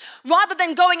face, rather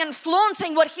than going and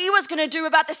flaunting what he was going to do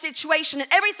about the situation and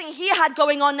everything he had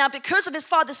going on now because of his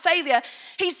father's failure,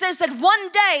 he says that one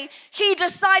day he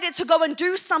decided to go and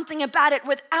do something about it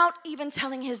without even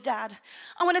telling his dad.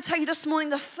 I want to tell you this morning,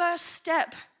 the first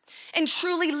step in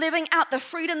truly living out the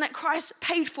freedom that Christ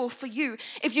paid for you,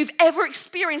 if you've ever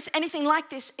experienced anything like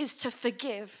this, is to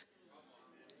forgive.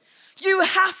 You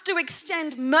have to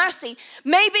extend mercy.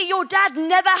 Maybe your dad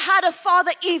never had a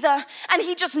father either, and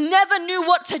he just never knew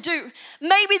what to do.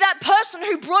 Maybe that person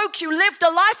who broke you lived a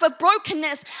life of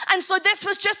brokenness, and so this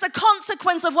was just a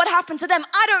consequence of what happened to them.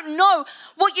 I don't know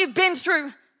what you've been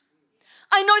through.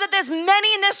 I know that there's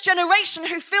many in this generation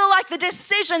who feel like the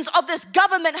decisions of this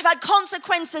government have had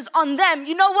consequences on them.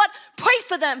 You know what? Pray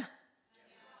for them.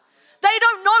 They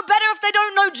don't know better if they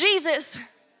don't know Jesus.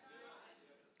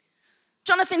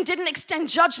 Jonathan didn't extend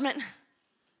judgment,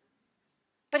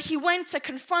 but he went to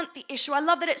confront the issue. I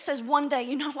love that it says one day.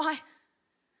 You know why?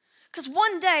 Because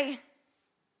one day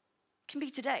can be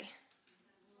today.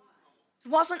 It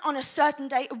wasn't on a certain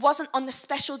day. It wasn't on the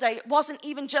special day. It wasn't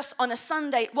even just on a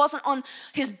Sunday. It wasn't on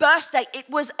his birthday. It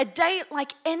was a day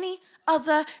like any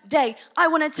other day. I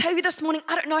want to tell you this morning,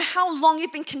 I don't know how long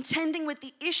you've been contending with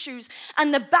the issues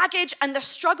and the baggage and the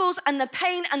struggles and the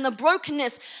pain and the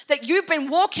brokenness that you've been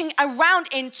walking around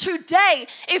in. Today,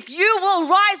 if you will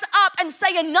rise up and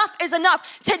say enough is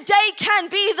enough, today can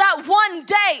be that one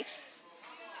day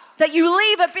that you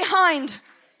leave it behind.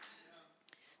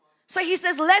 So he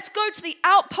says, let's go to the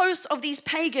outposts of these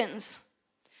pagans.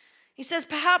 He says,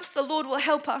 perhaps the Lord will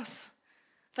help us,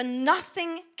 for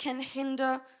nothing can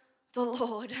hinder the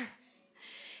Lord.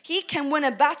 He can win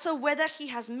a battle whether he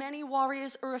has many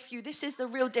warriors or a few. This is the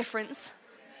real difference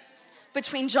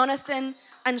between Jonathan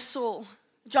and Saul.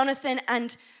 Jonathan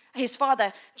and his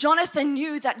father. Jonathan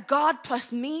knew that God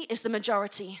plus me is the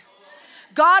majority.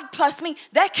 God plus me.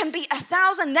 There can be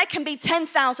 1,000, there can be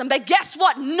 10,000, but guess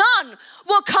what? None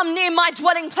will come near my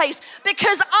dwelling place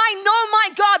because I know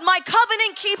my God, my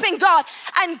covenant-keeping God,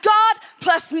 and God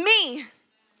plus me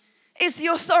is the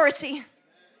authority.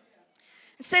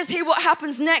 It says here what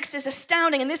happens next is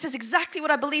astounding, and this is exactly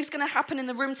what I believe is going to happen in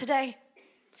the room today.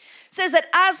 It says that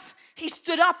as he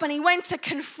stood up and he went to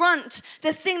confront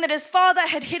the thing that his father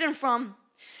had hidden from,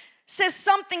 it says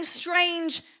something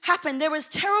strange happened. There was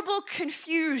terrible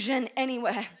confusion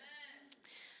anywhere.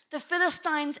 The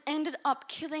Philistines ended up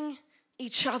killing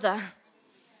each other.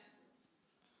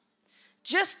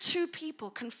 Just 2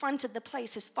 people confronted the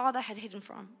place his father had hidden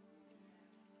from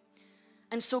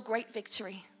and saw great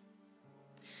victory.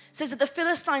 It says that the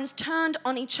Philistines turned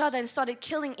on each other and started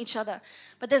killing each other.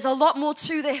 But there's a lot more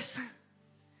to this.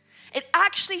 It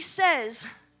actually says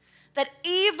that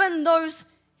even those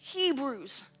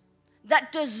Hebrews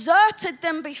that deserted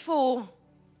them before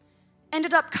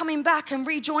ended up coming back and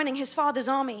rejoining his father's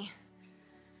army.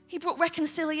 He brought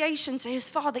reconciliation to his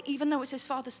father, even though it's his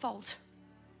father's fault.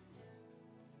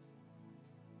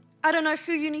 I don't know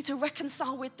who you need to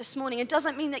reconcile with this morning. It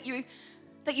doesn't mean that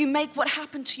you make what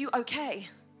happened to you okay.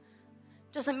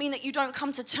 Doesn't mean that you don't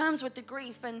come to terms with the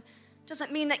grief, and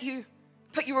doesn't mean that you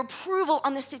put your approval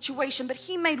on the situation, but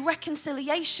he made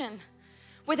reconciliation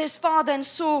with his father and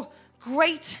saw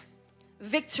great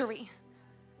victory.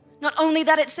 Not only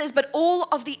that, it says, but all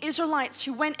of the Israelites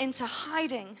who went into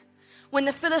hiding when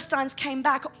the Philistines came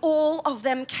back, all of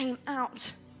them came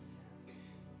out.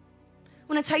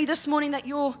 I want to tell you this morning that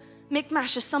your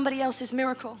Michmash is somebody else's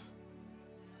miracle.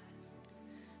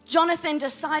 Jonathan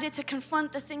decided to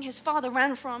confront the thing his father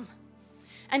ran from,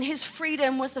 and his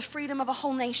freedom was the freedom of a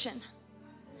whole nation.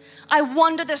 I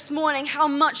wonder this morning how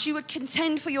much you would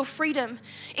contend for your freedom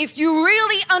if you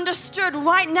really understood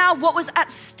right now what was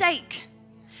at stake.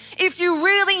 If you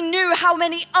really knew how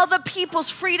many other people's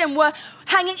freedom were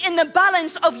hanging in the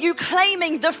balance of you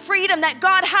claiming the freedom that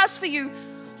God has for you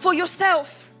for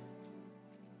yourself.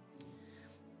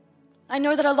 I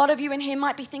know that a lot of you in here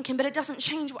might be thinking, but it doesn't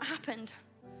change what happened.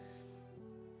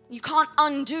 You can't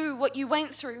undo what you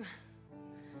went through.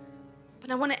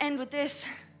 But I want to end with this.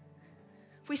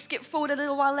 If we skip forward a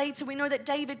little while later, we know that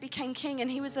David became king, and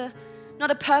he was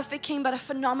not a perfect king, but a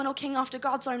phenomenal king after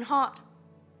God's own heart.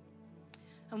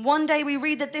 And one day we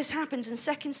read that this happens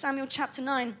in 2 Samuel chapter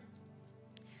 9. It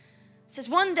says,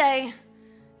 one day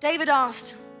David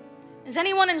asked, is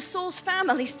anyone in Saul's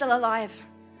family still alive?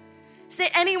 Is there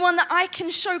anyone that I can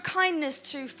show kindness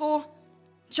to for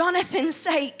Jonathan's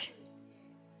sake?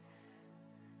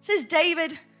 It says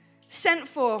David sent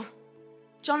for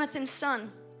Jonathan's son.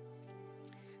 And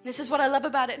this is what I love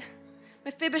about it.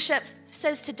 Mephibosheth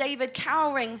says to David,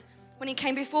 cowering when he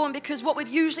came before him, because what would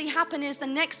usually happen is the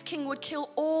next king would kill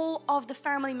all of the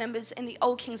family members in the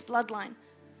old king's bloodline.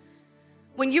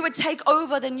 When you would take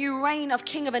over the new reign of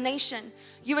king of a nation,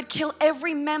 you would kill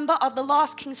every member of the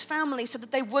last king's family so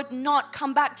that they would not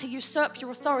come back to usurp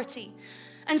your authority.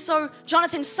 And so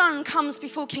Jonathan's son comes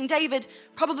before King David,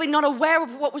 probably not aware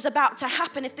of what was about to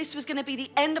happen. If this was going to be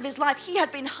the end of his life, he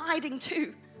had been hiding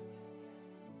too.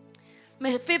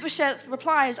 Mephibosheth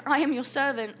replies, I am your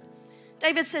servant.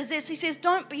 David says this, he says,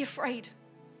 don't be afraid.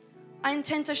 I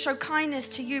intend to show kindness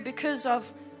to you because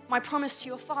of my promise to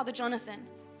your father, Jonathan.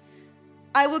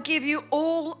 I will give you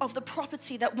all of the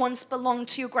property that once belonged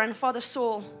to your grandfather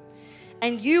Saul,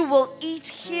 and you will eat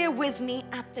here with me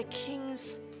at the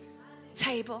king's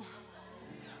table.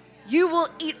 You will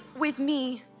eat with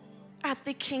me at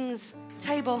the king's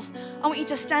table. I want you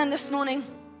to stand this morning.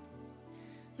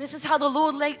 This is how the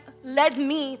Lord led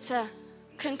me to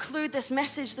conclude this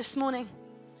message this morning.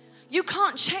 You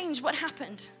can't change what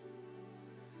happened.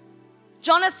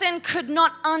 Jonathan could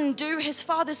not undo his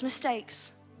father's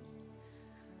mistakes.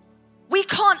 We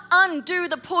can't undo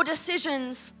the poor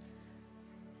decisions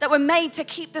that were made to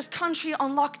keep this country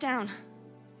on lockdown.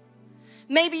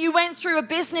 Maybe you went through a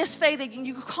business failure and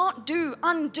you can't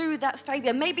undo that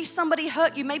failure. Maybe somebody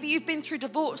hurt you. Maybe you've been through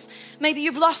divorce. Maybe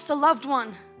you've lost a loved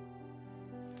one.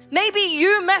 Maybe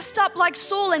you messed up like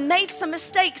Saul and made some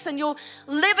mistakes and you're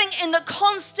living in the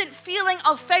constant feeling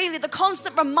of failure, the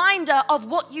constant reminder of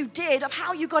what you did, of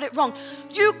how you got it wrong.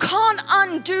 You can't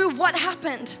undo what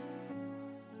happened.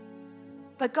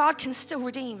 But God can still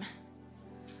redeem.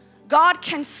 God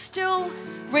can still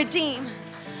redeem.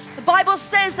 The Bible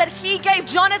says that he gave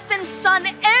Jonathan's son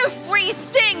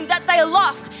everything that they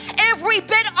lost. Every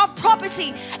bit of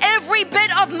property, every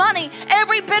bit of money,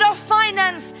 every bit of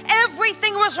finance,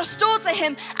 everything was restored to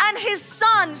him. And his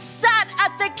son sat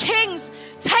at the king's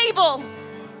table.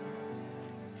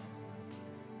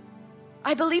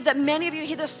 I believe that many of you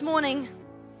here this morning,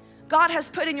 God has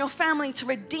put in your family to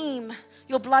redeem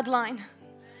your bloodline.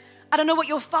 I don't know what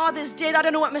your fathers did. I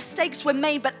don't know what mistakes were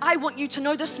made, but I want you to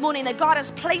know this morning that God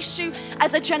has placed you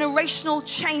as a generational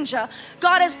changer.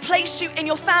 God has placed you in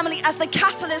your family as the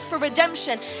catalyst for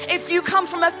redemption. If you come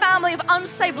from a family of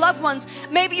unsaved loved ones,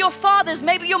 maybe your fathers,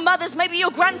 maybe your mothers, maybe your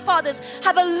grandfathers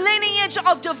have a lineage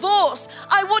of divorce.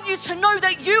 I want you to know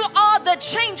that you are the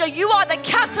changer. You are the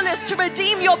catalyst to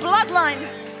redeem your bloodline.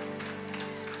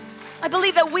 I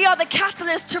believe that we are the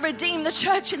catalyst to redeem the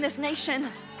church in this nation.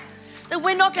 That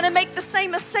we're not going to make the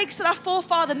same mistakes that our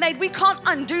forefather made. We can't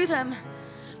undo them.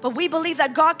 But we believe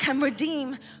that God can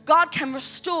redeem, God can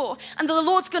restore, and that the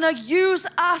Lord's going to use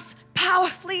us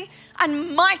powerfully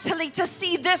and mightily to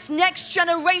see this next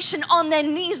generation on their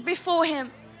knees before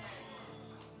Him.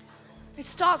 It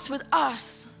starts with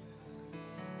us.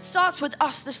 It starts with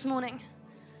us this morning.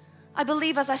 I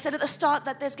believe, as I said at the start,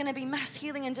 that there's going to be mass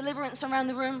healing and deliverance around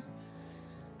the room.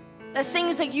 The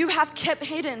things that you have kept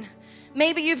hidden.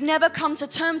 Maybe you've never come to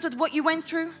terms with what you went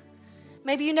through.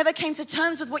 Maybe you never came to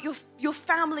terms with what your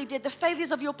family did, the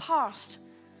failures of your past.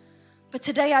 But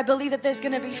today I believe that there's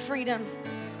going to be freedom,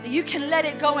 that you can let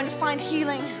it go and find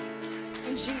healing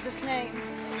in Jesus' name.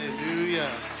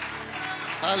 Hallelujah.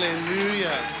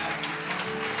 Hallelujah.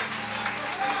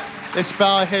 Let's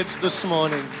bow our heads this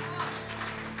morning.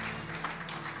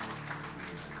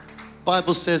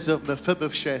 Bible says of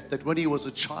Mephibosheth that when he was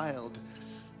a child,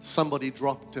 somebody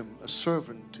dropped him. A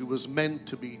servant who was meant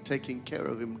to be taking care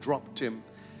of him dropped him,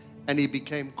 and he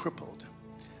became crippled.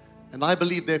 And I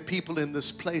believe there are people in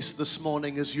this place this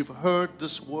morning, as you've heard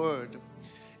this word,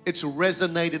 it's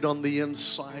resonated on the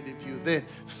inside of you. There are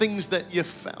things that you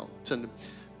felt and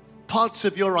parts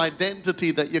of your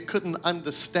identity that you couldn't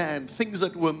understand, things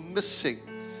that were missing,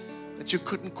 that you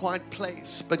couldn't quite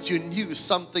place, but you knew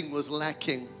something was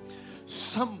lacking.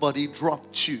 Somebody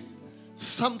dropped you.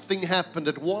 Something happened.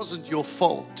 It wasn't your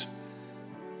fault.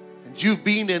 And you've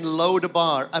been in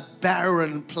Lodabar, a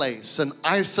barren place, an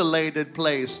isolated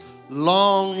place,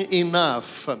 long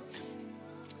enough.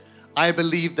 I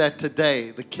believe that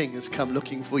today the King has come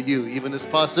looking for you, even as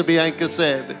Pastor Bianca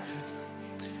said.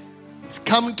 He's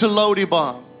come to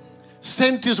Lodabar,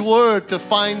 sent His word to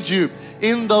find you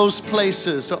in those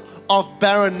places of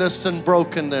barrenness and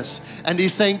brokenness. And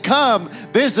He's saying, come,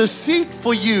 there's a seat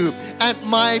for you at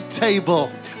my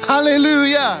table.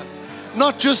 Hallelujah.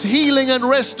 Not just healing and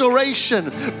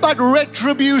restoration, but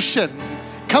retribution.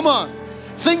 Come on.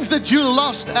 Things that you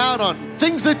lost out on,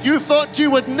 things that you thought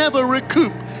you would never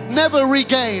recoup, never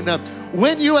regain.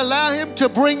 When you allow Him to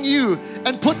bring you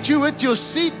and put you at your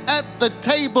seat at the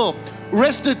table,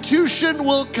 restitution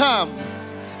will come.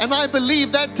 And I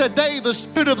believe that today the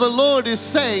Spirit of the Lord is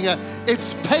saying,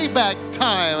 it's payback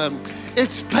time.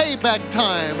 It's payback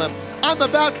time. I'm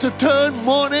about to turn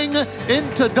mourning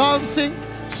into dancing,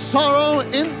 sorrow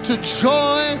into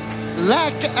joy,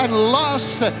 lack and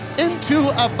loss into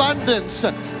abundance.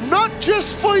 Not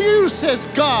just for you, says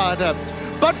God,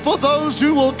 but for those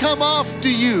who will come after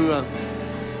you.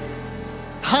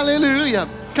 Hallelujah.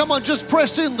 Come on, just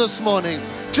press in this morning.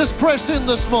 Just press in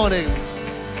this morning.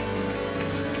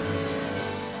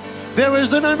 There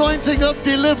is an anointing of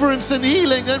deliverance and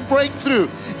healing and breakthrough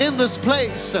in this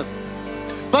place.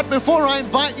 But before I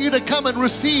invite you to come and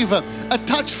receive a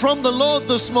touch from the Lord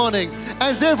this morning,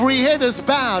 as every head is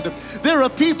bowed, there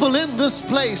are people in this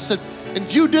place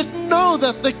and you didn't know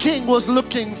that the King was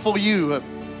looking for you.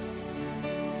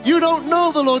 You don't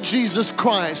know the Lord Jesus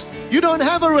Christ. You don't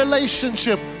have a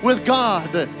relationship with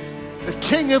God, the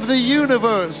King of the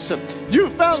universe. You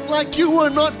felt like you were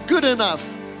not good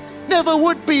enough, never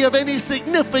would be of any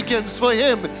significance for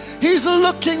Him. He's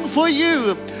looking for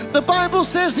you. The Bible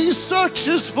says He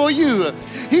searches for you.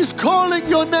 He's calling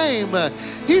your name.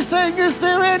 He's saying, is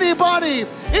there anybody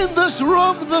in this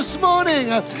room this morning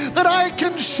that I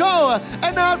can show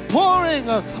an outpouring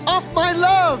of my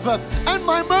love and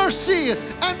my mercy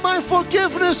and my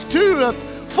forgiveness to,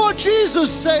 for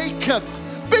Jesus' sake,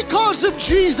 because of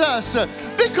Jesus,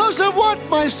 because of what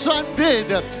my son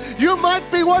did. You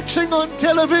might be watching on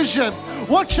television,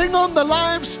 watching on the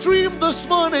live stream this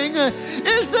morning.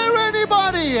 Is there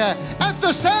anybody at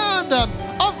the sound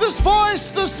of this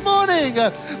voice this morning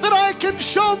that I can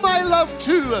show my love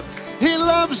to? He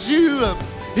loves you.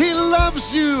 He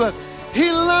loves you.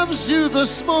 He loves you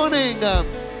this morning.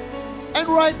 And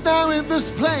right now in this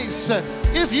place,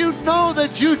 if you know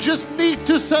that you just need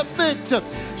to submit,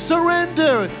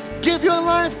 surrender, give your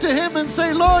life to Him and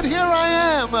say, Lord, here I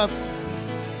am.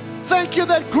 Thank you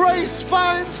that grace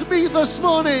finds me this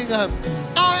morning.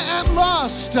 I am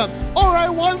lost, or I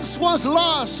once was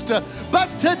lost, but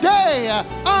today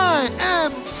I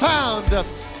am found.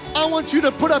 I want you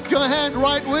to put up your hand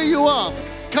right where you are.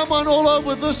 Come on, all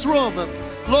over this room.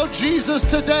 Lord Jesus,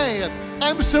 today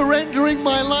I'm surrendering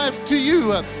my life to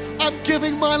you. I'm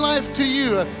giving my life to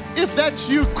you. If that's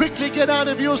you, quickly get out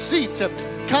of your seat.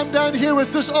 Come down here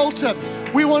at this altar.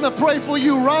 We want to pray for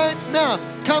you right now.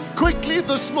 Come quickly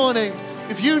this morning.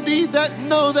 If you need that,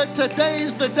 know that today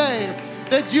is the day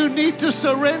that you need to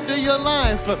surrender your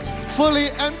life fully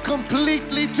and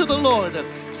completely to the Lord.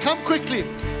 Come quickly.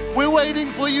 We're waiting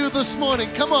for you this morning.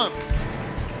 Come on.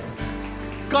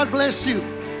 God bless you.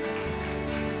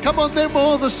 Come on, there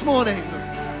more this morning.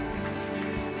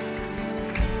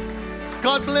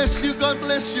 God bless you. God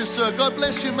bless you, sir. God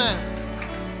bless you, man.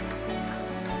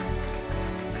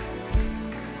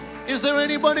 Is there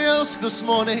anybody else this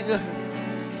morning?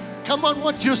 Come on,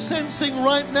 what you're sensing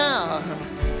right now.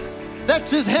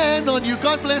 That's His hand on you.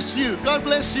 God bless you. God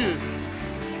bless you.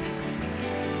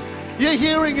 You're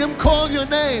hearing Him call your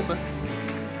name.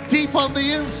 Deep on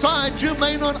the inside, you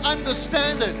may not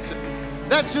understand it.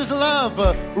 That's His love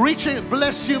reaching.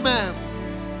 Bless you, man.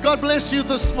 God bless you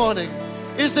this morning.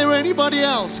 Is there anybody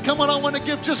else? Come on, I want to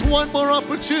give just one more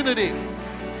opportunity.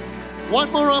 One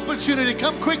more opportunity.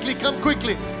 Come quickly, come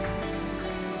quickly.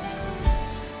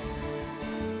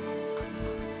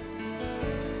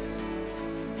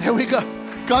 There we go.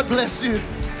 God bless you.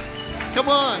 Come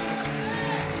on.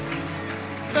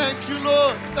 Thank you,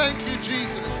 Lord. Thank you,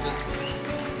 Jesus.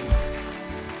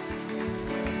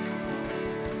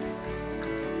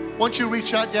 Won't you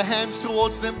reach out your hands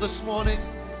towards them this morning?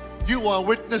 You are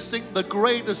witnessing the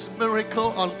greatest miracle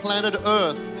on planet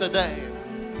Earth today.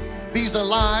 These are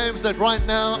lives that right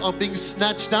now are being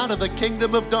snatched out of the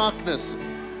kingdom of darkness,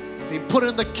 being put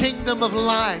in the kingdom of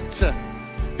light.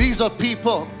 These are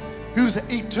people whose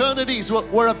eternities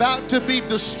were about to be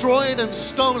destroyed and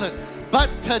stolen. But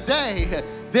today,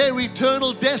 their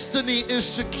eternal destiny is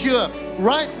secure.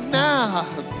 Right now,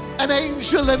 an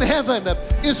angel in heaven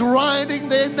is writing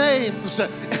their names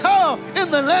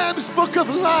in the Lamb's Book of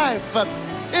Life,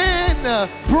 in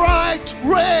bright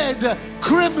red,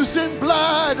 crimson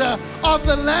blood of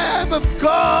the Lamb of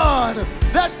God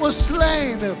that was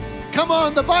slain. Come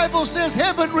on, the Bible says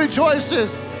heaven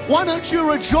rejoices. Why don't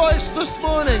you rejoice this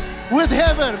morning with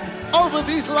heaven over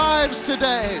these lives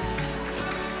today?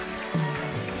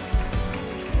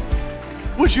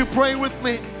 Would you pray with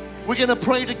me? We're going to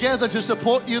pray together to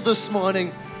support you this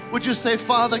morning. Would you say,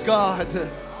 Father God,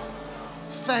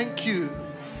 thank you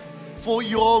for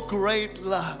your great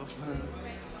love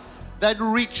that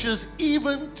reaches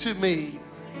even to me.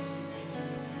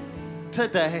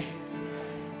 Today,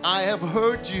 I have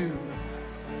heard you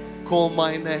call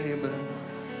my name.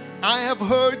 I have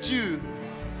heard you,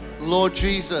 Lord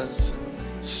Jesus,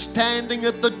 standing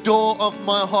at the door of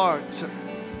my heart,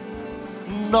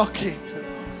 knocking.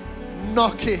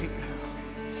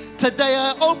 Today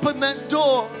I open that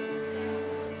door.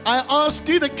 I ask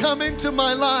you to come into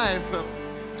my life.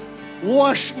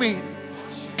 Wash me,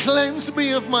 cleanse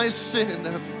me of my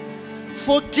sin.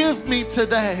 Forgive me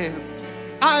today.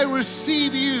 I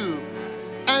receive you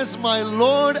as my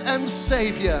Lord and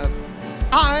Savior.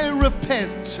 I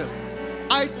repent.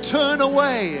 I turn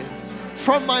away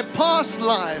from my past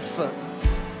life,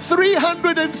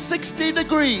 360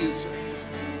 degrees.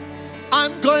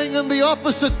 I'm going in the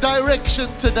opposite direction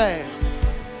today.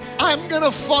 I'm going to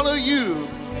follow you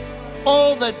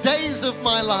all the days of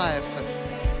my life.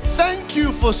 Thank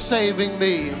you for saving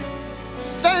me.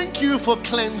 Thank you for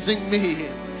cleansing me.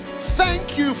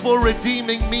 Thank you for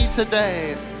redeeming me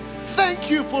today.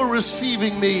 Thank you for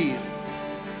receiving me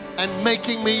and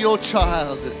making me your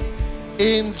child.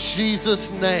 In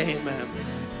Jesus' name.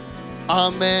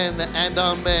 Amen and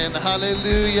amen.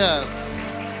 Hallelujah.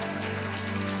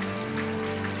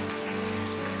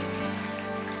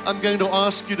 I'm going to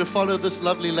ask you to follow this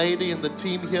lovely lady and the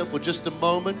team here for just a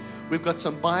moment. We've got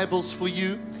some Bibles for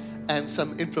you and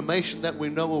some information that we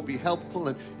know will be helpful,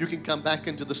 and you can come back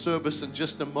into the service in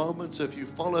just a moment. So if you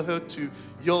follow her to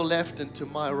your left and to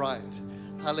my right.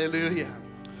 Hallelujah.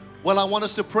 Well, I want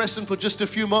us to press in for just a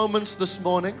few moments this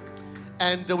morning,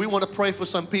 and we want to pray for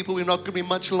some people. We're not going to be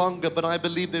much longer, but I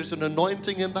believe there's an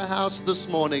anointing in the house this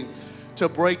morning to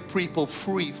break people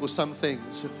free for some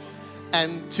things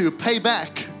and to pay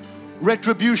back,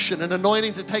 retribution, and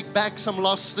anointing to take back some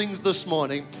lost things this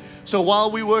morning. So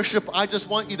while we worship, I just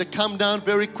want you to come down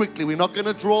very quickly. We're not going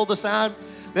to draw this out.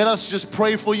 Let us just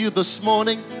pray for you this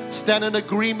morning, stand in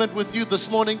agreement with you this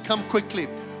morning. Come quickly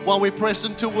while we press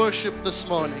into worship this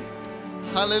morning.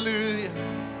 Hallelujah.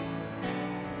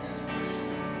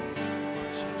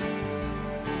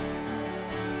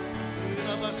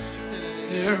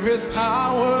 There is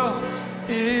power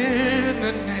in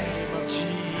the name of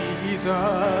Jesus.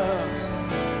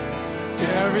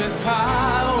 There is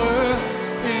power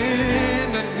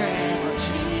in the name of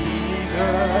Jesus.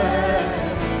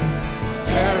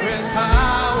 There is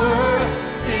power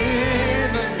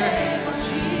in the name of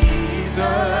Jesus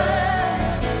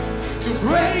to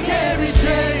break every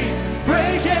chain,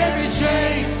 break every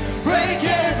chain, break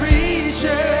every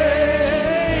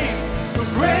chain, to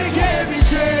break every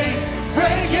chain,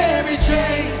 break every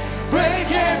chain,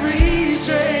 break every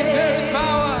chain. There is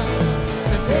power,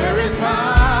 and there is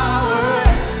power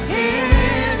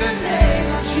in the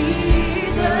name of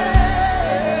Jesus.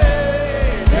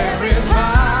 There is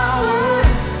power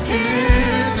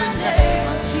in the name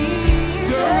of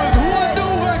Jesus. There is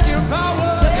wonder-working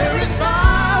power. There is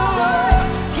power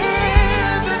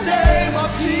in the name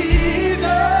of Jesus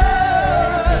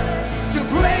to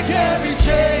break every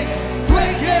chain,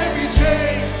 break every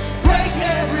chain, break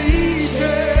every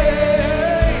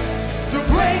chain, to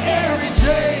break every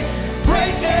chain,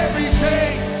 break every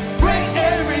chain, break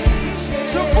every chain,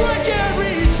 to break every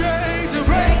chain, to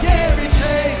break every chain, break every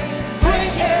chain,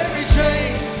 break every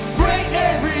chain,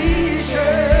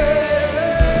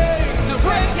 to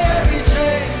break every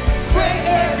chain, break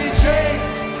every chain,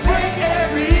 break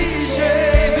every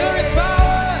chain. There is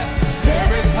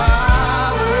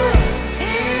power in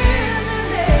the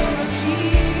name of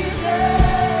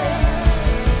Jesus.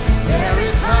 There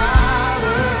is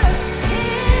power in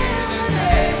the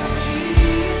name of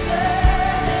Jesus.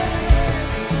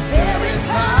 There is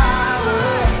power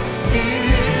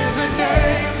in the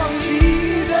name of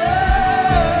Jesus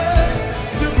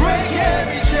to break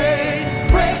every chain,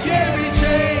 break every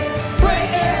chain,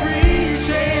 break every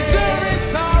chain. There is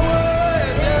power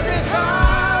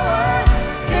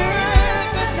in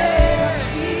the name of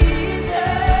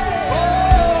Jesus. Oh,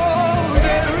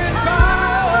 there is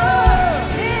power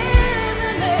in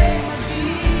the name of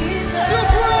Jesus to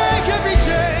break every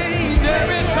chain. There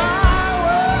is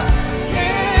power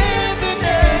in the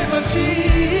name of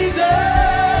Jesus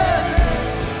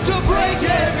to break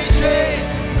every chain,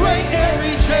 break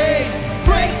every chain,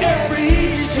 break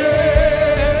every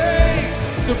chain,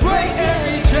 to break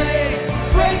every chain,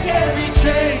 break every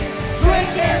chain,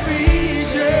 break every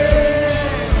chain.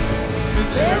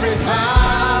 There is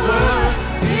power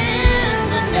in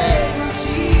the name of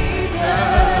Jesus.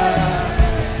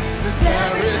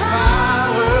 There is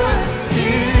power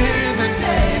in the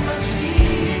name of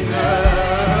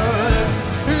Jesus.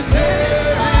 There is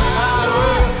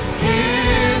power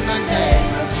in the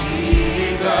name of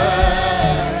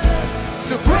Jesus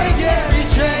to break every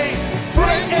chain,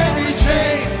 break every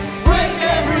chain, break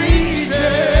every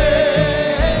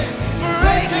chain,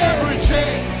 break every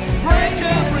chain, break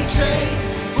every chain,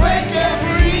 break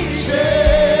every chain,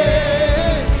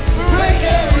 break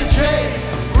every chain,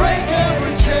 break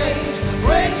every chain,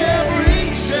 break every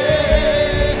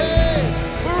chain,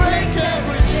 break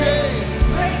every chain,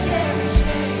 break every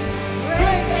chain,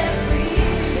 break every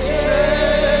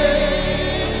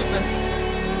chain.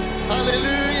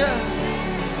 Hallelujah.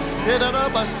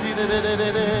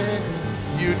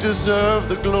 You deserve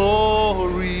the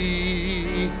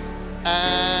glory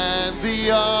and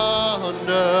the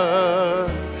honor.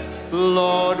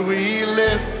 Lord, we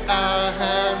lift our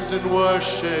hands in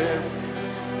worship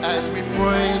as we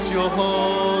praise your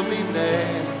holy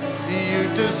name. You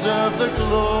deserve the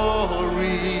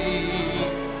glory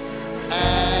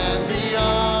and the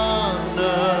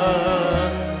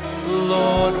honor.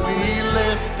 Lord, we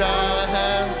lift our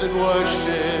hands in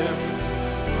worship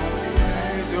as we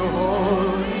praise your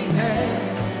holy name.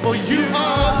 For you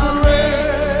are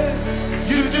great,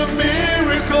 you do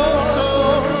miracles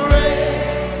so great.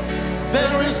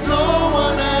 There is no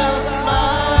one else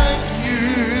like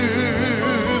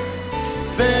you.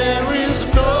 There is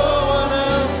no one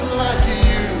else like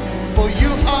you. For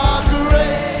you are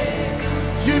great,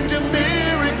 you do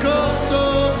miracles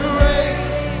so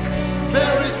great.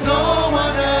 There is no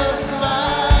one else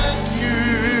like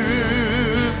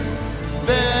you.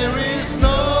 There is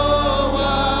no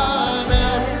one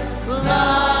else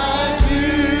like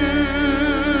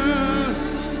you.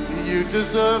 You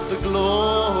deserve the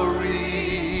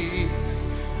glory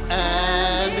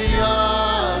and the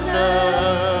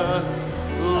honor.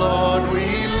 Lord,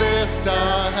 we lift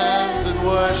our hands in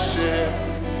worship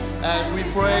as we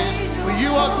praise. For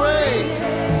you are great,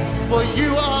 for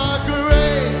you are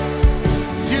great.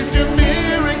 You do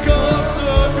miracles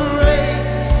so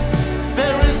great.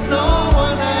 There is no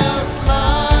one else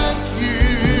like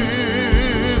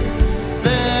you.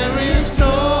 There is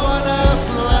no one else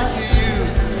like you.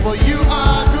 For you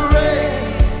are great.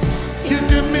 You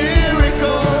do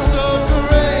miracles so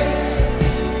great.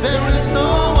 There is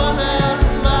no one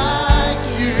else like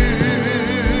you.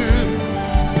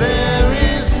 There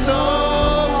is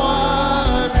no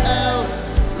one else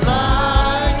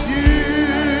like you.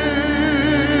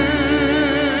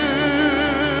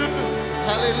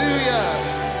 Hallelujah.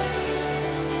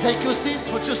 Take your seats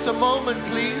for just a moment,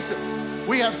 please.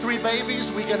 We have 3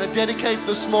 babies we're going to dedicate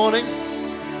this morning.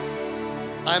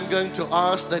 I'm going to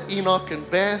ask that Enoch and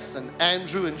Beth and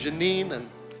Andrew and Janine and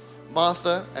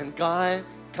Martha and Guy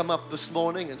come up this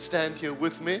morning and stand here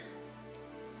with me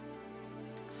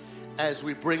as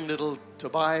we bring little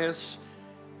Tobias,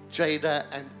 Jada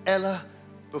and Ella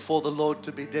before the Lord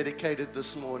to be dedicated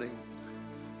this morning.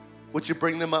 Would you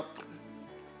bring them up?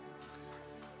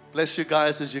 Bless you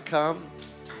guys as you come.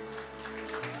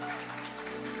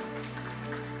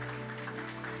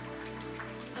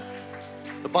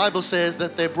 The Bible says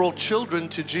that they brought children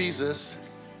to Jesus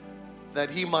that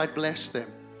he might bless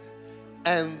them.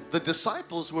 And the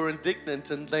disciples were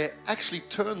indignant and they actually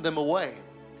turned them away.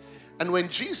 And when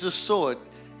Jesus saw it,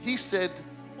 he said,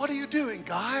 "What are you doing,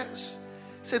 guys?"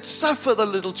 He said, "Suffer the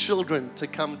little children to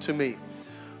come to me,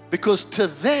 because to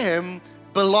them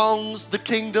belongs the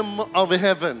kingdom of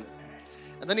heaven."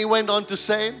 And then he went on to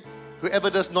say, "Whoever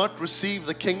does not receive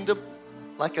the kingdom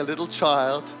like a little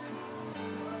child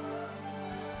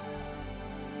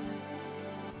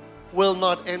will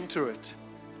not enter it."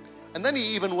 And then he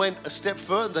even went a step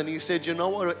further and he said, "You know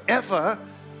what? Whoever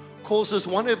causes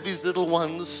one of these little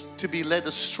ones to be led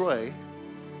astray,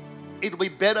 it'll be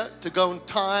better to go and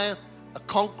tie a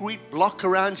concrete block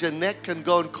around your neck and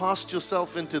go and cast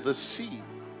yourself into the sea."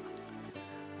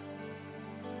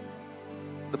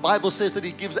 The Bible says that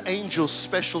he gives angels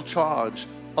special charge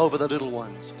over the little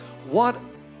ones. What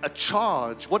a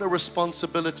charge, what a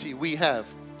responsibility we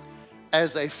have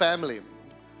as a family.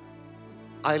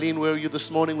 Eileen, where are you this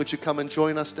morning? Would you come and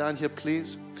join us down here,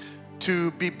 please?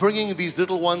 To be bringing these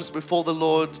little ones before the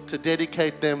Lord, to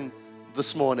dedicate them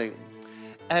this morning.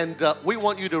 And we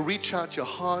want you to reach out your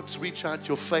hearts, reach out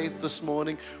your faith this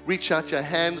morning, reach out your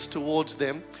hands towards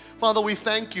them. Father, we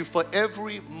thank you for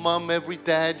every mom, every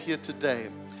dad here today.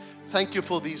 Thank you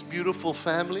for these beautiful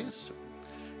families.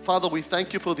 Father, we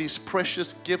thank you for these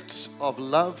precious gifts of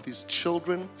love, these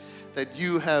children that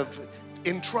you have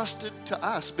entrusted to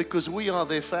us because we are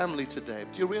their family today.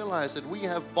 Do you realize that we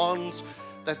have bonds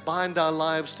that bind our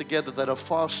lives together that are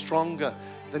far stronger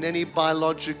than any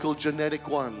biological genetic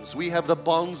ones? We have the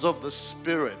bonds of the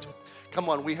Spirit. Come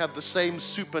on, we have the same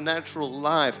supernatural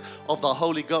life of the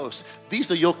Holy Ghost.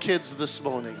 These are your kids this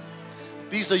morning.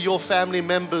 These are your family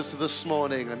members this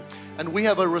morning. And we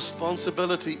have a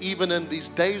responsibility, even in these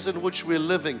days in which we're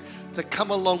living, to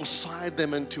come alongside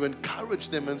them and to encourage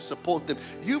them and support them.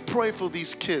 You pray for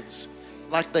these kids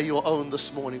like they're your own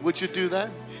this morning. Would you do that?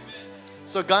 Amen.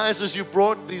 So guys, as you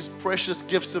brought these precious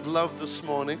gifts of love this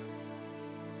morning,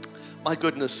 my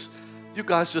goodness, you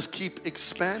guys just keep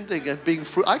expanding and being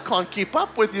free. I can't keep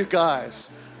up with you guys.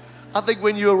 I think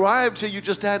when you arrived here, you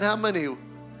just had how many?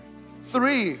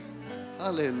 3.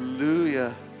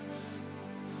 Hallelujah.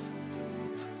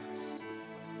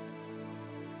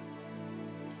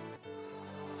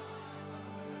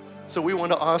 So we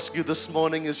want to ask you this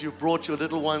morning, as you brought your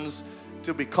little ones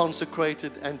to be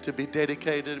consecrated and to be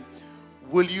dedicated,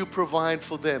 will you provide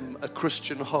for them a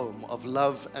Christian home of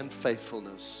love and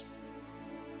faithfulness?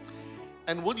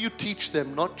 And will you teach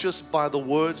them not just by the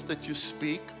words that you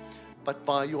speak, but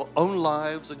by your own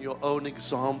lives and your own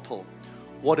example,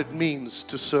 what it means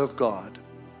to serve God?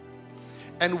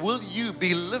 And will you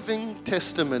be living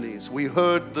testimonies? We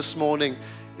heard this morning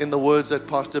in the words that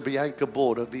Pastor Bianca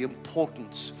brought of the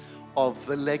importance of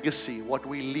the legacy, what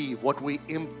we leave, what we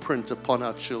imprint upon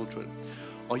our children.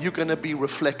 Are you going to be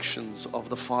reflections of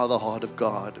the Father heart of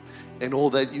God in all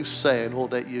that you say and all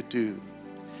that you do?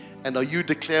 And are you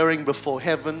declaring before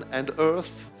heaven and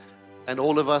earth and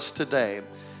all of us today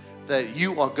that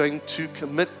you are going to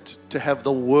commit to have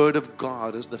the Word of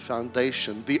God as the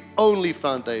foundation, the only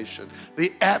foundation,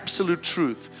 the absolute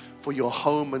truth for your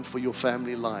home and for your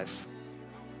family life?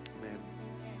 Amen.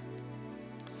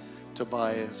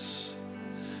 Tobias,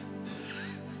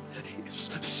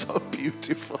 he's so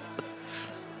beautiful.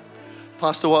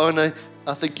 Pastor Waone,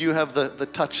 I think you have the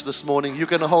touch this morning. You're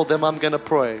going to hold them. I'm going to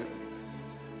pray.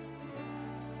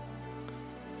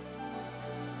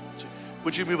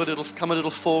 Would you come a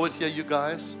little forward here, you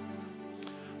guys?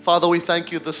 Father, we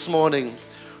thank you this morning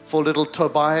for little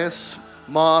Tobias,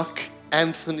 Mark,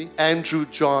 Anthony, Andrew,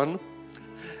 John.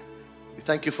 We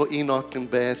thank you for Enoch and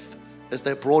Beth as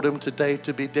they brought him today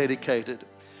to be dedicated.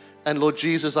 And Lord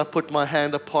Jesus, I put my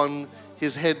hand upon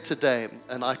his head today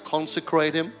and I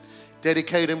consecrate him,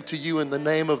 dedicate him to you in the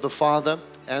name of the Father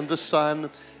and the Son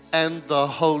and the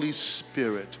Holy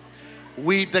Spirit.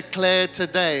 We declare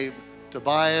today,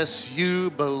 Tobias, you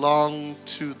belong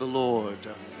to the Lord.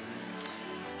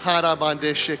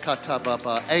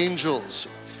 Angels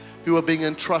who are being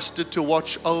entrusted to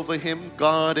watch over him,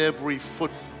 guard every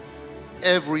foot,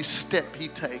 every step he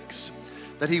takes,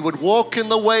 that he would walk in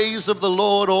the ways of the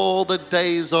Lord all the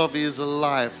days of his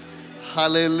life.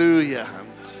 Hallelujah.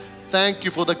 Thank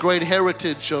you for the great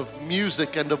heritage of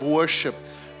music and of worship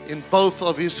in both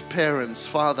of his parents,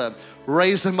 Father.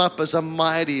 Raise him up as a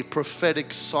mighty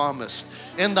prophetic psalmist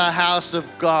in the house of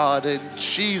God in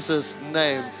Jesus'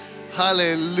 name.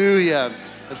 Hallelujah.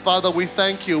 And Father, we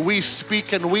thank you. We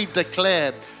speak and we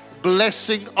declare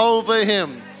blessing over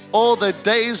him all the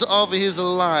days of his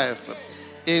life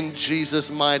in Jesus'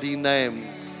 mighty name.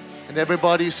 And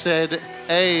everybody said,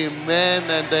 amen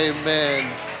and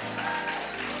amen.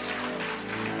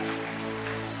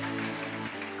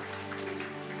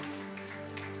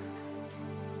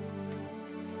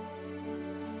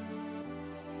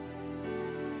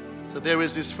 So there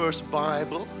is his first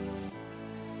Bible.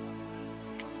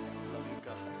 Love you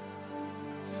guys.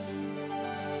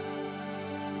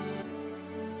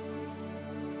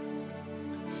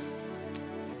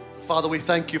 Father, we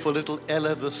thank you for little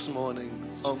Ella this morning.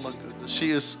 Oh my goodness,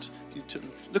 she is,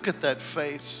 look at that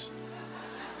face.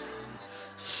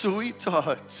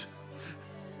 Sweetheart.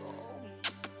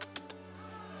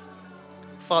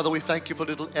 Father, we thank you for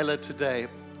little Ella today.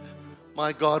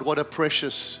 My God, what a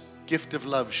precious gift of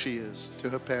love she is to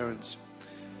her parents.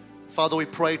 Father, we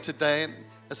pray today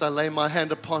as I lay my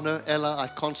hand upon her, Ella, I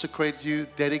consecrate you,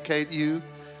 dedicate you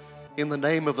in the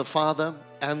name of the Father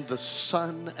and the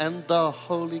Son and the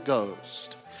Holy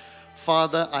Ghost.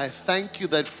 Father, I thank you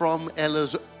that from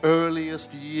Ella's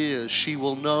earliest years, she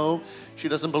will know she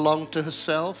doesn't belong to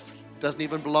herself, doesn't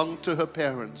even belong to her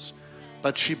parents,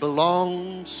 but she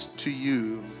belongs to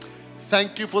you.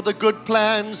 Thank you for the good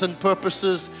plans and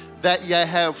purposes that you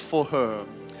have for her.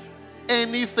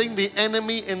 Anything the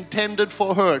enemy intended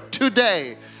for her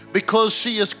today, because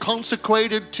she is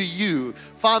consecrated to you,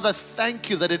 Father, thank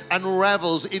you that it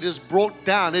unravels, it is brought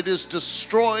down, it is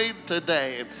destroyed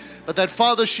today. But that,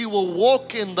 Father, she will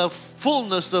walk in the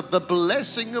fullness of the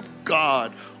blessing of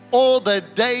God all the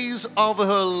days of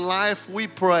her life, we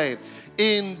pray,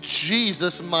 in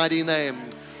Jesus' mighty name.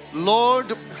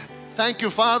 Lord, thank you,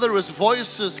 Father, as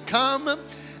voices come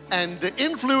and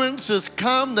influences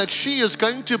come, that she is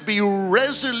going to be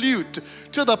resolute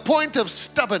to the point of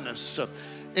stubbornness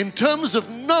in terms of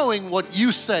knowing what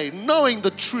you say, knowing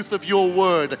the truth of your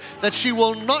word, that she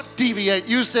will not deviate.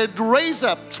 You said, raise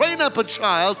up, train up a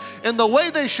child in the way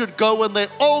they should go, and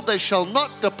they shall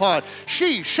not depart.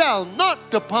 She shall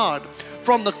not depart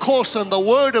from the course and the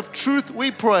word of truth,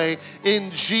 we pray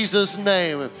in Jesus'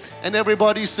 name. And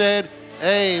everybody said,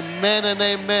 amen and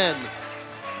amen.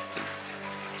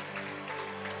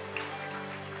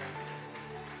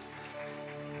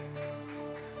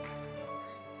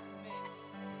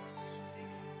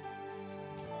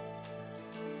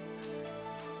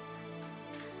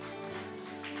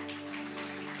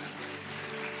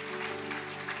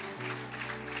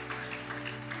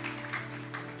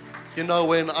 You know,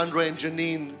 when Andre and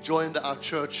Janine joined our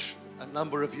church a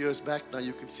number of years back now.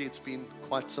 You can see it's been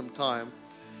quite some time.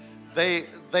 They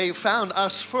found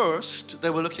us first. They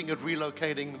were looking at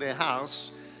relocating their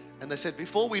house. And they said,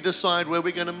 before we decide where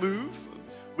we're going to move,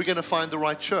 we're going to find the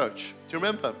right church. Do you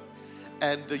remember?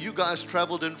 And you guys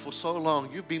traveled in for so long.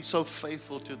 You've been so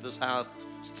faithful to this house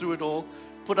through it all.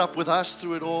 Put up with us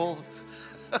through it all.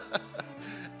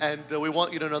 And we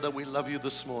want you to know that we love you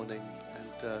this morning.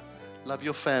 And love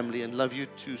your family and love you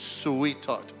too,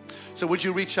 sweetheart. So would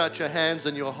you reach out your hands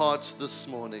and your hearts this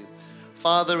morning?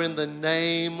 Father, in the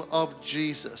name of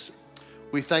Jesus,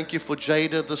 we thank you for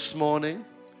Jada this morning.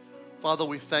 Father,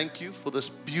 we thank you for this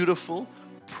beautiful,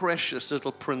 precious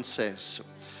little princess.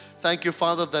 Thank you,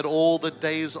 Father, that all the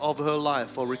days of her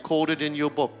life are recorded in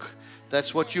your book.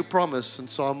 That's what you promised in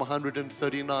Psalm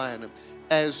 139,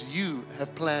 as you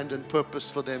have planned and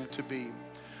purposed for them to be.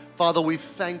 Father, we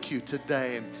thank you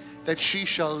today that she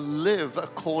shall live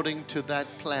according to that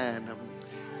plan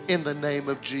in the name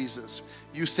of Jesus.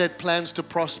 You said plans to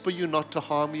prosper you, not to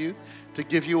harm you, to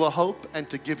give you a hope and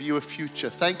to give you a future.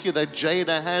 Thank you that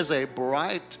Jada has a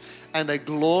bright and a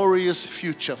glorious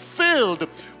future filled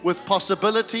with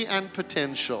possibility and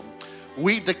potential.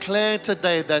 We declare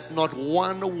today that not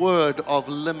one word of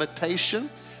limitation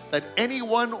that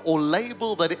anyone or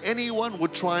label that anyone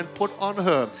would try and put on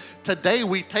her, today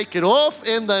we take it off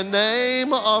in the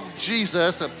name of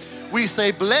Jesus. We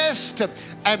say blessed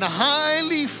and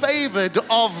highly favored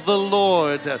of the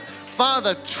Lord.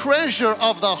 Father, treasure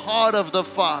of the heart of the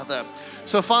Father.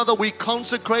 So Father, we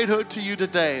consecrate her to you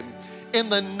today in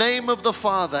the name of the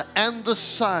Father and the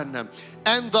Son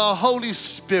and the Holy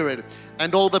Spirit.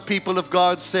 And all the people of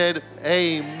God said,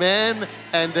 amen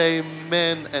and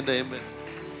amen and amen.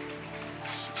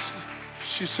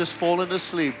 She's just fallen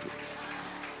asleep.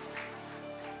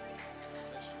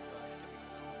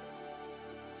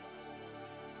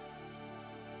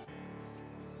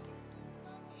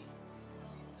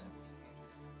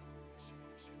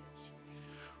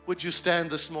 Would you stand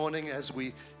this morning as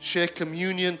we share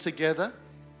communion together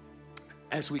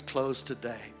as we close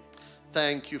today?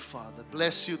 Thank you, Father.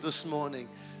 Bless you this morning.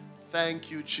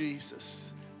 Thank you,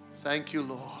 Jesus. Thank you,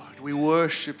 Lord. We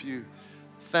worship you.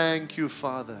 Thank you,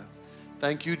 Father.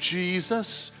 Thank you,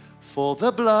 Jesus, for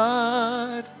the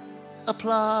blood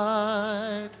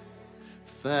applied.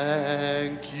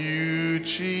 Thank you,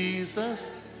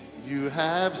 Jesus. You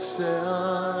have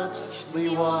searched me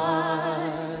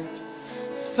wide.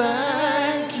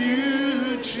 Thank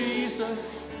you,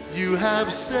 Jesus. You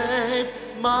have saved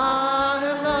my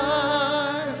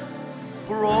life,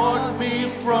 brought me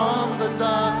from the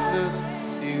darkness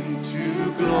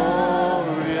into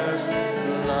glorious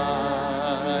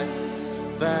light.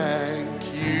 Thank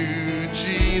you,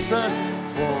 Jesus,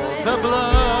 for the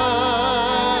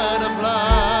blood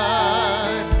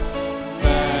applied.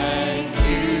 Thank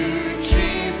you,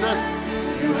 Jesus,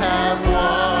 you have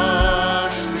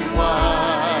washed me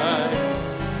white.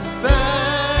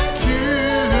 Thank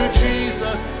you,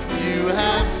 Jesus, you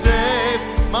have saved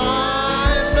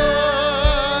my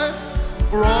life,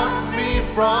 brought me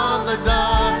from the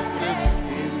darkness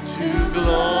into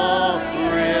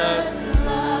glorious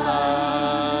light.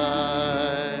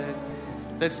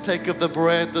 Let's take of the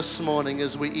bread this morning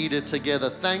as we eat it together.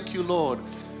 Thank you, Lord,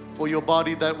 for your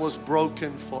body that was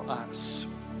broken for us.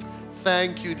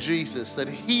 Thank you, Jesus, that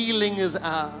healing is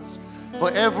ours for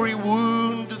every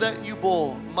wound that you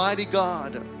bore. Mighty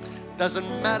God, doesn't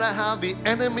matter how the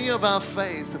enemy of our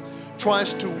faith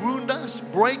tries to wound us,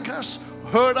 break us,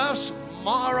 hurt us,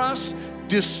 mar us,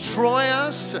 destroy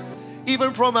us,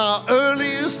 even from our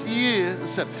earliest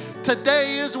years.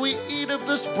 Today, as we eat of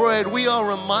this bread, we are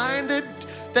reminded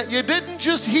that you didn't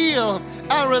just heal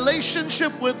our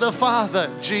relationship with the Father,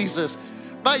 Jesus,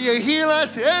 but you heal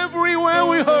us everywhere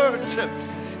we hurt.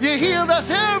 You healed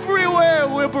us everywhere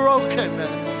we're broken.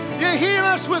 You heal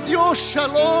us with your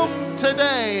shalom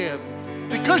today,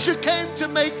 because you came to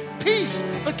make peace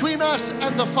between us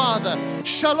and the Father.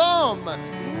 Shalom,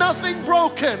 nothing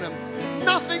broken,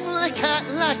 nothing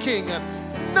lacking,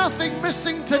 nothing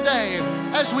missing today.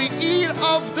 As we eat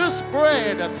of this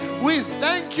bread, we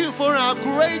thank you for our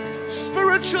great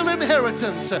spiritual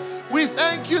inheritance. We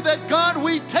thank you that, God,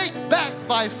 we take back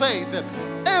by faith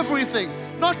everything,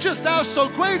 not just our so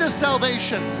great a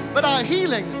salvation, but our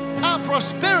healing, our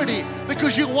prosperity,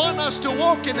 because you want us to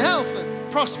walk in health,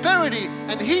 prosperity,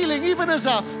 and healing, even as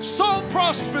our soul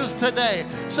prospers today.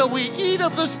 So we eat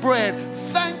of this bread.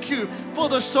 Thank you for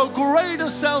the so great a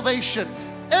salvation.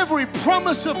 Every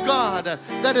promise of God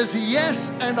that is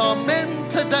yes and amen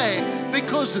today,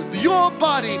 because your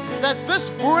body that this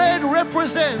bread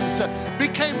represents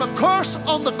became a curse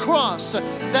on the cross,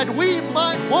 that we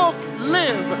might walk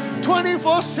live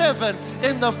 24/7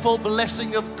 in the full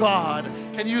blessing of God.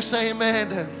 Can you say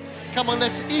amen? Come on,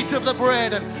 let's eat of the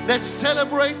bread and let's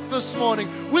celebrate this morning.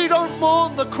 We don't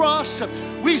mourn the cross,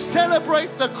 we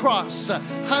celebrate the cross.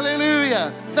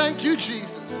 Hallelujah. Thank you,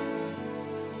 Jesus.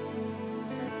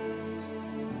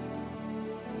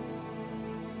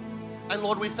 And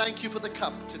Lord, we thank you for the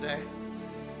cup today.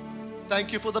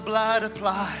 Thank you for the blood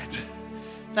applied.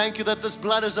 Thank you that this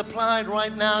blood is applied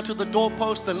right now to the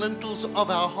doorpost, the lintels of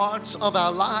our hearts, of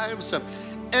our lives.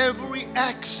 Every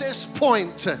access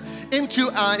point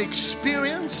into our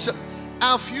experience,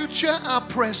 our future, our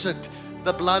present.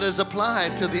 The blood is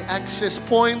applied to the access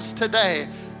points today.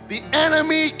 The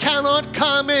enemy cannot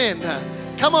come in.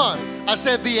 Come on. I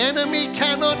said the enemy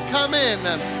cannot come in.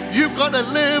 You've got to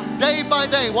live day by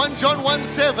day. 1 John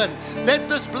 1:7. Let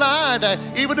this blood,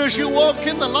 even as you walk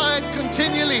in the light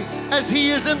continually, as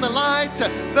he is in the light,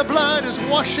 the blood is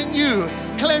washing you,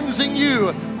 cleansing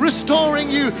you, restoring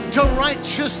you to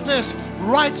righteousness,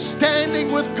 right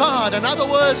standing with God. In other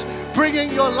words,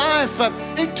 bringing your life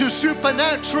into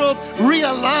supernatural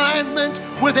realignment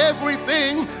with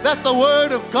everything that the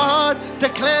Word of God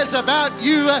declares about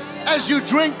you. As you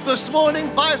drink this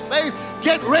morning by faith,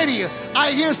 get ready.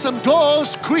 I hear some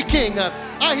doors creaking.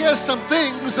 I hear some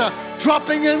things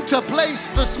dropping into place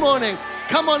this morning.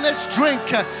 Come on, let's drink.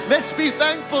 Let's be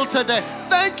thankful today.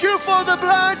 Thank you for the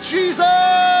blood, Jesus.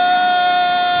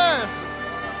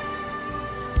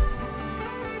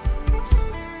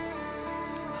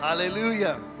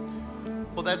 Hallelujah.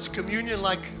 Well, that's communion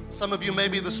like some of you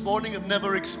maybe this morning have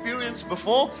never experienced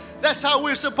before. That's how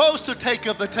we're supposed to take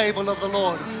of the table of the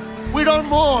Lord. We don't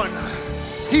mourn.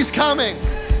 He's coming.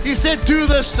 He said, do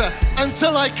this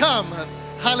until I come.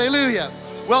 Hallelujah.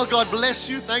 Well, God bless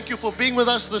you. Thank you for being with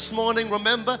us this morning.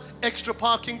 Remember, extra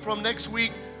parking from next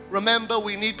week. Remember,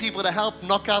 we need people to help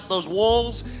knock out those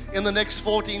walls in the next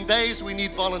 14 days. We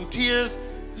need volunteers.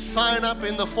 Sign up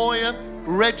in the foyer.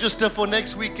 Register for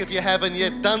next week if you haven't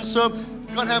yet done so.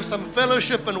 We're going to have some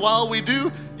fellowship, and while we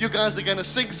do, you guys are going to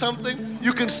sing something.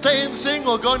 You can stay and sing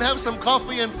or go and have some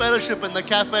coffee and fellowship in the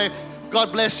cafe.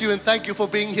 God bless you, and thank you for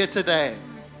being here today.